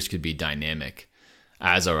like Pierce could be dynamic,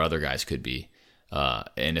 as our other guys could be.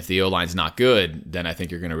 And if the O-line's not good, then I think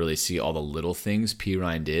you're going to really see all the little things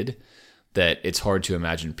Pirine did that it's hard to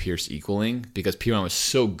imagine Pierce equaling because Pirine was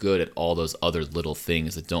so good at all those other little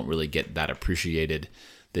things that don't really get that appreciated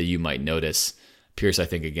that you might notice. Pierce, I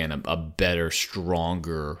think, again, a better,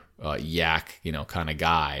 stronger yak, kind of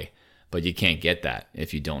guy. But you can't get that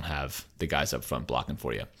if you don't have the guys up front blocking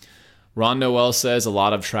for you. Ron Noel says a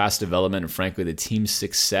lot of Trask development and frankly the team's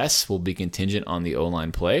success will be contingent on the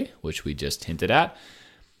O-line play, which we just hinted at.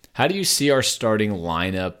 How do you see our starting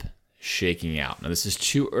lineup shaking out? Now, this is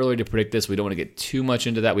too early to predict this. We don't want to get too much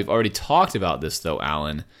into that. We've already talked about this, though,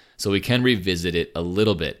 Alan, so we can revisit it a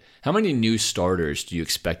little bit. How many new starters do you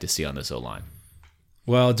expect to see on this O-line?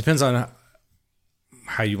 Well, it depends on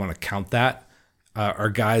how you want to count that. Are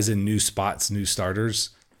guys in new spots, new starters,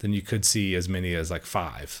 then you could see as many as like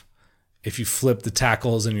 5. If you flip the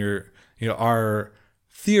tackles and our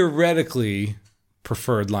theoretically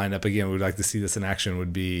preferred lineup, again, we'd like to see this in action,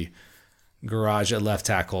 would be Garage at left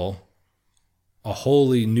tackle, a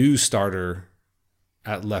wholly new starter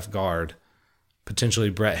at left guard, potentially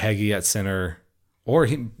Brett Heggie at center, or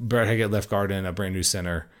Brett Heggie at left guard and a brand new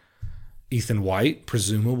center, Ethan White,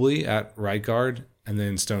 presumably at right guard, and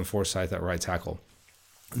then Stone Forsythe at right tackle.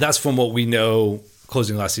 That's from what we know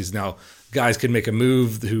closing last season. Now, guys could make a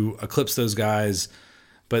move who eclipse those guys,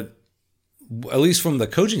 but at least from the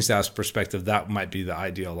coaching staff's perspective, that might be the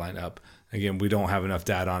ideal lineup. Again, we don't have enough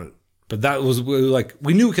data on it, but that was like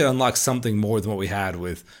we knew we could unlock something more than what we had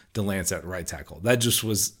with DeLance at right tackle. That just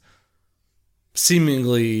was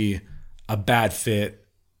seemingly a bad fit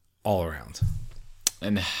all around.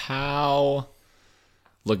 And how,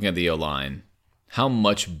 looking at the O-line, how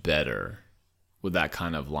much better would that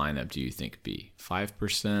kind of lineup, do you think, be?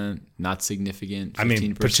 5%? Not significant? 15%? I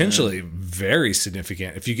mean, potentially very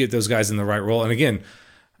significant if you get those guys in the right role. And again,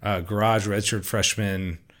 Garage, redshirt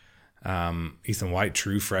freshman, Ethan White,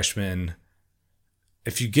 true freshman.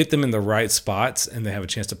 If you get them in the right spots and they have a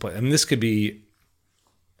chance to play, I mean, this could be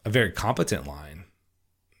a very competent line.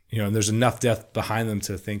 And there's enough depth behind them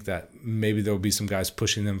to think that maybe there will be some guys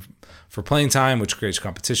pushing them for playing time, which creates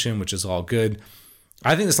competition, which is all good.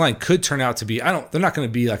 I think this line could turn out to be, they're not going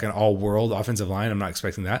to be like an all-world offensive line. I'm not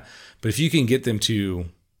expecting that. But if you can get them to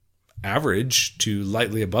average, to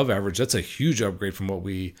lightly above average, that's a huge upgrade from what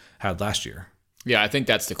we had last year. Yeah, I think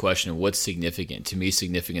that's the question. What's significant? To me,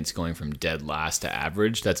 significance going from dead last to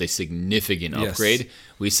average, that's a significant upgrade. Yes.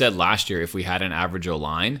 We said last year if we had an average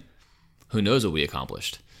O-line, who knows what we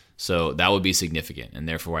accomplished. So that would be significant. And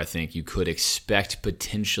therefore, I think you could expect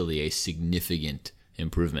potentially a significant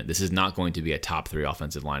improvement. This is not going to be a top 3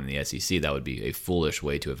 offensive line in the SEC. That would be a foolish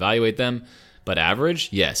way to evaluate them. But average,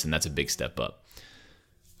 yes, and that's a big step up.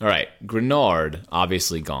 All right, Grenard,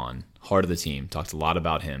 obviously gone. Heart of the team. Talked a lot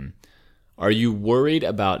about him. Are you worried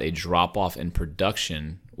about a drop-off in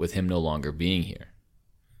production with him no longer being here?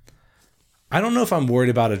 I don't know if I'm worried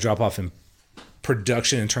about a drop-off in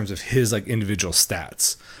production in terms of his individual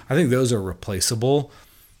stats. I think those are replaceable.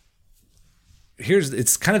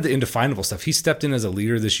 It's kind of the indefinable stuff. He stepped in as a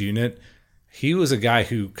leader of this unit. He was a guy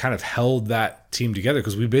who kind of held that team together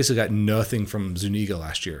because we basically got nothing from Zuniga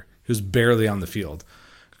last year. He was barely on the field.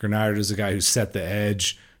 Grenard is a guy who set the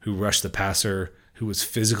edge, who rushed the passer, who was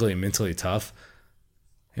physically and mentally tough.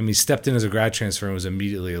 And he stepped in as a grad transfer and was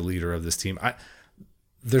immediately a leader of this team.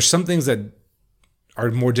 There's some things that are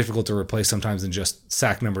more difficult to replace sometimes than just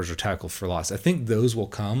sack numbers or tackles for loss. I think those will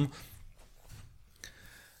come.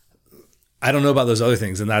 I don't know about those other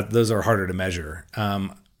things, and those are harder to measure.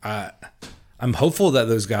 I'm hopeful that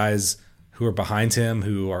those guys who are behind him,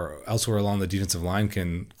 who are elsewhere along the defensive line,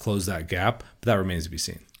 can close that gap, but that remains to be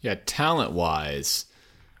seen. Yeah, talent-wise,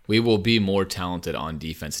 we will be more talented on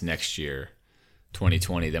defense next year,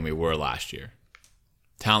 2020, than we were last year.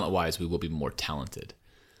 Talent-wise, we will be more talented.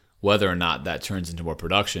 Whether or not that turns into more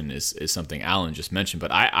production is something Alan just mentioned,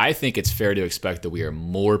 but I think it's fair to expect that we are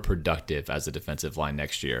more productive as a defensive line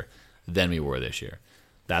next year than we were this year.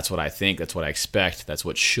 That's what I think. That's what I expect. That's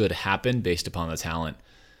what should happen based upon the talent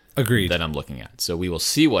that I'm looking at. So we will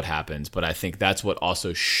see what happens, but I think that's what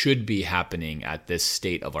also should be happening at this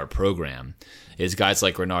state of our program is guys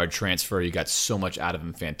like Grenard transfer. You got so much out of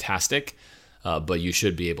him. Fantastic. But you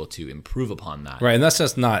should be able to improve upon that. Right. And that's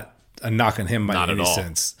just not a knock on him by any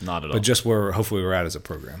sense. Not at all. But just where hopefully we're at as a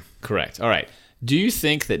program. Correct. All right. Do you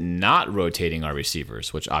think that not rotating our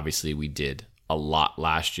receivers, which obviously we did a lot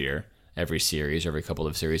last year, every couple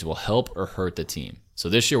of series, will help or hurt the team? So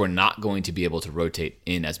this year we're not going to be able to rotate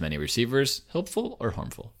in as many receivers. Helpful or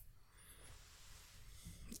harmful?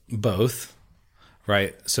 Both,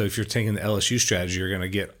 right? So if you're taking the LSU strategy, you're going to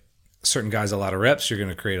get certain guys a lot of reps. You're going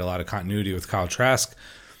to create a lot of continuity with Kyle Trask.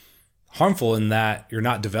 Harmful in that you're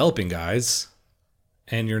not developing guys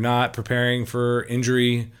and you're not preparing for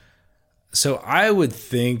injury. So I would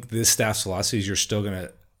think this staff's philosophy is you're still going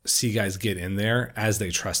to see guys get in there as they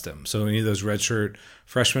trust him. So any of those redshirt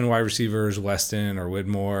freshman wide receivers, Weston or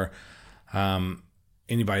Widmore,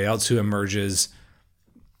 anybody else who emerges,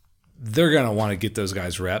 they're going to want to get those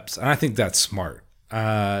guys reps. And I think that's smart.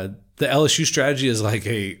 The LSU strategy is like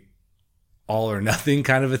a all or nothing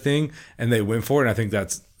kind of a thing, and they win for it. And I think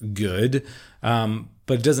that's good. But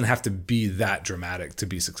it doesn't have to be that dramatic to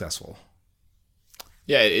be successful.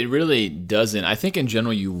 Yeah, it really doesn't. I think in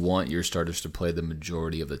general you want your starters to play the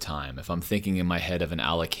majority of the time. If I'm thinking in my head of an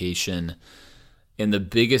allocation, in the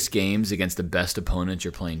biggest games against the best opponents,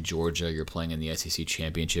 you're playing Georgia, you're playing in the SEC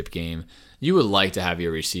championship game, you would like to have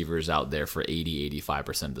your receivers out there for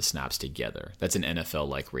 80-85% of the snaps together. That's an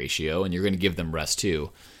NFL-like ratio, and you're going to give them rest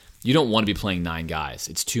too. You don't want to be playing 9 guys.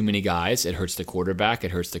 It's too many guys. It hurts the quarterback.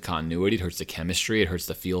 It hurts the continuity. It hurts the chemistry. It hurts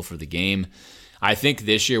the feel for the game. I think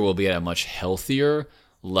this year we'll be at a much healthier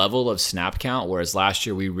level of snap count, whereas last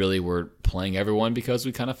year we really were playing everyone because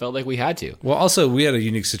we kind of felt like we had to. Well, also we had a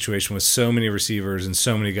unique situation with so many receivers and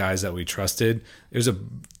so many guys that we trusted. There's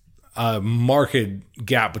a marked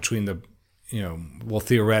gap between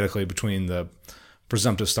theoretically between the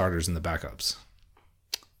presumptive starters and the backups.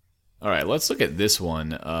 All right, let's look at this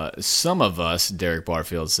one. Some of us, Derek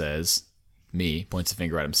Barfield says, me, points the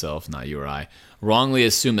finger at himself, not you or I, wrongly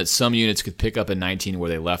assume that some units could pick up in 19 where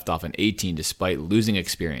they left off in 18 despite losing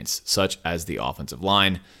experience, such as the offensive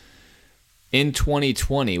line. In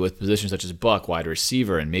 2020, with positions such as buck, wide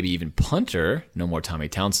receiver, and maybe even punter, no more Tommy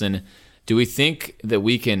Townsend, do we think that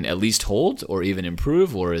we can at least hold or even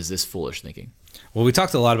improve, or is this foolish thinking? Well, we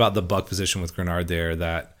talked a lot about the buck position with Grenard there,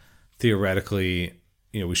 that theoretically,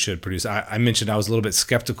 we should produce. I mentioned I was a little bit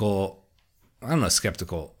skeptical. I'm not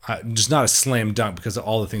skeptical, just not a slam dunk because of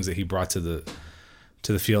all the things that he brought to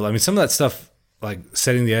the field. I mean, some of that stuff, like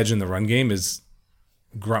setting the edge in the run game, is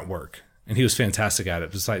grunt work, and he was fantastic at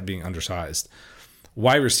it, despite being undersized.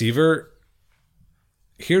 Wide receiver,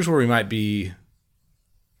 here's where we might be,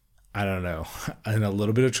 I don't know, in a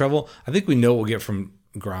little bit of trouble. I think we know what we'll get from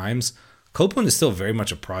Grimes. Copeland is still very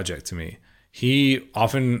much a project to me. He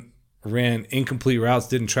often ran incomplete routes,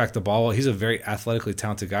 didn't track the ball. He's a very athletically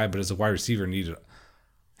talented guy, but as a wide receiver, he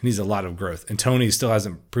needs a lot of growth. And Tony still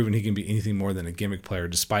hasn't proven he can be anything more than a gimmick player,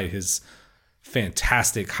 despite his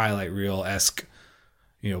fantastic highlight reel-esque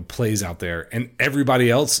plays out there. And everybody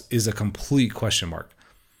else is a complete question mark.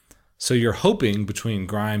 So you're hoping between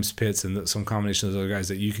Grimes, Pitts, and some combination of those other guys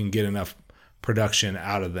that you can get enough production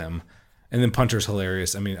out of them. And then punter's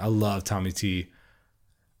hilarious. I mean, I love Tommy T.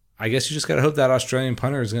 I guess you just got to hope that Australian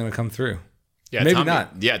punter is going to come through. Yeah, maybe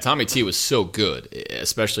not. Yeah, Tommy T was so good,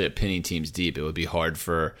 especially at pinning teams deep. It would be hard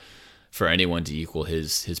for anyone to equal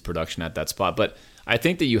his production at that spot. But I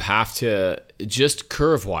think that you have to, just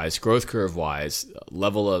curve-wise, growth curve-wise,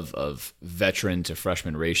 level of veteran to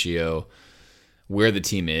freshman ratio, where the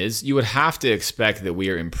team is, you would have to expect that we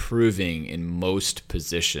are improving in most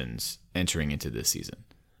positions entering into this season.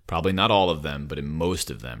 Probably not all of them, but in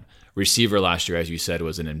most of them. Receiver last year, as you said,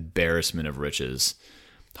 was an embarrassment of riches.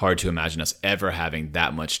 Hard to imagine us ever having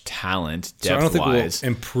that much talent, depth-wise. So I don't think we'll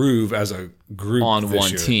improve as a group on this one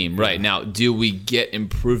year. team. Right. Now, do we get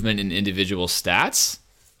improvement in individual stats?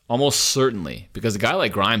 Almost certainly, because a guy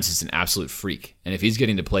like Grimes is an absolute freak. And if he's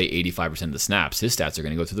getting to play 85% of the snaps, his stats are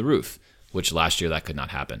going to go through the roof, which last year that could not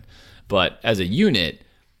happen. But as a unit,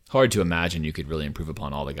 hard to imagine you could really improve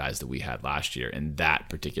upon all the guys that we had last year in that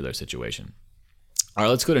particular situation. All right,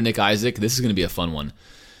 let's go to Nick Isaac. This is going to be a fun one.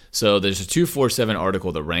 So there's a 247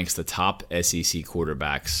 article that ranks the top SEC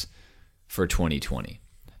quarterbacks for 2020.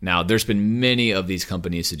 Now, there's been many of these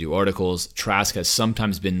companies to do articles. Trask has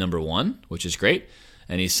sometimes been number one, which is great,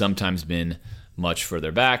 and he's sometimes been much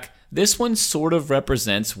further back. This one sort of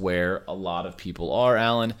represents where a lot of people are,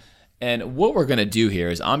 Alan. And what we're going to do here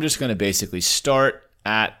is I'm just going to basically start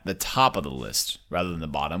at the top of the list rather than the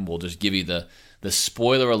bottom. We'll just give you the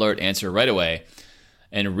spoiler alert answer right away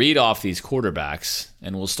and read off these quarterbacks,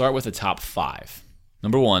 and we'll start with the top 5.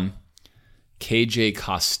 Number 1, KJ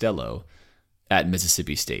Costello at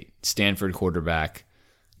Mississippi State. Stanford quarterback,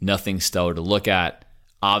 nothing stellar to look at.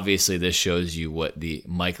 Obviously, this shows you what the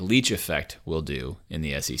Mike Leach effect will do in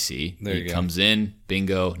the SEC. He comes in,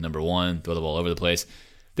 bingo, number 1, throw the ball over the place.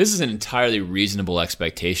 This is an entirely reasonable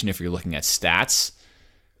expectation if you're looking at stats.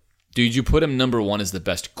 Dude, you put him number 1 as the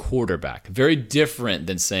best quarterback. Very different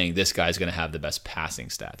than saying this guy's going to have the best passing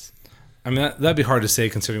stats. I mean, that'd be hard to say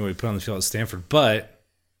considering what he put on the field at Stanford, but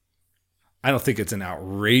I don't think it's an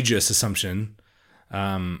outrageous assumption.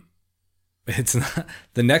 It's not,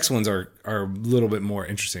 the next ones are a little bit more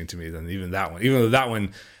interesting to me than even that one. Even though that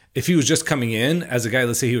one, if he was just coming in as a guy,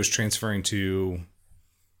 let's say he was transferring to,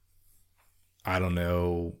 I don't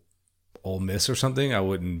know, Ole Miss or something, I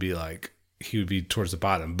wouldn't be like, he would be towards the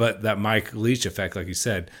bottom. But that Mike Leach effect, like you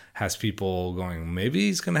said, has people going, maybe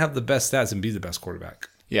he's going to have the best stats and be the best quarterback.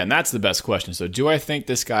 Yeah, and that's the best question. So do I think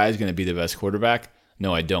this guy is going to be the best quarterback?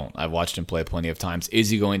 No, I don't. I've watched him play plenty of times. Is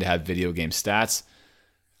he going to have video game stats?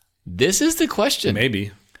 This is the question.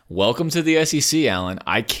 Maybe. Welcome to the SEC, Alan.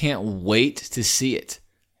 I can't wait to see it.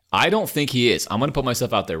 I don't think he is. I'm going to put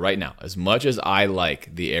myself out there right now. As much as I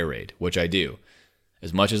like the air raid, which I do,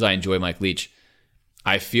 as much as I enjoy Mike Leach,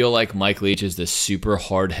 I feel like Mike Leach is this super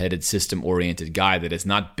hard-headed, system-oriented guy that has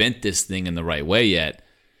not bent this thing in the right way yet.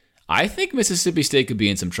 I think Mississippi State could be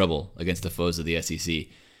in some trouble against the foes of the SEC.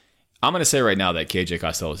 I'm going to say right now that KJ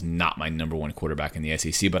Costello is not my number 1 quarterback in the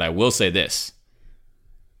SEC, but I will say this.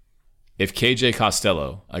 If KJ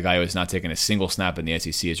Costello, a guy who has not taken a single snap in the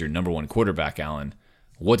SEC, is your number 1 quarterback, Alan,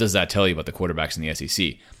 what does that tell you about the quarterbacks in the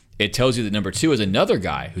SEC? It tells you that number 2 is another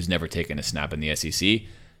guy who's never taken a snap in the SEC,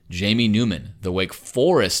 Jamie Newman, the Wake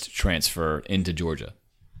Forest transfer into Georgia.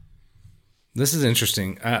 This is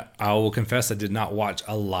interesting. I will confess I did not watch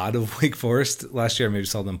a lot of Wake Forest last year. I maybe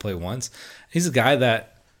saw them play once. He's a guy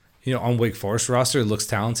that, on Wake Forest roster looks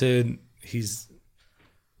talented. He's,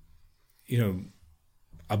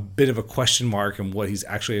 a bit of a question mark in what he's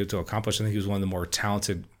actually able to accomplish. I think he was one of the more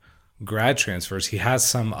talented grad transfers. He has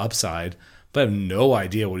some upside, but I have no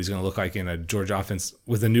idea what he's going to look like in a Georgia offense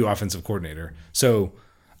with a new offensive coordinator. So,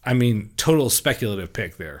 I mean, total speculative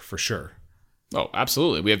pick there for sure. Oh,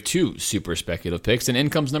 absolutely. We have 2 super speculative picks, and in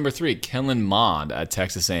comes number 3, Kellen Mond at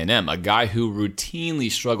Texas A&M, a guy who routinely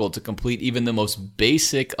struggled to complete even the most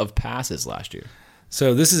basic of passes last year.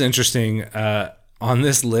 So this is interesting. On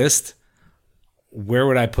this list, where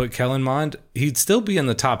would I put Kellen Mond? He'd still be in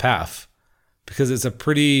the top half because it's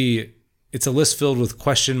a list filled with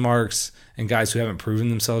question marks and guys who haven't proven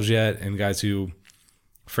themselves yet and guys who,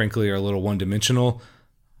 frankly, are a little one-dimensional.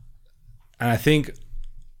 And I think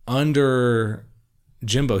under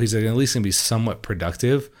Jimbo, he's at least going to be somewhat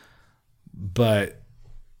productive, but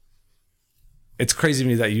it's crazy to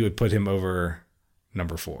me that you would put him over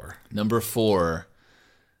number 4. Number 4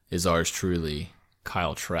 is ours truly,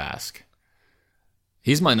 Kyle Trask.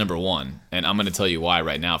 He's my number 1, and I'm going to tell you why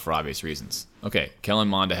right now for obvious reasons. Okay, Kellen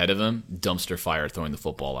Mond ahead of him, dumpster fire throwing the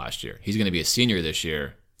football last year. He's going to be a senior this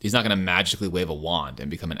year. He's not going to magically wave a wand and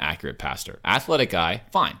become an accurate passer. Athletic guy,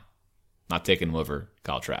 fine. Not taking him over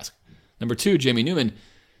Kyle Trask. Number 2, Jamie Newman.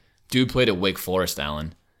 Dude played at Wake Forest,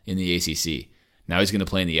 Allen, in the ACC. Now he's going to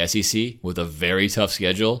play in the SEC with a very tough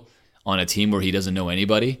schedule on a team where he doesn't know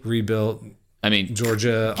anybody. Rebuilt. I mean,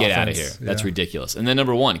 Georgia get offense. out of here. That's ridiculous. And then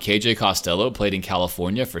number 1, KJ Costello played in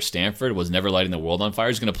California for Stanford, was never lighting the world on fire.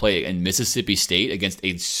 He's going to play in Mississippi State against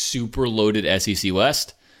a super loaded SEC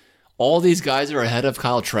West. All these guys are ahead of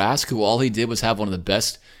Kyle Trask, who all he did was have one of the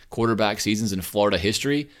best quarterback seasons in Florida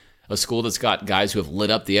history. A school that's got guys who have lit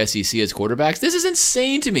up the SEC as quarterbacks. This is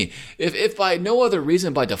insane to me. If by no other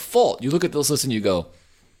reason, by default, you look at this list and you go,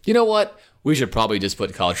 you know what? We should probably just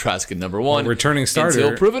put Kyle Trask at number 1. Returning starter.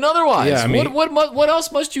 Until proven otherwise. Yeah, I mean, what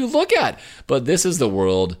else must you look at? But this is the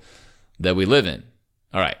world that we live in.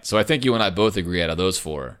 All right. So I think you and I both agree out of those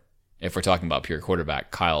 4, if we're talking about pure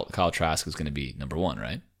quarterback, Kyle Trask is going to be number 1,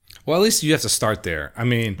 right? Well, at least you have to start there. I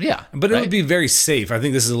mean, yeah, but it right? would be very safe. I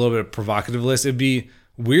think this is a little bit of a provocative list. It'd be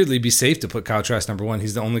weirdly be safe to put Kyle Trask number 1.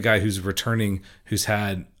 He's the only guy who's returning who's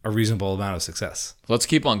had a reasonable amount of success. Let's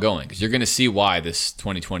keep on going because you're going to see why this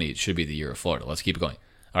 2020 should be the year of Florida. Let's keep going.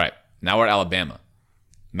 All right, now we're at Alabama.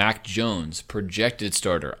 Mac Jones, projected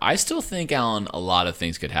starter. I still think, Alan, a lot of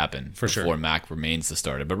things could happen before Mac remains the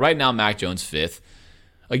starter. But right now, Mac Jones 5th.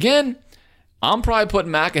 Again, I'm probably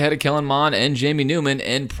putting Mac ahead of Kellen Mond and Jamie Newman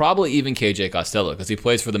and probably even KJ Costello because he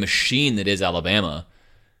plays for the machine that is Alabama.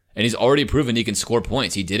 And he's already proven he can score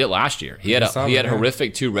points. He did it last year. He had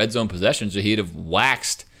horrific 2 red zone possessions, so he'd have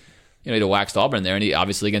waxed Auburn there, and he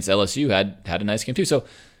obviously against LSU had a nice game too. So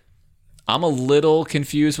I'm a little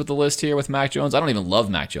confused with the list here with Mac Jones. I don't even love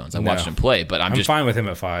Mac Jones. I watched him play, but I'm just fine with him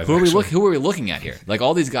at 5. Who are we looking at here? Like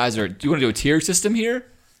all these guys are. Do you want to do a tier system here?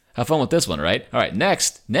 Have fun with this one, right? All right.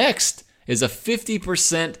 Next is a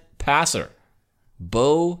 50% passer,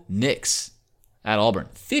 Bo Nix at Auburn.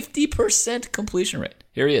 50% completion rate.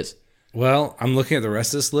 Here he is. Well, I'm looking at the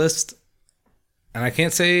rest of this list, and I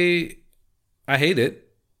can't say I hate it.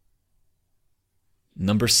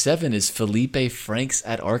 Number 7 is Felipe Franks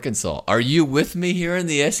at Arkansas. Are you with me here in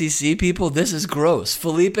the SEC, people? This is gross.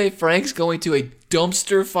 Felipe Franks going to a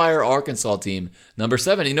dumpster fire Arkansas team. Number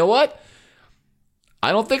 7. You know what?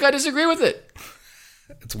 I don't think I disagree with it.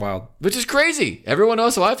 It's wild. Which is crazy. Everyone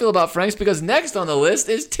knows how I feel about Franks because next on the list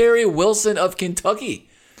is Terry Wilson of Kentucky,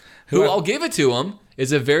 who I'll give it to him,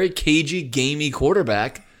 is a very cagey, gamey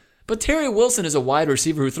quarterback. But Terry Wilson is a wide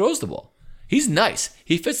receiver who throws the ball. He's nice.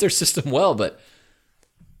 He fits their system well, but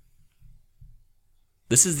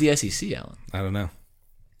this is the SEC, Alan. I don't know.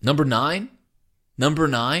 Number 9,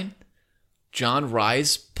 John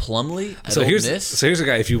Rise Plumlee at Ole Miss. So here's a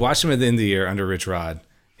guy. If you watch him at the end of the year under Rich Rod,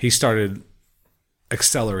 he started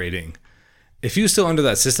accelerating. If he was still under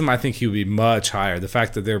that system, I think he would be much higher. The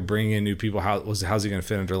fact that they're bringing in new people, how's he going to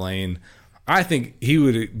fit under Lane? I think he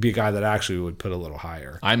would be a guy that actually would put a little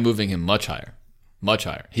higher. I'm moving him much higher. Much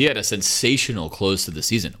higher. He had a sensational close to the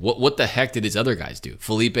season. What the heck did his other guys do?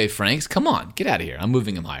 Felipe Franks? Come on, get out of here. I'm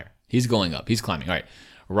moving him higher. He's going up. He's climbing. All right.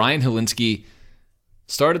 Ryan Helinski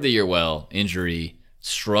started the year well. Injury.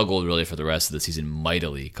 Struggled really for the rest of the season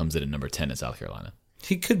mightily. Comes in at number 10 at South Carolina.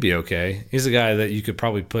 He could be okay. He's a guy that you could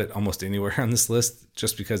probably put almost anywhere on this list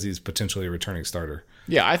just because he's potentially a returning starter.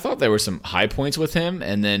 Yeah, I thought there were some high points with him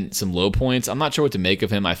and then some low points. I'm not sure what to make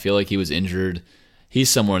of him. I feel like he was injured. He's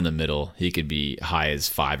somewhere in the middle. He could be high as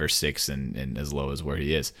 5 or 6 and as low as where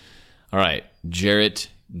he is. All right, Jarrett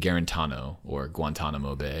Garantano, or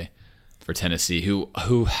Guantanamo Bay, for Tennessee,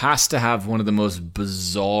 who has to have one of the most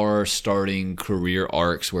bizarre starting career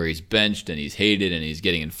arcs where he's benched and he's hated and he's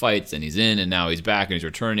getting in fights and he's in and now he's back and he's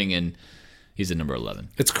returning and he's at number 11.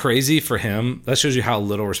 It's crazy for him. That shows you how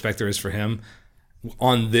little respect there is for him.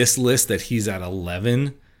 On this list that he's at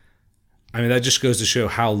 11, I mean, that just goes to show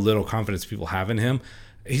how little confidence people have in him.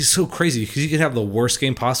 he's so crazy because he could have the worst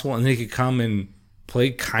game possible and then he could come and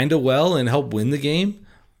play kind of well and help win the game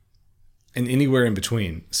and anywhere in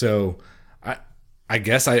between. So I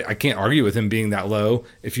guess I can't argue with him being that low.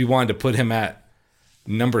 If you wanted to put him at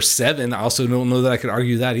number 7, I also don't know that I could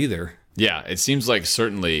argue that either. Yeah, it seems like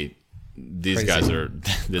certainly these guys are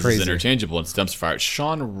this is interchangeable and dumpster fire.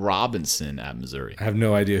 Sean Robinson at Missouri. I have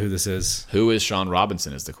no idea who this is. Who is Sean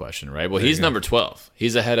Robinson is the question, right? Well, he's number 12.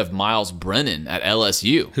 He's ahead of Miles Brennan at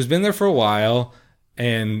LSU, who's been there for a while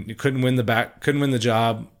and couldn't win the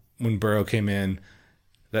job when Burrow came in.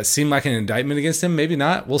 That seemed like an indictment against him. Maybe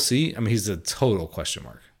not. We'll see. I mean, he's a total question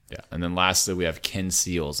mark. Yeah. And then lastly, we have Ken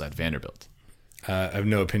Seals at Vanderbilt. I have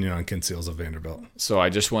no opinion on Ken Seals of Vanderbilt. So I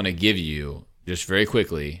just want to give you, just very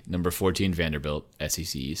quickly, number 14, Vanderbilt,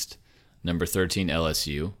 SEC East. Number 13,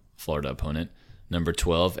 LSU, Florida opponent. Number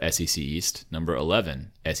 12, SEC East. Number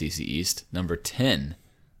 11, SEC East. Number 10,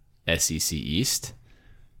 SEC East.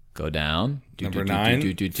 Go down. Number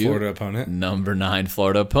 9, Florida opponent. Number 9,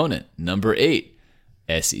 Florida opponent. Number 8,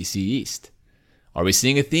 SEC East. Are we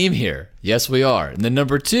seeing a theme here? Yes, we are. And then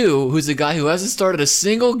number 2, who's a guy who hasn't started a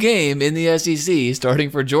single game in the SEC, starting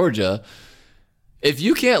for Georgia. If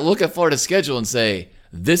you can't look at Florida's schedule and say,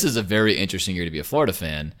 this is a very interesting year to be a Florida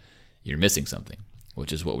fan, you're missing something,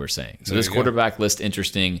 which is what we're saying. So this quarterback list,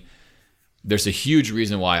 interesting. There's a huge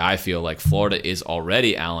reason why I feel like Florida is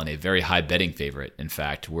already, Alan, a very high betting favorite. In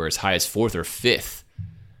fact, we're as high as 4th or 5th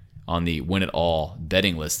on the win-it-all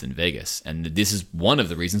betting list in Vegas. And this is one of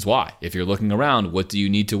the reasons why. If you're looking around, what do you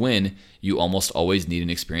need to win? You almost always need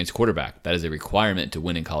an experienced quarterback. That is a requirement to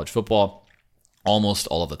win in college football almost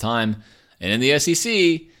all of the time. And in the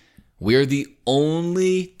SEC, we're the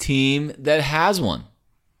only team that has one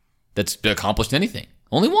that's accomplished anything.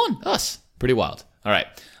 Only one, us. Pretty wild. All right,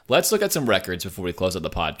 let's look at some records before we close out the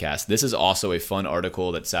podcast. This is also a fun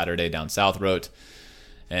article that Saturday Down South wrote.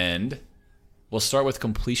 And we'll start with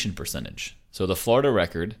completion percentage. So the Florida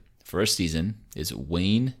record for a season is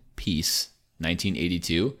Wayne Peace,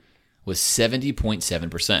 1982, with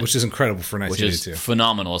 70.7%. Which is incredible for 1982. Which is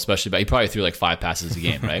phenomenal, especially, he probably threw like 5 passes a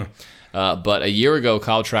game, right? But a year ago,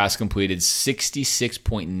 Kyle Trask completed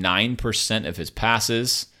 66.9% of his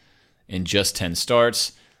passes in just 10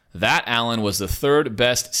 starts. That, Allen, was the 3rd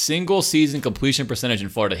best single-season completion percentage in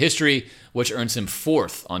Florida history, which earns him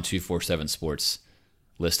 4th on 247 Sports'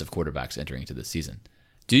 list of quarterbacks entering into this season.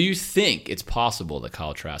 Do you think it's possible that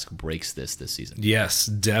Kyle Trask breaks this season? Yes,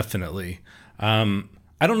 definitely. I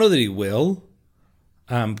don't know that he will,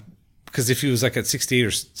 because if he was like at 68 or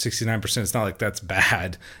 69%, it's not like that's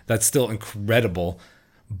bad. That's still incredible.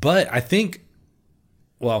 But I think,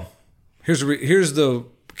 well, here's the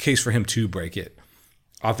case for him to break it.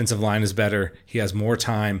 Offensive line is better. He has more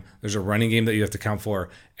time. There's a running game that you have to count for,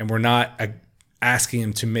 and we're not asking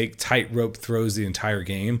him to make tightrope throws the entire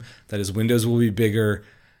game, that his windows will be bigger.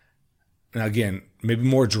 Now, again, maybe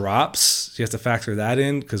more drops. You have to factor that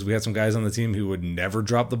in because we had some guys on the team who would never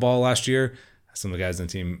drop the ball last year. Some of the guys on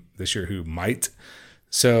the team this year who might.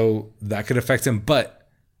 So that could affect him, but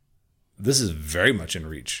this is very much in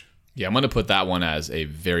reach. Yeah, I'm going to put that one as a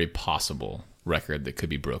very possible record that could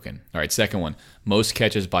be broken. All right, second one. Most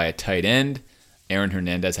catches by a tight end. Aaron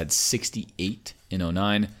Hernandez had 68 in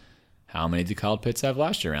 2009. How many did Kyle Pitts have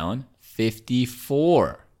last year, Alan?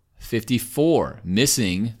 54. 54.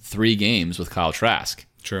 Missing 3 games with Kyle Trask.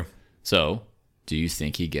 True. So, do you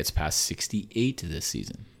think he gets past 68 this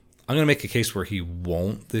season? I'm going to make a case where he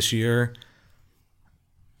won't this year.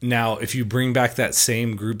 Now, if you bring back that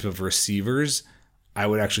same group of receivers, I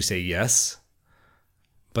would actually say yes.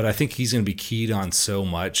 But I think he's going to be keyed on so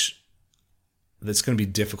much that's going to be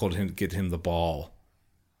difficult to get him the ball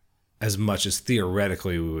as much as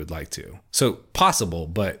theoretically we would like to. So possible,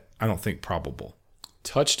 but I don't think probable.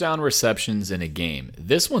 Touchdown receptions in a game.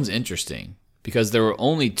 This one's interesting because there were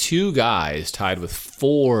only 2 guys tied with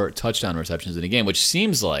 4 touchdown receptions in a game, which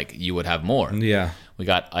seems like you would have more. Yeah. We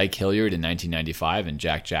got Ike Hilliard in 1995 and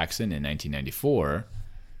Jack Jackson in 1994.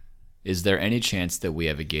 Is there any chance that we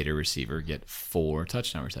have a Gator receiver get 4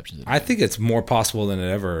 touchdown receptions in a game? I think it's more possible than it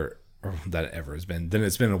ever has been. Than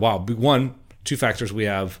it's been in a while. 1, 2 factors. We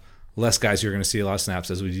have less guys who are going to see a lot of snaps,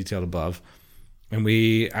 as we detailed above. And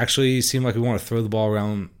we actually seem like we want to throw the ball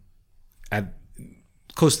around at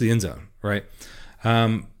close to the end zone, right?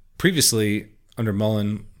 Previously, under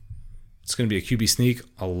Mullen, it's going to be a QB sneak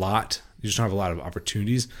a lot. You just don't have a lot of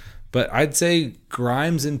opportunities. But I'd say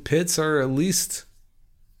Grimes and Pitts are at least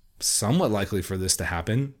somewhat likely for this to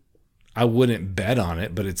happen. I wouldn't bet on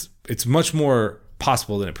it, but it's much more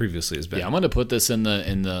possible than it previously has been. Yeah, I'm going to put this in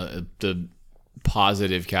the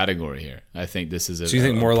positive category here. I think this is So you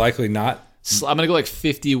think more likely not? I'm going to go like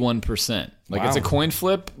 51%. Like it's a coin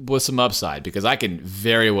flip with some upside because I can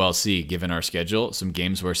very well see, given our schedule, some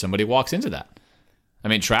games where somebody walks into that. I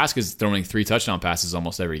mean, Trask is throwing 3 touchdown passes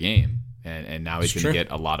almost every game, and now he's going to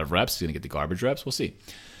get a lot of reps. He's going to get the garbage reps. We'll see.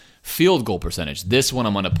 Field goal percentage. This one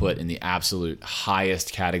I'm going to put in the absolute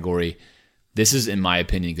highest category. This is, in my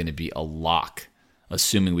opinion, going to be a lock,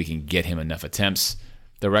 assuming we can get him enough attempts.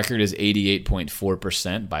 The record is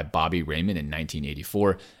 88.4% by Bobby Raymond in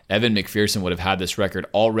 1984. Evan McPherson would have had this record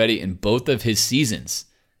already in both of his seasons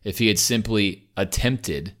if he had simply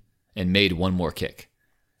attempted and made one more kick.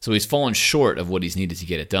 So he's fallen short of what he's needed to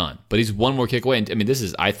get it done. But he's one more kick away. I mean,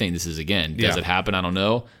 I think this is, again, does it happen? I don't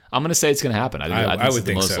know. I'm going to say it's going to happen. I think it's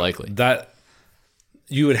the most likely. That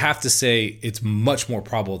you would have to say it's much more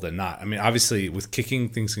probable than not. I mean, obviously, with kicking,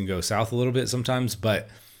 things can go south a little bit sometimes, but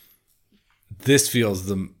this feels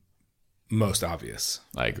the most obvious.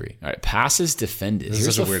 I agree. All right, passes defended.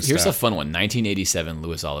 Here's a fun one. 1987,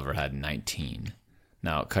 Lewis Oliver had 19.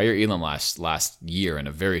 Now, Kaiir Elam last year in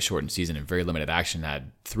a very shortened season and very limited action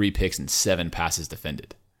had 3 picks and 7 passes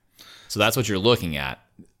defended. So that's what you're looking at.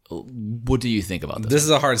 What do you think about this? This is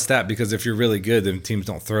a hard stat because if you're really good, then teams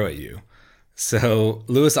don't throw at you. So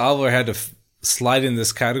Lewis Oliver had to slide in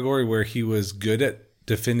this category where he was good at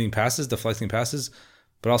defending passes, deflecting passes,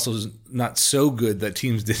 but also not so good that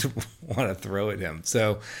teams didn't want to throw at him.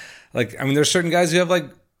 So, there's certain guys who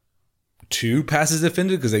have 2 passes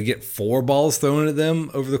defended because they get 4 balls thrown at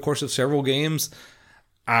them over the course of several games.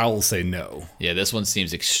 I'll say no. Yeah, this one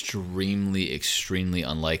seems extremely, extremely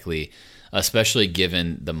unlikely, especially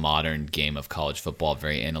given the modern game of college football,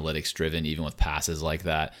 very analytics driven, even with passes like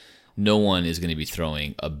that. No one is going to be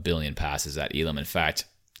throwing a billion passes at Elam. In fact,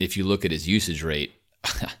 if you look at his usage rate,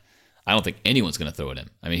 I don't think anyone's going to throw at him.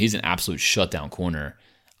 I mean, he's an absolute shutdown corner.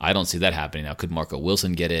 I don't see that happening. Now, could Marco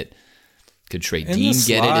Wilson get it? Could Trey Dean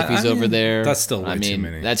get it if he's over there? That's still way too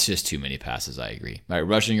many. That's just too many passes, I agree. All right,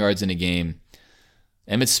 rushing yards in a game.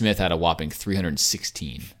 Emmitt Smith had a whopping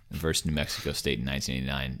 316 versus New Mexico State in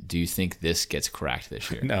 1989. Do you think this gets cracked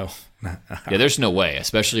this year? No. Yeah, there's no way,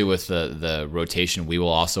 especially with the rotation we will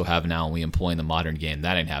also have now and we employ in the modern game.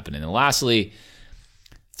 That ain't happening. And lastly,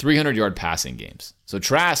 300-yard passing games. So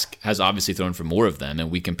Trask has obviously thrown for more of them,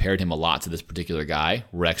 and we compared him a lot to this particular guy,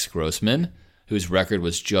 Rex Grossman, whose record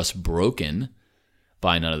was just broken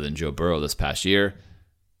by none other than Joe Burrow this past year.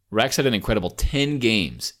 Rex had an incredible 10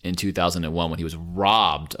 games in 2001 when he was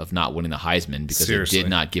robbed of not winning the Heisman because they did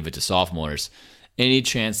not give it to sophomores. Any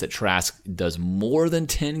chance that Trask does more than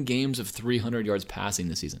 10 games of 300 yards passing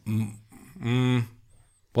this season?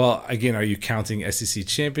 Well, again, are you counting SEC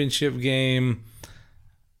championship game?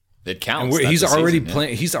 It counts. He's already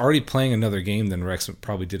playing. He's already playing another game than Rex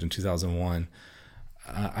probably did in 2001.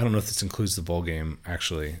 I don't know if this includes the bowl game,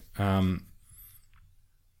 actually.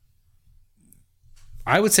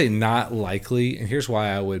 I would say not likely, and here's why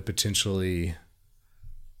I would potentially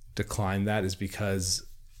decline that is because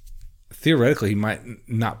theoretically he might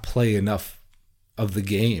not play enough of the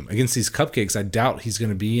game. Against these cupcakes, I doubt he's going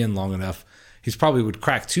to be in long enough. He's probably would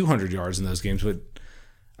crack 200 yards in those games, but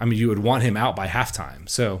I mean, you would want him out by halftime.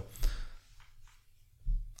 So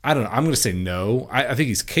I don't know. I'm going to say no. I think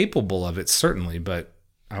he's capable of it, certainly, but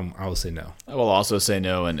I will say no. I will also say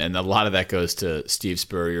no, and a lot of that goes to Steve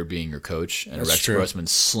Spurrier being your coach and Rex Grossman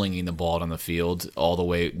slinging the ball on the field all the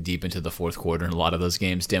way deep into the fourth quarter in a lot of those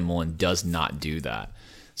games. Dan Mullen does not do that,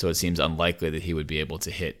 so it seems unlikely that he would be able to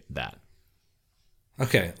hit that.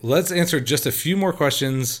 Okay, let's answer just a few more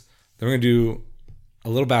questions. Then we're going to do a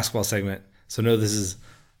little basketball segment. So no, this is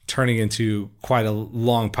turning into quite a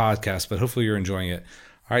long podcast, but hopefully you're enjoying it.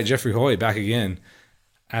 All right, Jeffrey Hoy back again.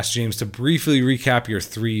 Asked James to briefly recap your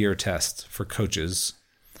 3-year test for coaches.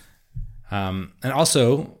 And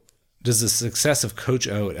also, does the success of Coach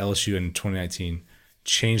O at LSU in 2019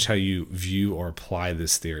 change how you view or apply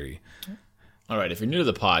this theory? All right, if you're new to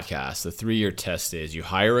the podcast, the 3-year test is you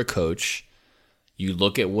hire a coach, you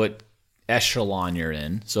look at what echelon you're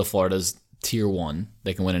in. So Florida's tier 1,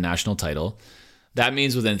 they can win a national title. That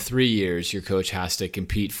means within 3 years, your coach has to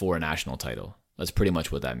compete for a national title. That's pretty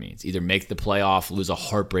much what that means. Either make the playoff, lose a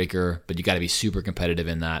heartbreaker, but you got to be super competitive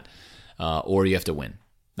in that, or you have to win.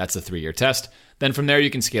 That's the 3-year test. Then from there, you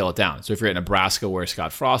can scale it down. So if you're at Nebraska where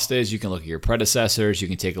Scott Frost is, you can look at your predecessors. You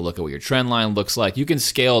can take a look at what your trend line looks like. You can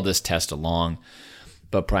scale this test along.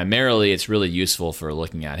 But primarily, it's really useful for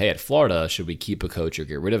looking at, hey, at Florida, should we keep a coach or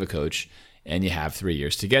get rid of a coach? And you have 3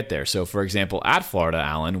 years to get there. So for example, at Florida,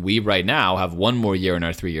 Allen, we right now have 1 more year in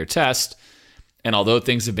our 3-year test. And although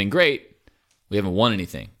things have been great, we haven't won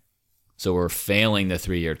anything. So we're failing the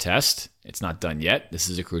 3-year test. It's not done yet. This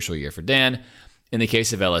is a crucial year for Dan. In the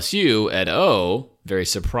case of LSU, at O, very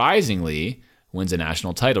surprisingly, wins a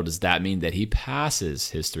national title. Does that mean that he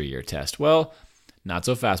passes his 3-year test? Well, not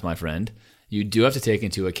so fast, my friend. You do have to take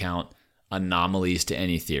into account anomalies to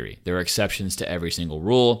any theory. There are exceptions to every single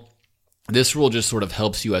rule. This rule just sort of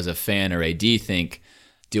helps you as a fan or AD think,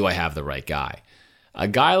 do I have the right guy? A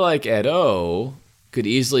guy like Ed O could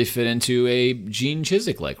easily fit into a Gene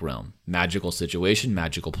Chizik-like realm. Magical situation,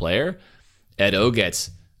 magical player. Ed O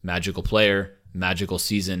gets magical player, magical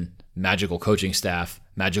season, magical coaching staff,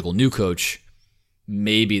 magical new coach.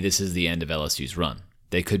 Maybe this is the end of LSU's run.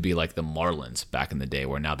 They could be like the Marlins back in the day,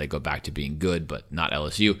 where now they go back to being good, but not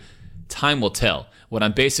LSU. Time will tell. What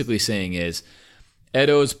I'm basically saying is Ed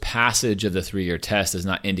O's passage of the 3-year test does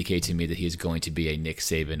not indicate to me that he's going to be a Nick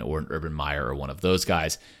Saban or an Urban Meyer or one of those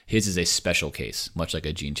guys. His is a special case, much like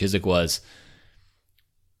a Gene Chizik was.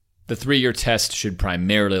 The 3-year test should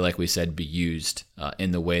primarily, like we said, be used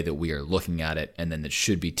in the way that we are looking at it, and then it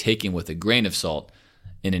should be taken with a grain of salt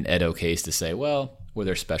in an Ed O case to say, well, were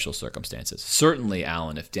there special circumstances? Certainly,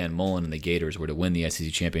 Allen, if Dan Mullen and the Gators were to win the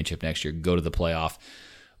SEC championship next year, go to the playoff,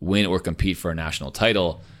 win or compete for a national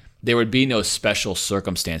title, there would be no special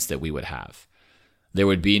circumstance that we would have. There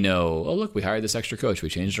would be no, oh, look, we hired this extra coach. We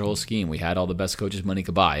changed our whole scheme. We had all the best coaches money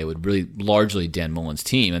could buy. It would really largely Dan Mullen's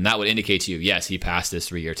team. And that would indicate to you, yes, he passed this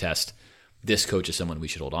 3-year test. This coach is someone we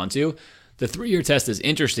should hold on to. The 3-year test is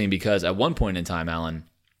interesting because at one point in time, Allen,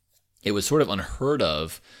 it was sort of unheard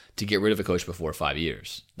of to get rid of a coach before 5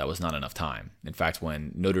 years. That was not enough time. In fact,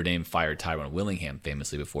 when Notre Dame fired Tyrone Willingham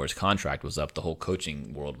famously before his contract was up, the whole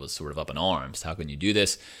coaching world was sort of up in arms. How can you do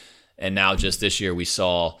this? And now just this year we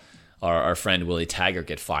saw our friend Willie Taggart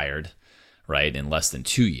get fired, right, in less than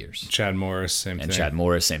 2 years. Chad Morris, same thing. And Chad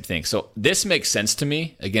Morris, same thing. So this makes sense to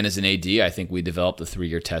me. Again, as an AD, I think we developed the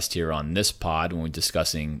 3-year test here on this pod when we're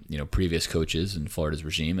discussing, previous coaches in Florida's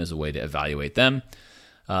regime as a way to evaluate them.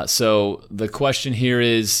 So the question here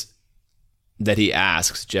is that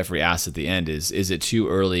Jeffrey asks at the end is it too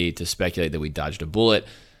early to speculate that we dodged a bullet?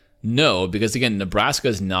 No, because again, Nebraska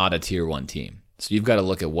is not a tier 1 team. So you've got to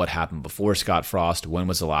look at what happened before Scott Frost. When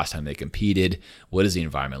was the last time they competed? What does the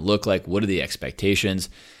environment look like? What are the expectations?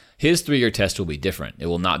 His 3-year test will be different. It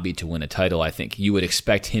will not be to win a title. I think you would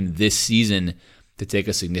expect him this season to take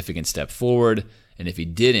a significant step forward. And if he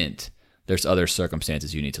didn't, there's other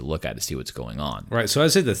circumstances you need to look at to see what's going on. Right. So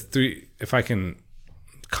I'd say if I can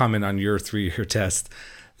comment on your 3-year test,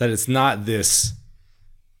 that it's not this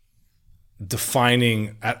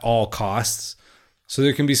defining at all costs. So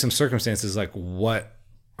there can be some circumstances like what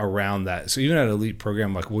around that. So even at an elite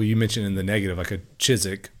program, like you mentioned in the negative, like a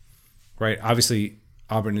Chizik, right? Obviously,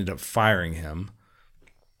 Auburn ended up firing him.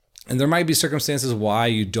 And there might be circumstances why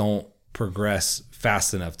you don't progress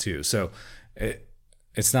fast enough too. So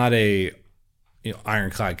it's not a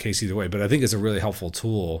ironclad case either way, but I think it's a really helpful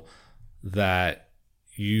tool that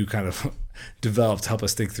you kind of developed to help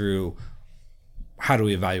us think through how do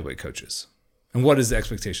we evaluate coaches and what is the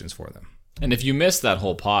expectations for them. And if you missed that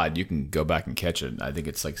whole pod, you can go back and catch it. I think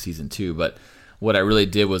it's like season 2. But what I really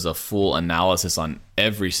did was a full analysis on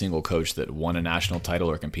every single coach that won a national title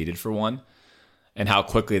or competed for one and how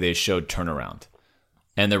quickly they showed turnaround.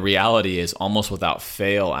 And the reality is almost without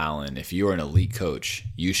fail, Allen, if you're an elite coach,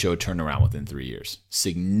 you show turnaround within 3 years.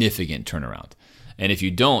 Significant turnaround. And if you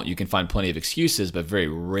don't, you can find plenty of excuses, but very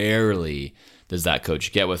rarely does that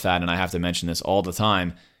coach get with that. And I have to mention this all the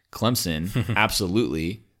time. Clemson,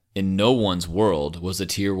 absolutely, in no one's world was a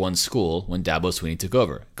tier 1 school when Dabo Swinney took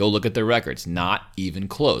over. Go look at their records. Not even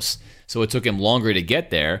close. So it took him longer to get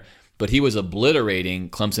there, but he was obliterating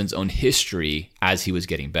Clemson's own history as he was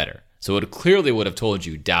getting better. So it clearly would have told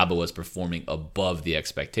you Dabo was performing above the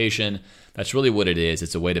expectation. That's really what it is.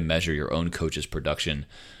 It's a way to measure your own coach's production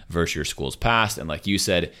versus your school's past. And like you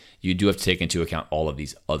said, you do have to take into account all of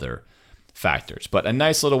these other factors. But a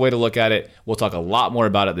nice little way to look at it. We'll talk a lot more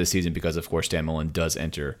about it this season because, of course, Dan Mullen does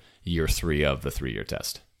enter year 3 of the 3-year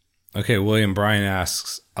test. Okay, William Bryan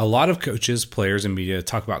asks, a lot of coaches, players, and media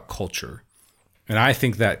talk about culture. And I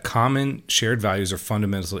think that common shared values are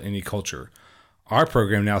fundamental to any culture. Our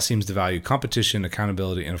program now seems to value competition,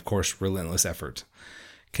 accountability, and, of course, relentless effort.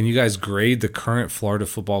 Can you guys grade the current Florida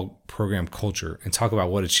football program culture and talk about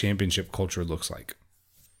what a championship culture looks like?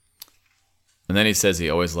 And then he says he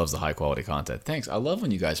always loves the high-quality content. Thanks. I love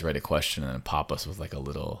when you guys write a question and pop us with like a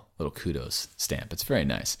little kudos stamp. It's very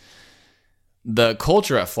nice. The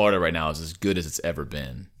culture at Florida right now is as good as it's ever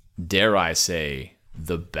been. Dare I say,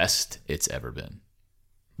 the best it's ever been.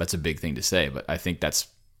 That's a big thing to say, but I think that's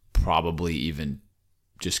probably even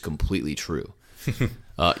just completely true.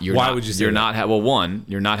 Why would you say that? One,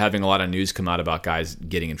 you're not having a lot of news come out about guys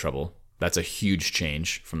getting in trouble. That's a huge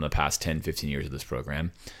change from the past 10, 15 years of this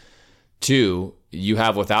program. Two, you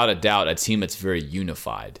have without a doubt a team that's very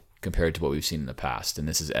unified compared to what we've seen in the past. And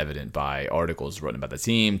this is evident by articles written about the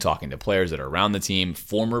team, talking to players that are around the team,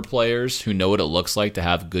 former players who know what it looks like to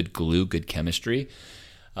have good glue, good chemistry.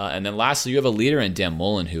 And then lastly, you have a leader in Dan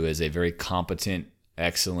Mullen who is a very competent,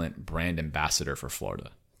 excellent brand ambassador for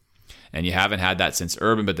Florida. And you haven't had that since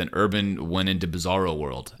Urban, but then Urban went into Bizarro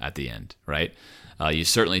world at the end, right? You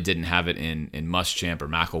certainly didn't have it in Muschamp or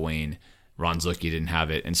McElwain. Ron Zucchi didn't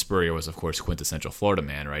have it. And Spurrier was, of course, quintessential Florida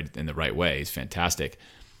man, right? In the right way. He's fantastic.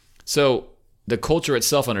 So the culture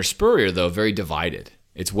itself under Spurrier, though, very divided.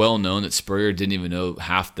 It's well known that Spurrier didn't even know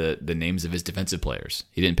half the names of his defensive players.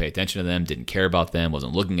 He didn't pay attention to them, didn't care about them,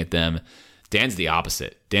 wasn't looking at them. Dan's the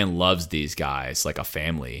opposite. Dan loves these guys like a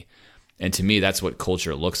family. And to me, that's what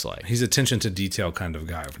culture looks like. He's attention to detail kind of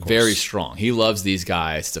guy, of course. Very strong. He loves these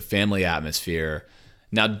guys. It's a family atmosphere.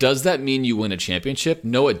 Now, does that mean you win a championship?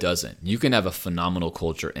 No, it doesn't. You can have a phenomenal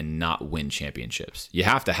culture and not win championships. You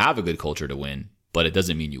have to have a good culture to win, but it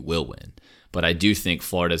doesn't mean you will win. But I do think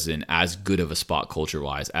Florida's in as good of a spot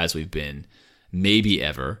culture-wise as we've been maybe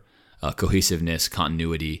ever. Cohesiveness,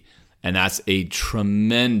 continuity, and that's a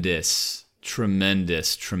tremendous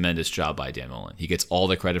job by Dan Mullen. He gets all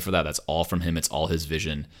the credit for that. That's all from him. It's all his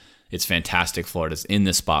vision. It's fantastic. Florida's in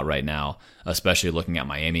this spot right now, especially looking at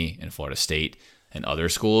Miami and Florida State and other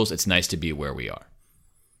schools. It's nice to be where we are.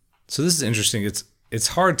 So this is interesting. It's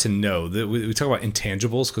hard to know that we talk about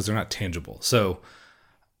intangibles because they're not tangible. So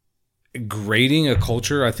grading a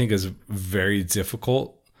culture, I think, is very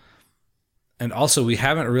difficult. And also, we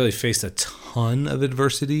haven't really faced a ton of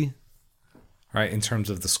adversity, right, in terms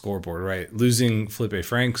of the scoreboard, right? Losing Felipe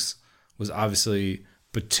Franks was obviously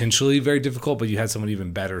potentially very difficult, but you had someone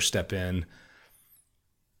even better step in.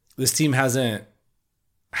 This team hasn't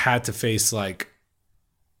had to face like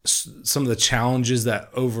some of the challenges that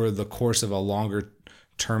over the course of a longer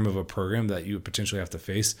term of a program that you would potentially have to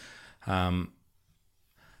face.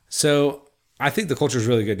 So I think the culture is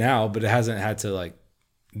really good now, but it hasn't had to like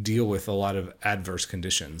deal with a lot of adverse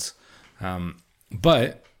conditions.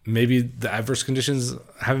 But maybe the adverse conditions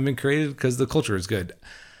haven't been created because the culture is good.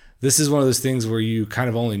 This is one of those things where you kind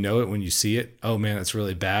of only know it when you see it. Oh man, that's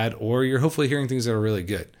really bad. Or you're hopefully hearing things that are really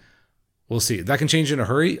good. We'll see. That can change in a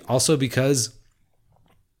hurry. Also because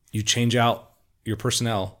you change out your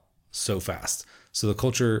personnel so fast. So the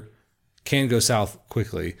culture can go south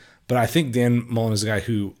quickly. But I think Dan Mullen is a guy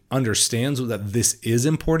who understands that this is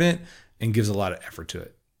important and gives a lot of effort to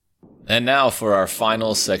it. And now for our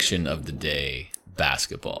final section of the day,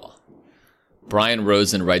 basketball. Brian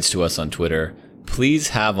Rosen writes to us on Twitter, please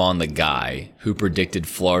have on the guy who predicted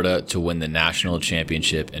Florida to win the national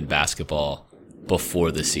championship in basketball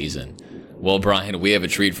before the season. Well, Brian, we have a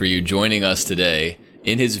treat for you. Joining us today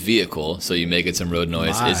in his vehicle, so you may get some road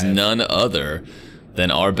noise, is none other than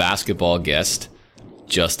our basketball guest,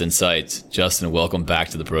 Justin Seitz. Justin, welcome back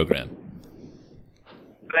to the program.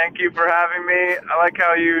 Thank you for having me. I like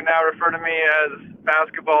how you now refer to me as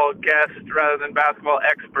basketball guest rather than basketball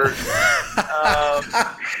expert.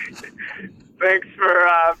 Thanks for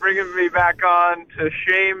bringing me back on to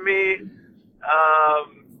shame me.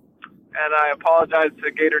 And I apologize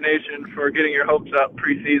to Gator Nation for getting your hopes up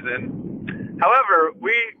preseason. However,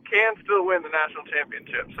 we can still win the national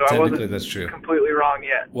championship, so I wasn't that's true. Completely wrong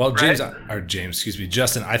yet. Well, right?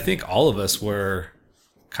 Justin, I think all of us were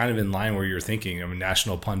kind of in line where you're thinking. I mean,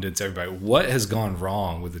 national pundits, everybody. What has gone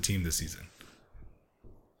wrong with the team this season?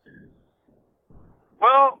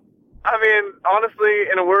 Well, I mean, honestly,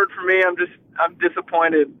 in a word for me, I'm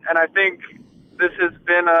disappointed, and I think this has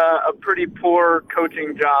been a pretty poor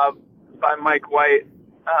coaching job by Mike White.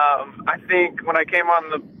 I think when I came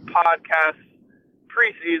on the podcast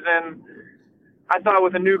preseason, I thought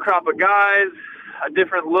with a new crop of guys, a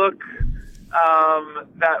different look,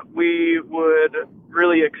 that we would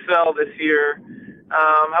really excel this year.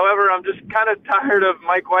 However, I'm just kind of tired of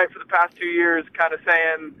Mike White for the past 2 years kind of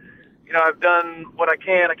saying, you know, I've done what I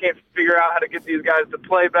can. I can't figure out how to get these guys to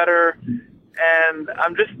play better. And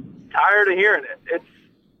I'm just tired of hearing it. It's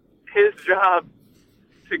his job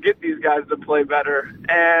to get these guys to play better.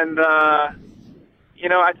 And, you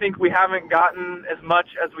know, I think we haven't gotten as much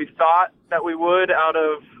as we thought that we would out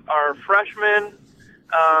of our freshmen.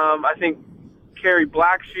 I think Kerry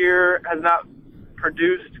Blackshear has not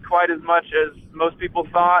produced quite as much as most people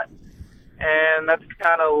thought. And that's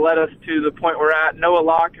kind of led us to the point we're at. Noah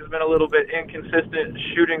Locke has been a little bit inconsistent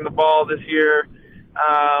shooting the ball this year.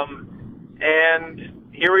 And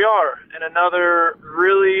here we are in another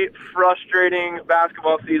really frustrating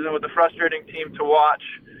basketball season with a frustrating team to watch.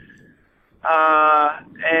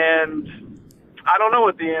 And I don't know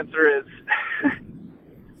what the answer is.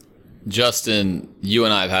 Justin, you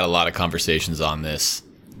and I have had a lot of conversations on this.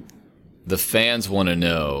 The fans want to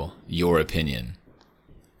know your opinion.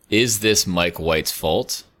 Is this Mike White's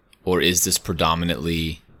fault, or is this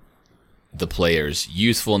predominantly the players'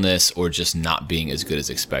 youthfulness or just not being as good as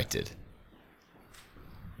expected?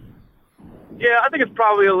 Yeah, I think it's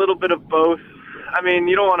probably a little bit of both. I mean,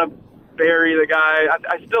 you don't want to bury the guy.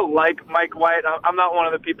 I still like Mike White. I'm not one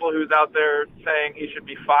of the people who's out there saying he should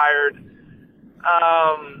be fired.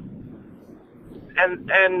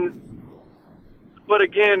 But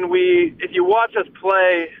again, if you watch us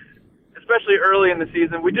play, especially early in the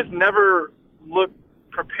season, we just never look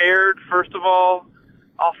prepared. First of all,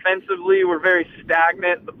 offensively, we're very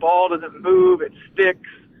stagnant. The ball doesn't move; it sticks.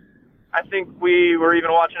 I think we were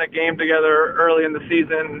even watching a game together early in the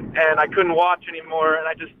season, and I couldn't watch anymore, and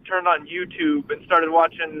I just turned on YouTube and started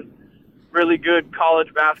watching really good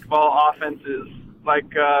college basketball offenses like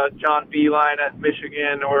John Beilein at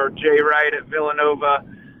Michigan or Jay Wright at Villanova,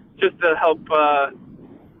 just to help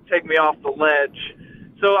take me off the ledge.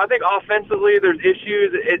 So I think offensively there's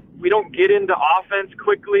issues. We don't get into offense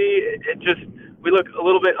quickly. We look a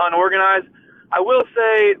little bit unorganized. I will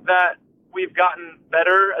say that we've gotten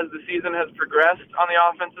better as the season has progressed on the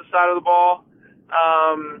offensive side of the ball.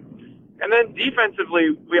 And then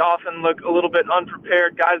defensively, we often look a little bit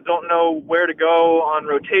unprepared. Guys don't know where to go on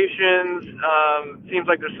rotations. Seems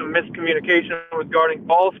like there's some miscommunication with guarding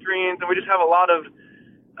ball screens, and we just have a lot of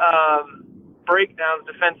breakdowns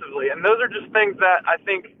defensively. And those are just things that I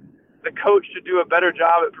think the coach should do a better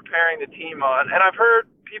job at preparing the team on. And I've heard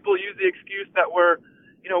people use the excuse that we're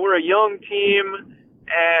a young team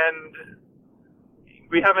and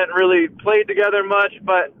we haven't really played together much,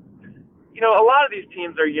 but a lot of these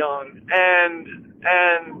teams are young, and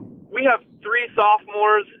we have 3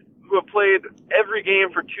 sophomores who have played every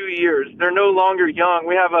game for 2 years. They're no longer young.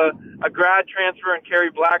 We have a grad transfer in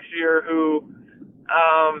Kerry Blackshear who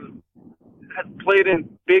has played in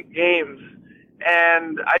big games,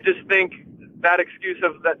 and I just think that excuse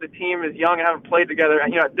of that the team is young and haven't played together,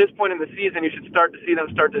 at this point in the season, you should start to see them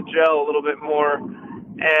start to gel a little bit more.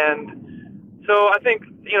 And so I think,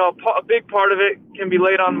 a big part of it can be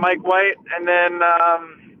laid on Mike White. And then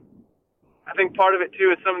I think part of it,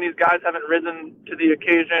 too, is some of these guys haven't risen to the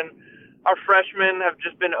occasion. Our freshmen have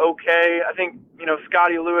just been okay. I think,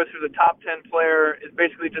 Scotty Lewis, who's a top 10 player, is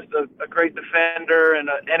basically just a great defender and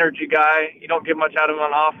an energy guy. You don't get much out of him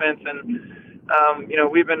on offense.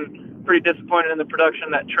 And, we've been pretty disappointed in the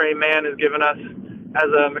production that Trey Mann has given us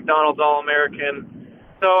as a McDonald's All-American.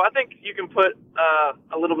 So I think you can put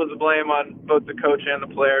a little bit of the blame on both the coach and the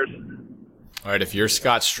players. All right, if you're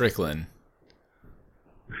Scott Strickland,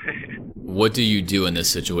 what do you do in this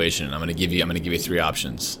situation? I'm going to give you 3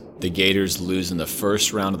 options. The Gators lose in the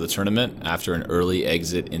first round of the tournament after an early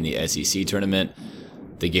exit in the SEC tournament.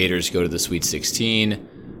 The Gators go to the Sweet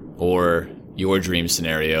 16, or your dream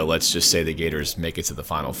scenario, let's just say the Gators make it to the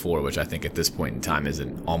Final Four, which I think at this point in time is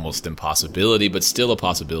an almost impossibility, but still a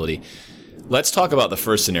possibility. Let's talk about the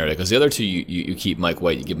first scenario, because the other two, you keep Mike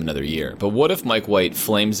White, you give him another year. But what if Mike White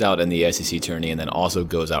flames out in the SEC tourney and then also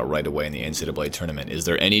goes out right away in the NCAA tournament? Is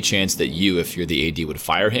there any chance that you, if you're the AD, would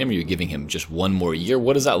fire him, or you're giving him just one more year?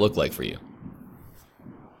 What does that look like for you?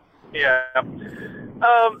 Yeah.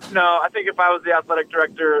 No, I think if I was the athletic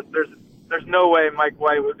director, there's no way Mike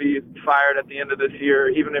White would be fired at the end of this year,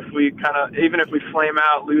 even if we flame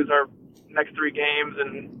out, lose our next 3 games,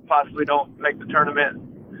 and possibly don't make the tournament.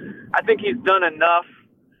 I think he's done enough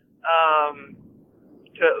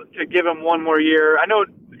to give him one more year. I know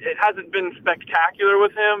it hasn't been spectacular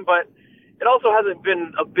with him, but it also hasn't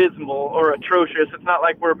been abysmal or atrocious. It's not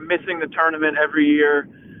like we're missing the tournament every year.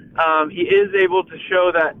 He is able to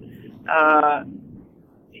show that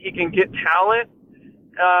he can get talent.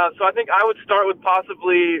 So I think I would start with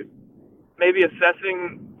possibly maybe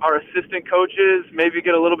assessing our assistant coaches, maybe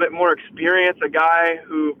get a little bit more experience, a guy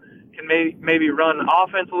who can maybe run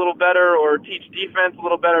offense a little better or teach defense a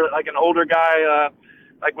little better, like an older guy.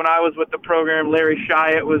 Like when I was with the program, Larry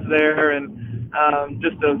Shyatt was there, and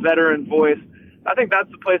just a veteran voice. I think that's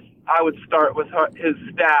the place I would start with his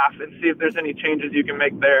staff and see if there's any changes you can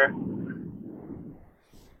make there.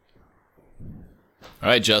 All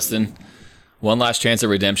right, Justin. One last chance at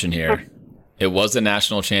redemption here. It was a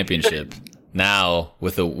national championship. Now,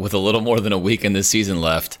 with a little more than a week in this season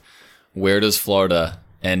left, where does Florida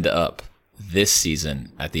end up this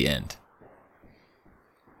season at the end?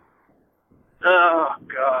 Oh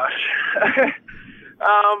gosh.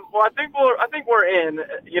 Well, I think we're in,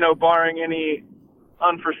 barring any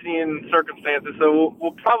unforeseen circumstances. So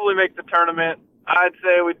we'll probably make the tournament. I'd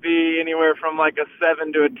say we'd be anywhere from like a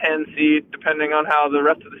 7 to a 10 seed, depending on how the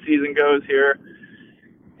rest of the season goes here.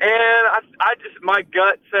 And my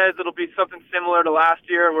gut says it'll be something similar to last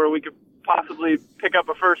year, where we could possibly pick up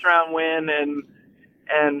a first-round win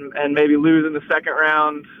and maybe lose in the second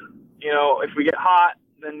round. You know, if we get hot,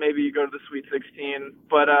 then maybe you go to the Sweet 16.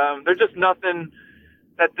 But there's just nothing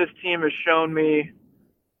that this team has shown me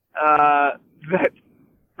that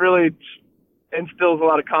really instills a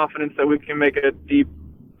lot of confidence that we can make a deep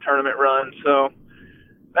tournament run. So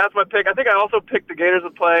that's my pick. I think I also picked the Gators to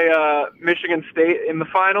play Michigan State in the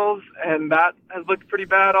finals, and that has looked pretty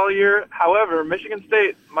bad all year. However, Michigan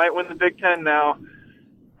State might win the Big Ten now,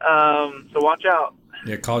 so watch out.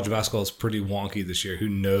 Yeah, college basketball is pretty wonky this year. Who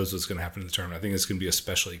knows what's going to happen in the tournament? I think it's going to be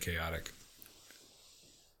especially chaotic.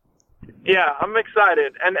 Yeah, I'm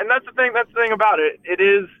excited, and that's the thing. That's the thing about it. It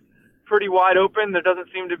is pretty wide open. There doesn't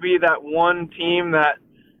seem to be that one team that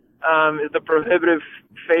is the prohibitive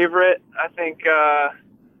favorite. I think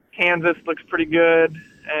Kansas looks pretty good,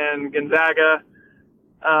 and Gonzaga.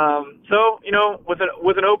 So you know, with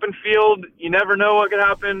an open field, you never know what could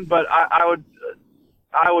happen. But I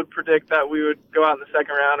would predict that we would go out in the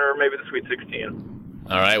second round or maybe the Sweet 16.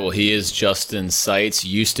 All right, well, he is Justin Seitz,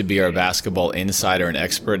 used to be our basketball insider and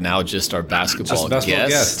expert, now just our basketball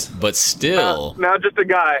guest, but still... now just a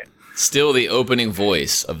guy. Still the opening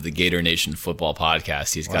voice of the Gator Nation Football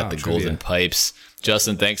Podcast. He's got the golden pipes.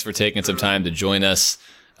 Justin, thanks for taking some time to join us.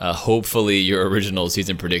 Hopefully your original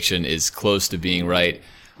season prediction is close to being right.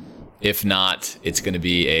 If not, it's going to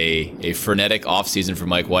be a frenetic offseason for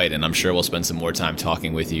Mike White, and I'm sure we'll spend some more time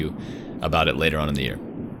talking with you about it later on in the year.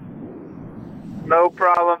 No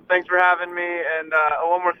problem. Thanks for having me. And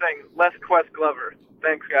one more thing, less Quest Glover.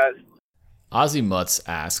 Thanks, guys. Ozzy Mutz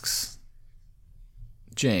asks,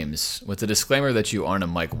 James, with the disclaimer that you aren't a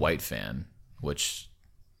Mike White fan, which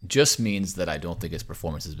just means that I don't think his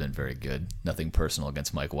performance has been very good. Nothing personal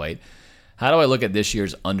against Mike White. How do I look at this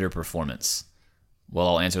year's underperformance? Well,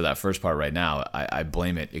 I'll answer that first part right now. I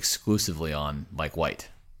blame it exclusively on Mike White.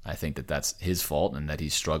 I think that that's his fault and that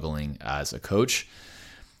he's struggling as a coach.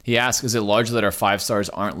 He asks, is it largely that our 5 stars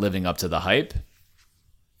aren't living up to the hype?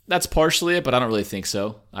 That's partially it, but I don't really think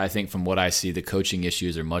so. I think from what I see, the coaching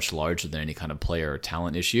issues are much larger than any kind of player or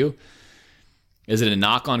talent issue. Is it a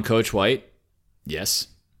knock on Coach White? Yes.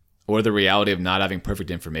 Or the reality of not having perfect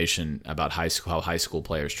information about how high school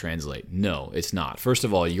players translate? No, it's not. First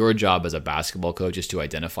of all, your job as a basketball coach is to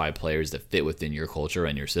identify players that fit within your culture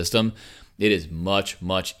and your system. It is much,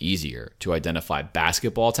 much easier to identify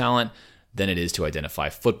basketball talent than it is to identify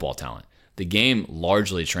football talent. The game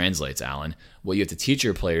largely translates, Alan. What you have to teach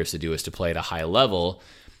your players to do is to play at a high level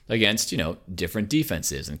against, different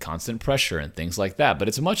defenses and constant pressure and things like that. But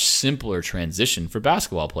it's a much simpler transition for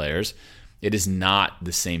basketball players. It is not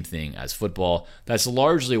the same thing as football. That's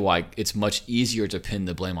largely why it's much easier to pin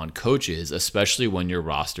the blame on coaches, especially when your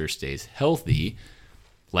roster stays healthy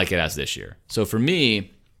like it has this year. So for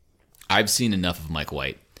me, I've seen enough of Mike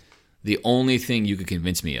White. The only thing you could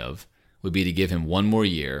convince me of would be to give him one more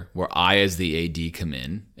year where I, as the AD, come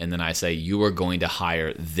in, and then I say, you are going to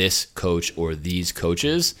hire this coach or these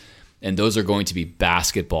coaches, and those are going to be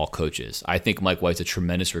basketball coaches. I think Mike White's a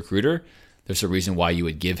tremendous recruiter. There's a reason why you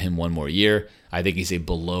would give him one more year. I think he's a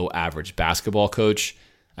below-average basketball coach.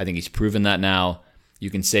 I think he's proven that now. You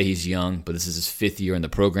can say he's young, but this is his 5th year in the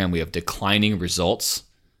program. We have declining results,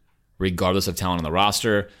 regardless of talent on the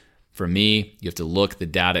roster. For me, you have to look the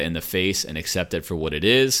data in the face and accept it for what it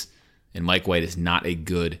is. And Mike White is not a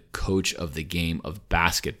good coach of the game of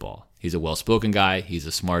basketball. He's a well-spoken guy. He's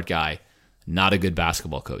a smart guy. Not a good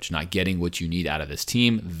basketball coach. Not getting what you need out of his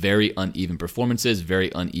team. Very uneven performances.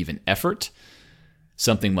 Very uneven effort.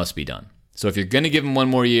 Something must be done. So if you're going to give him one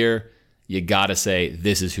more year, you got to say,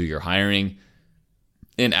 this is who you're hiring.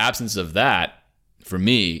 In absence of that, for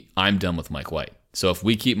me, I'm done with Mike White. So if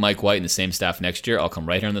we keep Mike White in the same staff next year, I'll come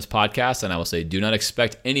right here on this podcast and I will say, do not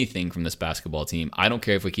expect anything from this basketball team. I don't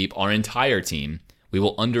care if we keep our entire team. We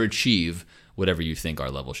will underachieve whatever you think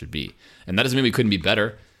our level should be. And that doesn't mean we couldn't be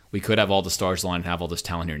better. We could have all the stars line and have all this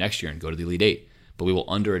talent here next year and go to the Elite Eight. But we will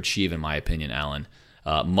underachieve, in my opinion, Alan.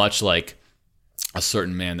 Much like a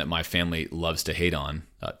certain man that my family loves to hate on,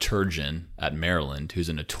 Turgeon at Maryland, who's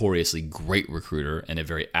a notoriously great recruiter and a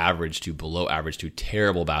very average to below average to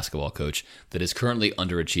terrible basketball coach that is currently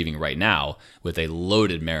underachieving right now with a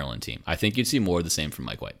loaded Maryland team. I think you'd see more of the same from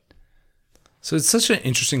Mike White. So it's such an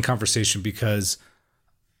interesting conversation because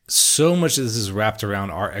so much of this is wrapped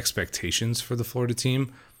around our expectations for the Florida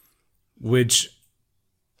team, which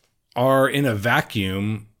are in a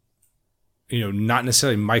vacuum, not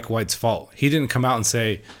necessarily Mike White's fault. He didn't come out and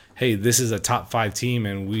say, hey, this is a top 5 team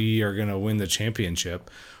and we are going to win the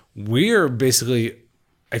championship. We are basically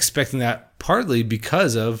expecting that partly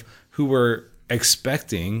because of who we're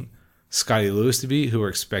expecting Scotty Lewis to be, who are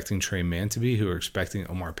expecting Trey Mann to be, who are expecting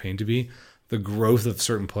Omar Payne to be, the growth of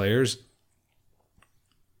certain players.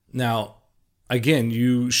 Now, again,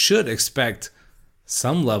 you should expect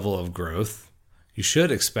some level of growth. You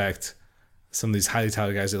should expect some of these highly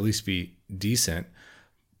touted guys to at least be decent.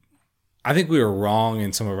 I think we were wrong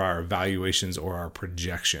in some of our evaluations or our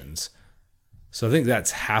projections. So I think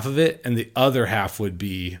that's half of it. And the other half would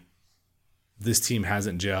be this team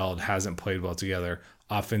hasn't gelled, hasn't played well together.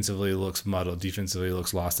 Offensively looks muddled. Defensively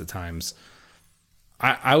looks lost at times.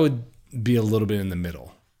 I would be a little bit in the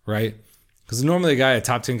middle, right? Because normally a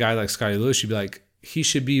top 10 guy like Scotty Lewis, you'd be like, he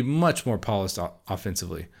should be much more polished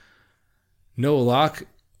offensively. Noah Locke,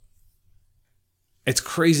 it's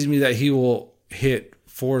crazy to me that he will hit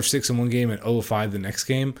 4 of 6 in one game and 0 of 5 the next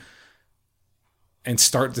game and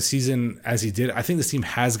start the season as he did. I think this team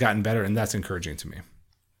has gotten better, and that's encouraging to me.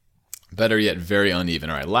 Better yet, very uneven.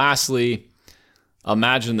 All right, lastly,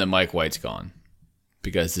 imagine that Mike White's gone,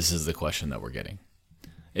 because this is the question that we're getting.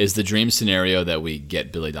 Is the dream scenario that we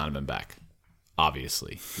get Billy Donovan back?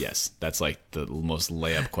 Obviously, yes. That's like the most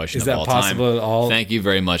layup question of all time. Is that possible at all? Thank you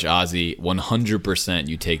very much, Ozzy. 100%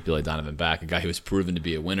 you take Billy Donovan back, a guy who has proven to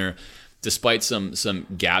be a winner. Despite some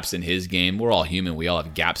gaps in his game, we're all human. We all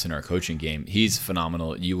have gaps in our coaching game. He's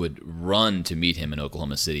phenomenal. You would run to meet him in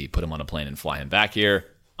Oklahoma City, put him on a plane and fly him back here,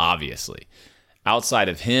 obviously. Outside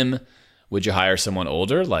of him, would you hire someone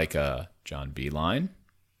older like John Beilein,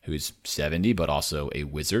 who's 70 but also a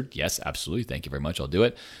wizard? Yes, absolutely. Thank you very much. I'll do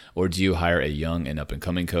it. Or do you hire a young and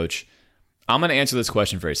up-and-coming coach? I'm going to answer this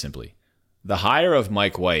question very simply. The hire of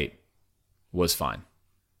Mike White was fine.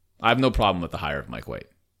 I have no problem with the hire of Mike White.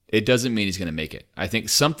 It doesn't mean he's going to make it. I think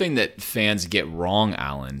something that fans get wrong,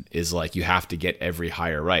 Alan, is like you have to get every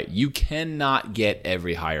hire right. You cannot get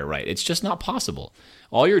every hire right. It's just not possible.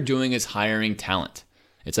 All you're doing is hiring talent.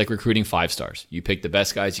 It's like recruiting 5 stars. You pick the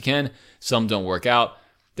best guys you can. Some don't work out.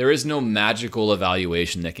 There is no magical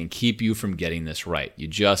evaluation that can keep you from getting this right. You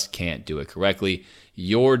just can't do it correctly.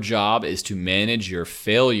 Your job is to manage your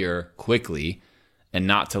failure quickly and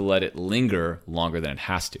not to let it linger longer than it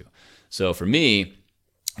has to. So for me,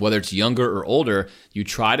 whether it's younger or older, you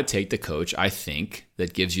try to take the coach, I think,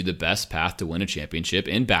 that gives you the best path to win a championship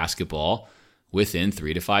in basketball within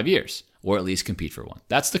 3 to 5 years, or at least compete for one.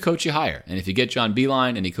 That's the coach you hire. And if you get John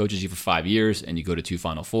Beilein and he coaches you for 5 years and you go to 2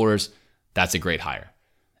 Final Fours, that's a great hire.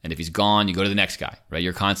 And if he's gone, you go to the next guy, right?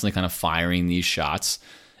 You're constantly kind of firing these shots.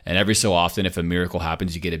 And every so often, if a miracle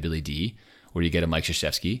happens, you get a Billy D, or you get a Mike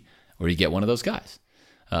Krzyzewski, or you get one of those guys.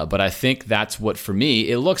 But I think that's what, for me,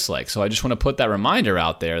 it looks like. So I just want to put that reminder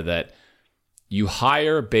out there that you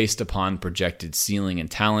hire based upon projected ceiling and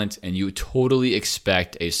talent, and you totally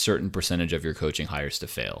expect a certain percentage of your coaching hires to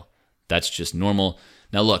fail. That's just normal.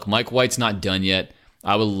 Now, look, Mike White's not done yet.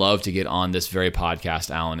 I would love to get on this very podcast,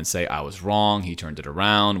 Alan, and say I was wrong. He turned it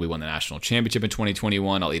around. We won the national championship in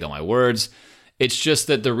 2021. I'll eat all my words. It's just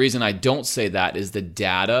that the reason I don't say that is the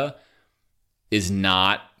data is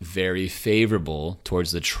not very favorable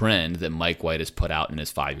towards the trend that Mike White has put out in his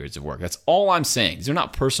 5 years of work. That's all I'm saying. These are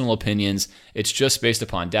not personal opinions. It's just based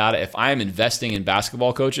upon data. If I am investing in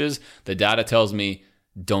basketball coaches, the data tells me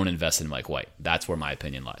don't invest in Mike White. That's where my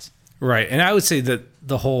opinion lies. Right. And I would say that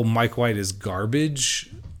the whole Mike White is garbage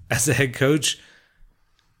as a head coach.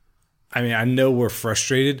 I mean, I know we're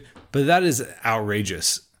frustrated, but that is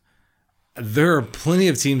outrageous. There are plenty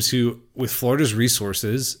of teams who, with Florida's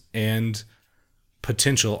resources and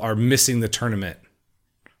potential, are missing the tournament,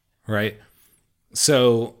 right?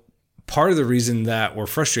 So part of the reason that we're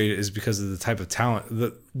frustrated is because of the type of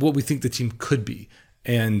talent, what we think the team could be.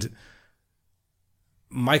 And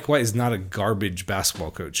Mike White is not a garbage basketball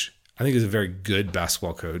coach. I think he's a very good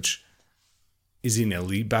basketball coach. Is he an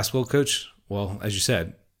elite basketball coach? Well, as you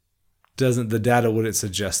said, the data wouldn't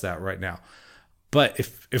suggest that right now. But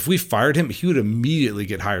if we fired him, he would immediately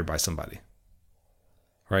get hired by somebody,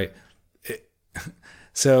 right?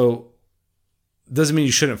 So doesn't mean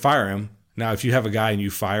you shouldn't fire him. Now, if you have a guy and you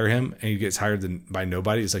fire him and he gets hired by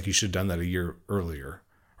nobody, it's like you should have done that a year earlier,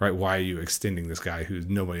 right? Why are you extending this guy who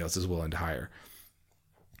nobody else is willing to hire?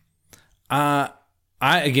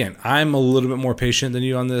 I'm a little bit more patient than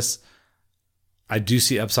you on this. I do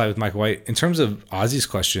see upside with Mike White. In terms of Ozzy's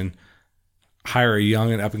question, hire a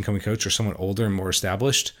young and up-and-coming coach or someone older and more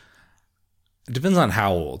established. It depends on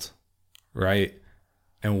how old, right?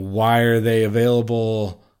 And why are they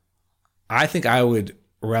available? I think I would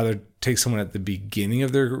rather take someone at the beginning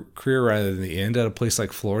of their career rather than the end at a place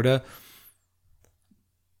like Florida.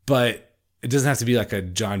 But it doesn't have to be like a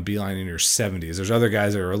John Beilein in your 70s. There's other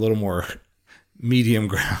guys that are a little more medium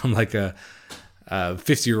ground, like a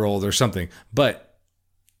 50-year-old or something. But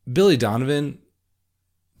Billy Donovan,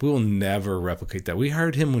 we will never replicate that. We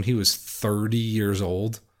hired him when he was 30 years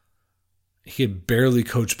old. He had barely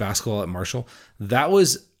coached basketball at Marshall. That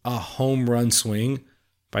was a home run swing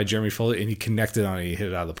by Jeremy Foley, and he connected on it. He hit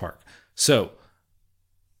it out of the park. So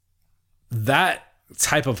that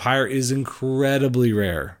type of hire is incredibly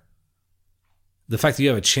rare. The fact that you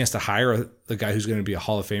have a chance to hire the guy who's going to be a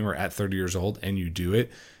Hall of Famer at 30 years old and you do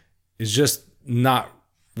it is just not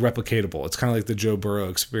replicatable. It's kind of like the Joe Burrow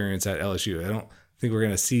experience at LSU. I don't think we're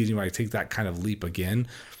going to see anybody take that kind of leap again.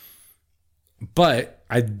 But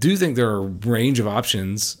I do think there are a range of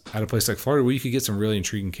options at a place like Florida where you could get some really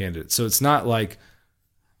intriguing candidates. So it's not like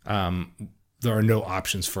there are no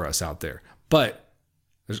options for us out there. But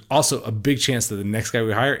there's also a big chance that the next guy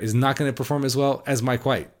we hire is not going to perform as well as Mike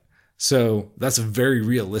White. So that's very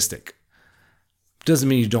realistic. Doesn't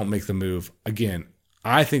mean you don't make the move. Again,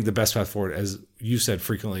 I think the best path forward, as you said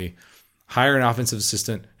frequently, hire an offensive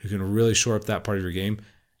assistant who can really shore up that part of your game.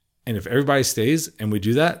 And if everybody stays and we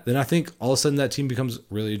do that, then I think all of a sudden that team becomes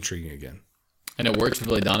really intriguing again. And it works for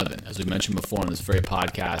Billy Donovan. As we mentioned before on this very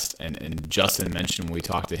podcast, and Justin mentioned when we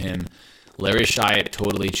talked to him, Larry Shyatt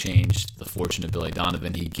totally changed the fortune of Billy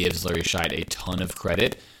Donovan. He gives Larry Shyatt a ton of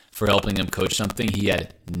credit for helping him coach something he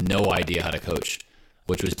had no idea how to coach,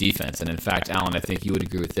 which was defense. And in fact, Alan, I think you would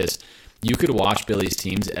agree with this. You could watch Billy's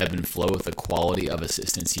teams ebb and flow with the quality of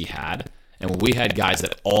assistants he had. And when we had guys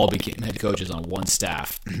that all became head coaches on one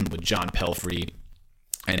staff with John Pelfrey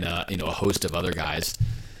and a host of other guys,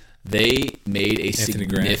 they made a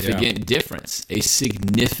significant difference. A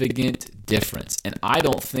significant difference. And I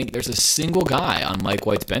don't think there's a single guy on Mike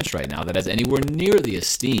White's bench right now that has anywhere near the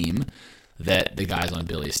esteem that the guys on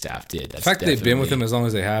Billy's staff did. The fact that they've been with him as long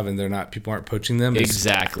as they have and people aren't poaching them.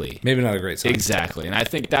 Exactly. Maybe not a great sign. Exactly. And I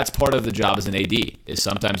think that's part of the job as an AD is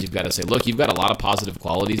sometimes you've got to say, look, you've got a lot of positive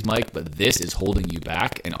qualities, Mike, but this is holding you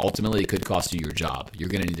back and ultimately it could cost you your job. You're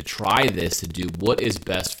going to need to try this to do what is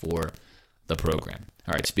best for the program.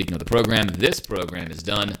 All right, speaking of the program, this program is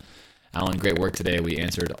done. Alan, great work today. We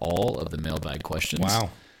answered all of the mailbag questions. Wow.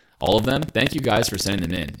 All of them. Thank you guys for sending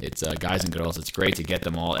them in. It's guys and girls. It's great to get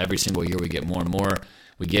them all. Every single year we get more and more.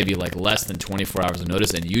 We gave you like less than 24 hours of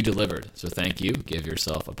notice and you delivered. So thank you. Give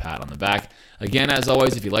yourself a pat on the back. Again, as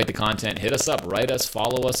always, if you like the content, hit us up, write us,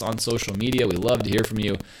 follow us on social media. We love to hear from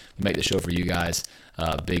you. We make the show for you guys.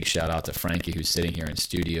 Big shout out to Frankie who's sitting here in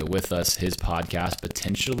studio with us. His podcast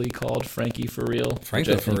potentially called Frankie for Real.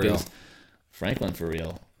 Franklin for Real. Franklin for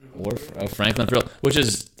Real. Or Franklin for Real, which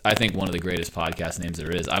is, I think, one of the greatest podcast names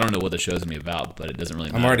there is. I don't know what the show's going to be about, but it doesn't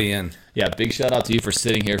really matter. I'm already in. Yeah, big shout out to you for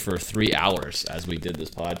sitting here for 3 hours as we did this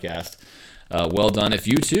podcast. Well done. If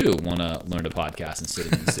you, too, want to learn to podcast and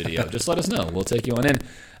sit in the studio, just let us know. We'll take you on in.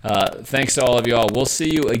 Thanks to all of y'all. We'll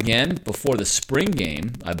see you again before the spring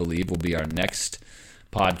game, I believe, will be our next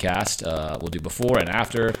podcast. We'll do before and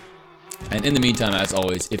after. And in the meantime, as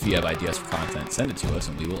always, if you have ideas for content, send it to us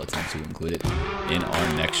and we will attempt to include it in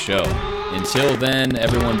our next show. Until then,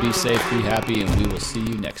 everyone be safe, be happy, and we will see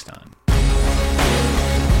you next time.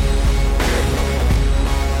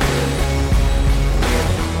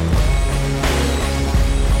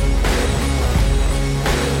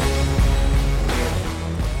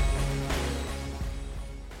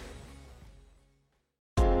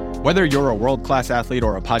 Whether you're a world-class athlete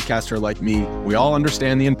or a podcaster like me, we all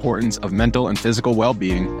understand the importance of mental and physical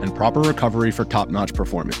well-being and proper recovery for top-notch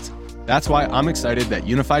performance. That's why I'm excited that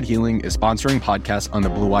Unified Healing is sponsoring podcasts on the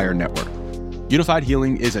Blue Wire Network. Unified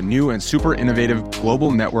Healing is a new and super innovative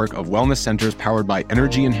global network of wellness centers powered by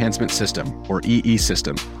Energy Enhancement System, or EE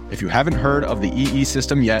System. If you haven't heard of the EE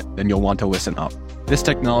System yet, then you'll want to listen up. This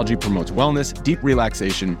technology promotes wellness, deep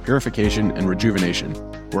relaxation, purification, and rejuvenation.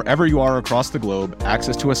 Wherever you are across the globe,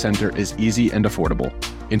 access to a center is easy and affordable.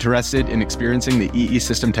 Interested in experiencing the EE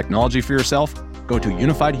System technology for yourself? Go to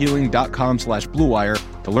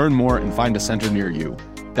unifiedhealing.com/bluewire to learn more and find a center near you.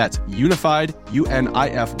 That's unified,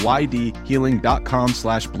 UNIFYD,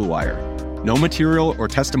 healing.com/bluewire. No material or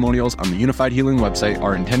testimonials on the Unified Healing website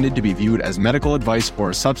are intended to be viewed as medical advice or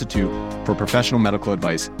a substitute for professional medical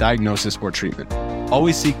advice, diagnosis, or treatment.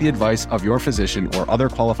 Always seek the advice of your physician or other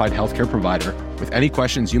qualified healthcare provider with any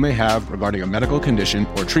questions you may have regarding a medical condition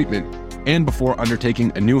or treatment and before undertaking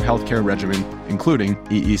a new healthcare regimen, including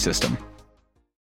EE System.